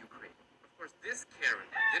war in Ukraine. Of course, this Karen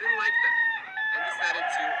didn't like that and decided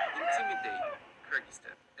to intimidate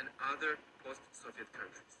Kyrgyzstan and other post-Soviet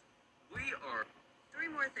countries. We are...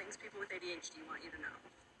 3 more things people with ADHD want you to know.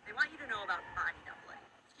 They want you to know about body doubling.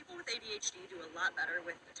 People with ADHD do a lot better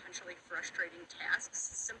with potentially frustrating tasks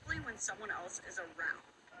simply when someone else is around.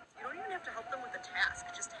 You don't even have to help them with the task.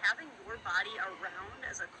 Just having your body around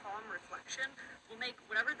as a calm reflection will make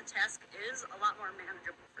whatever the task is a lot more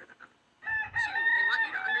manageable for them. 2, they want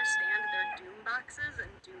you to understand their doom boxes and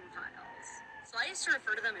doom piles. So I used to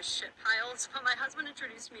refer to them as shit piles, but my husband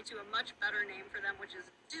introduced me to a much better name for them, which is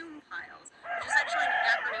doom piles, which is actually an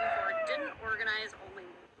acronym for didn't organize, only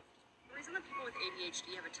moved. The reason that people with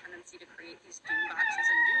ADHD have a tendency to create these doom boxes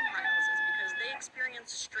and doom piles is because they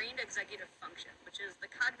experience strained executive function, which is the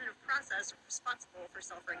cognitive process responsible for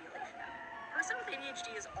self-regulation. A person with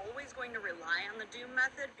ADHD is always going to rely on the doom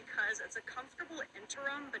method because it's a comfortable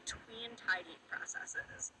interim between tidying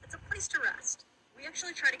processes. It's a place to rest. We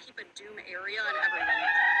actually try to keep a doom area on every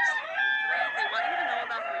test. 3, they want you to know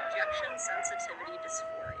about rejection sensitivity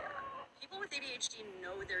dysphoria. People with ADHD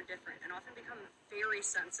know they're different and often become very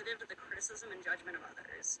sensitive to the criticism and judgment of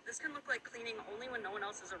others. This can look like cleaning only when no one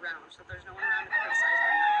else is around, so there's no one around to criticize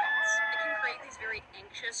their methods. It can create these very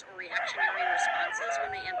anxious or reactionary responses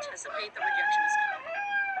when they anticipate that rejection is coming.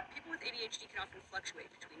 People with ADHD can often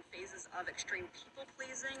fluctuate between phases of extreme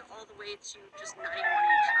people-pleasing all the way to just not even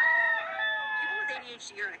wanting to try it. People with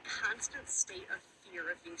ADHD are in a constant state of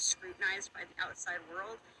fear of being scrutinized by the outside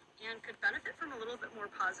world and could benefit from a little bit more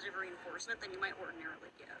positive reinforcement than you might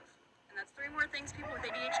ordinarily give. And that's 3 more things people with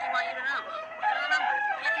ADHD want you to know. And remember, if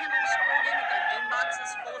you can't handle scrolling with their doom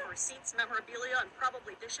boxes full of receipts, memorabilia, and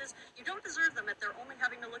probably dishes, you don't deserve them if they're only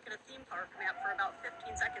having to look at a theme park map for about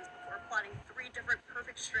 15 seconds before plotting 3 different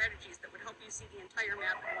perfect strategies that would help you see the entire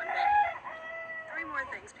map in one day. 3 more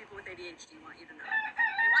things people with ADHD want you to know.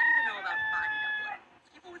 They want you to know about body doubling.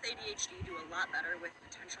 People with ADHD do a lot better with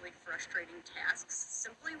potentially frustrating tasks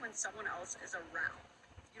simply when someone else is around.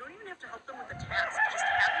 You don't even have to help them with the task. Just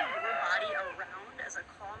having your body around as a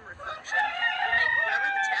calm reflection will make whatever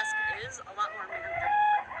the task is a lot more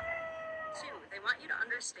manageable for them. 2, they want you to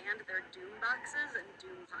understand their doom boxes and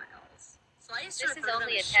doom piles. So I used to This is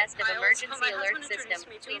only a test of emergency alert system.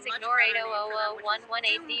 Please ignore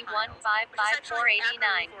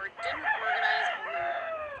 8001118D1555489. Didn't organize, only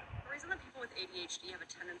moved. The reason that people with ADHD have a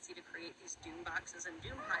tendency to create these doom boxes and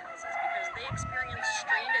doom piles is because they experience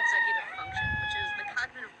strained executive function, which is the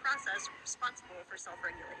cognitive process responsible for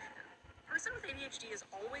self-regulation. A person with ADHD is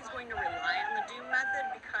always going to rely on the doom method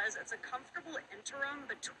because it's a comfortable interim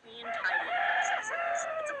between tidying processes.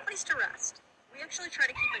 It's a place to rest. We We actually try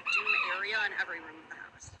to keep a doom area in every room of the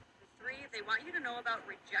house. 3, they want you to know about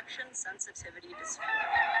rejection sensitivity dysphoria.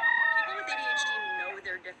 People with ADHD know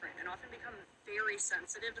they're different and often become very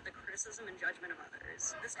sensitive to the criticism and judgment of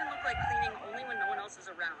others. This can look like cleaning only when no one else is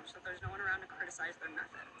around, so that there's no one around to criticize their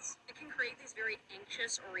methods. It can create these very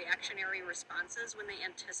anxious or reactionary responses when they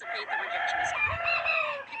anticipate that rejection is coming.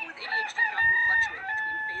 People with ADHD can often fluctuate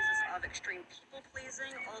between phases of extreme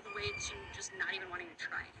people-pleasing all the way to just not even wanting to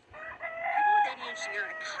try anymore. People with ADHD are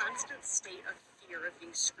in a constant state of fear of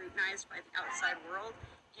being scrutinized by the outside world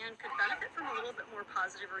and could benefit from a little bit more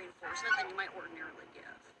positive reinforcement than you might ordinarily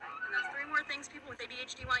give. And that's 3 more things people with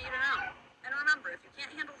ADHD want you to know. And remember, if you can't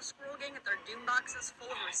handle the squirrel gang at their doom boxes full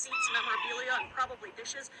of receipts, memorabilia, and probably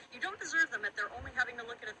dishes, you don't deserve them if they're only having to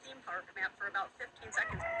look at a theme park map for about 15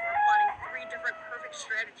 seconds before plotting 3 different perfect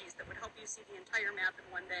strategies that would help you see the entire map in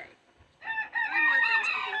one day. 3 more things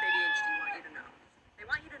people with ADHD want you to know. They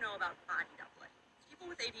want you to know about body doubling. People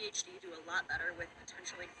with ADHD do a lot better with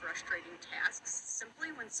potentially frustrating tasks simply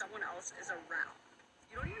when someone else is around.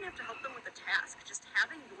 You don't even have to help them with the task. Just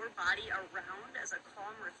having your body around as a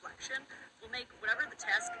calm reflection will make whatever the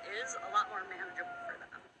task is a lot more manageable for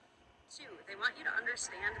them. 2, they want you to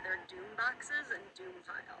understand their doom boxes and doom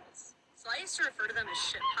piles. So I used to refer to them as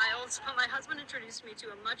shit piles, but my husband introduced me to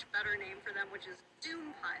a much better name for them, which is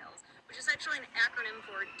doom piles, which is actually an acronym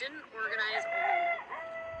for didn't organize only.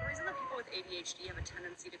 The reason that people with ADHD have a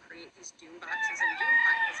tendency to create these doom boxes and doom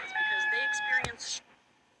piles is because they experience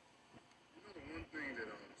the one thing that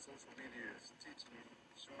social media is teaching me,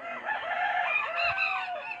 showing me,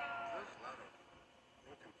 there's a lot of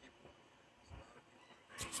broken people. There's a lot of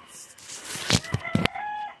people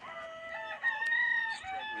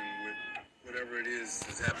struggling with whatever it is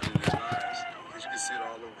that's happening in their lives. Because you can see it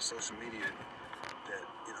all over social media that,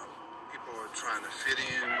 people are trying to fit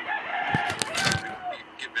in, trying to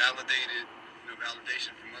get validated,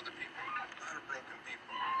 validation from other people. A lot of broken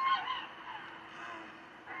people.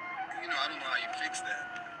 I don't know how you fix that.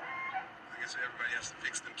 I guess everybody has to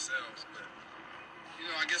fix themselves, but,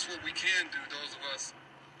 I guess what we can do, those of us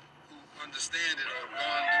who understand it or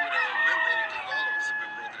gone through it or have been broken, because all of us have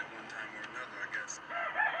been broken at one time or another, I guess,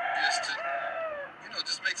 is to,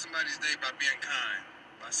 just make somebody's day by being kind,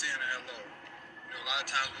 by saying hello. A lot of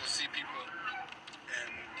times we'll see people and,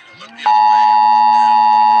 look the other way, or look down,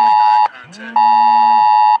 or make eye contact.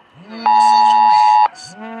 We're social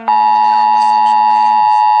beings. We're social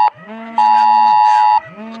beings. We shouldn't have to look down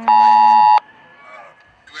and look away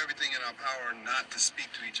and do everything in our power not to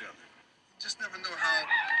speak to each other. You just never know how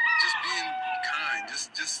just being kind,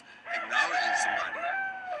 just acknowledging somebody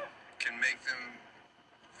can make them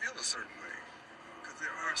feel a certain way. Because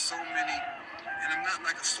there are so many, and I'm not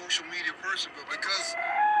like a social media person, but because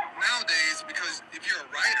nowadays, if you're a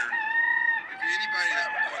writer, if you're anybody that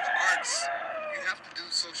does arts, you have to do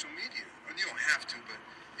social media. Well, you don't have to, but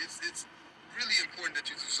it's really important that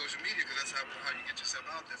you do social media because that's how you get yourself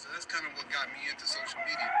out there. So that's kind of what got me into social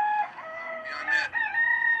media. Beyond that,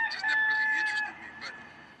 it just never really interested me. But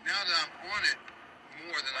now that I'm on it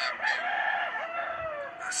more than I've been,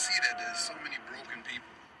 I see that there's so many broken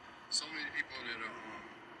people, so many people that are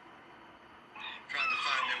trying to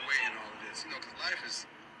find their way in all of this. Because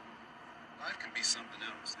life can be something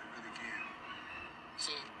else. It really can.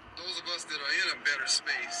 So those of us that are in a better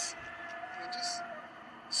space, just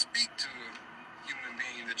speak to a human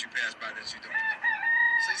being that you pass by that you don't know.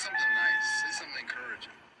 Say something nice. Say something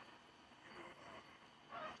encouraging.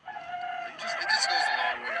 It just goes a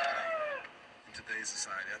long way, I think, in today's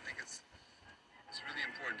society. I think it's really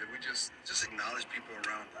important that we just acknowledge people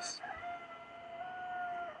around us.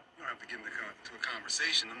 You don't have to get into a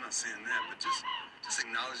conversation. I'm not saying that, but just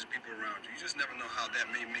acknowledge the people around you. You just never know how that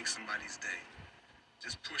may make somebody's day.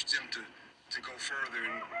 Just push them to go further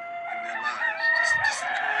in their lives. Just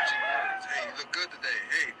encouraging words. Hey, you look good today.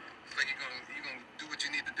 Hey, looks like you're gonna do what you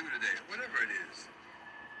need to do today. Whatever it is.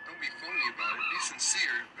 Don't be phony about it. Be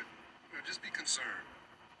sincere, but just be concerned.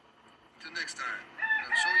 Until next time,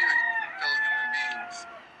 show your fellow human beings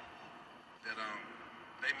that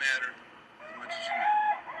they matter as much as you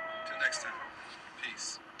matter. Until next time,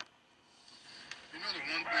 peace. The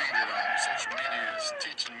one thing that social media is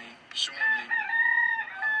teaching me, showing me,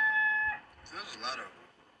 there's a lot of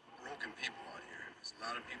broken people out here. There's a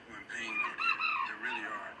lot of people in pain out here. There really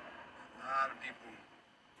are. A lot of people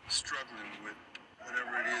struggling with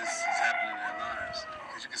whatever it is that's happening in their lives.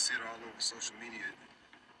 Because you can see it all over social media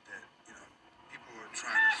that, people are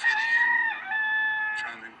trying to fit in,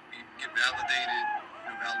 trying to get validated,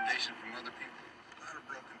 validation from other people. A lot of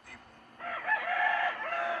broken people.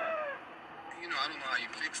 I don't know how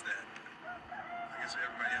you fix that. I guess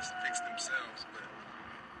everybody has to fix themselves, but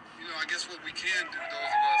I guess what we can do,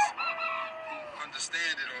 those of us who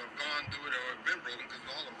understand it or have gone through it or have been broken, because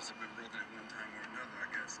all of us have been broken at one time or another, I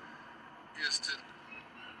guess, is to,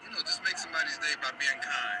 just make somebody's day by being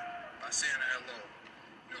kind, by saying hello.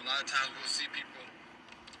 A lot of times we'll see people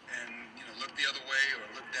and, look the other way or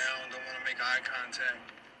look down, don't want to make eye contact.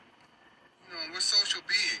 We're social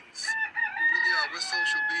beings. We really are. We're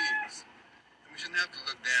social beings. And we shouldn't have to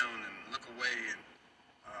look down and look away and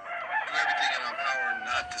do everything in our power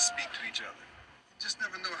not to speak to each other. You just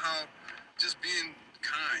never know how just being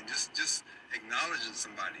kind, just acknowledging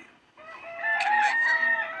somebody can make them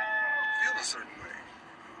feel a certain way.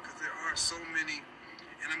 Because there are so many,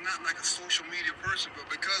 and I'm not like a social media person, but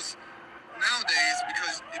because nowadays,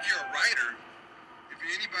 because if you're a writer, if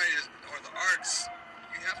you're anybody or the arts,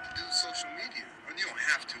 you have to do social media. Or you don't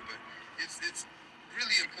have to, but it's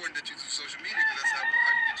really important that you do social media because that's how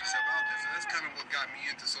you get yourself out there. So that's kind of what got me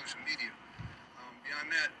into social media. Beyond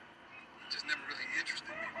that, it just never really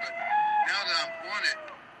interested me. But now that I'm on it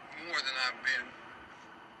more than I've been,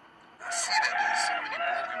 I see that there's so many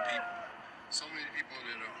broken people, so many people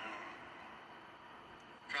that are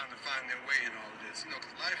trying to find their way in all of this.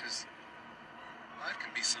 Because life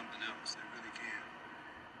can be something else. It really can.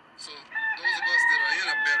 So those of us that are in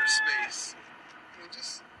a better space,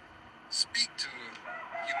 just speak to a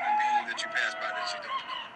human being that you pass by that you don't know.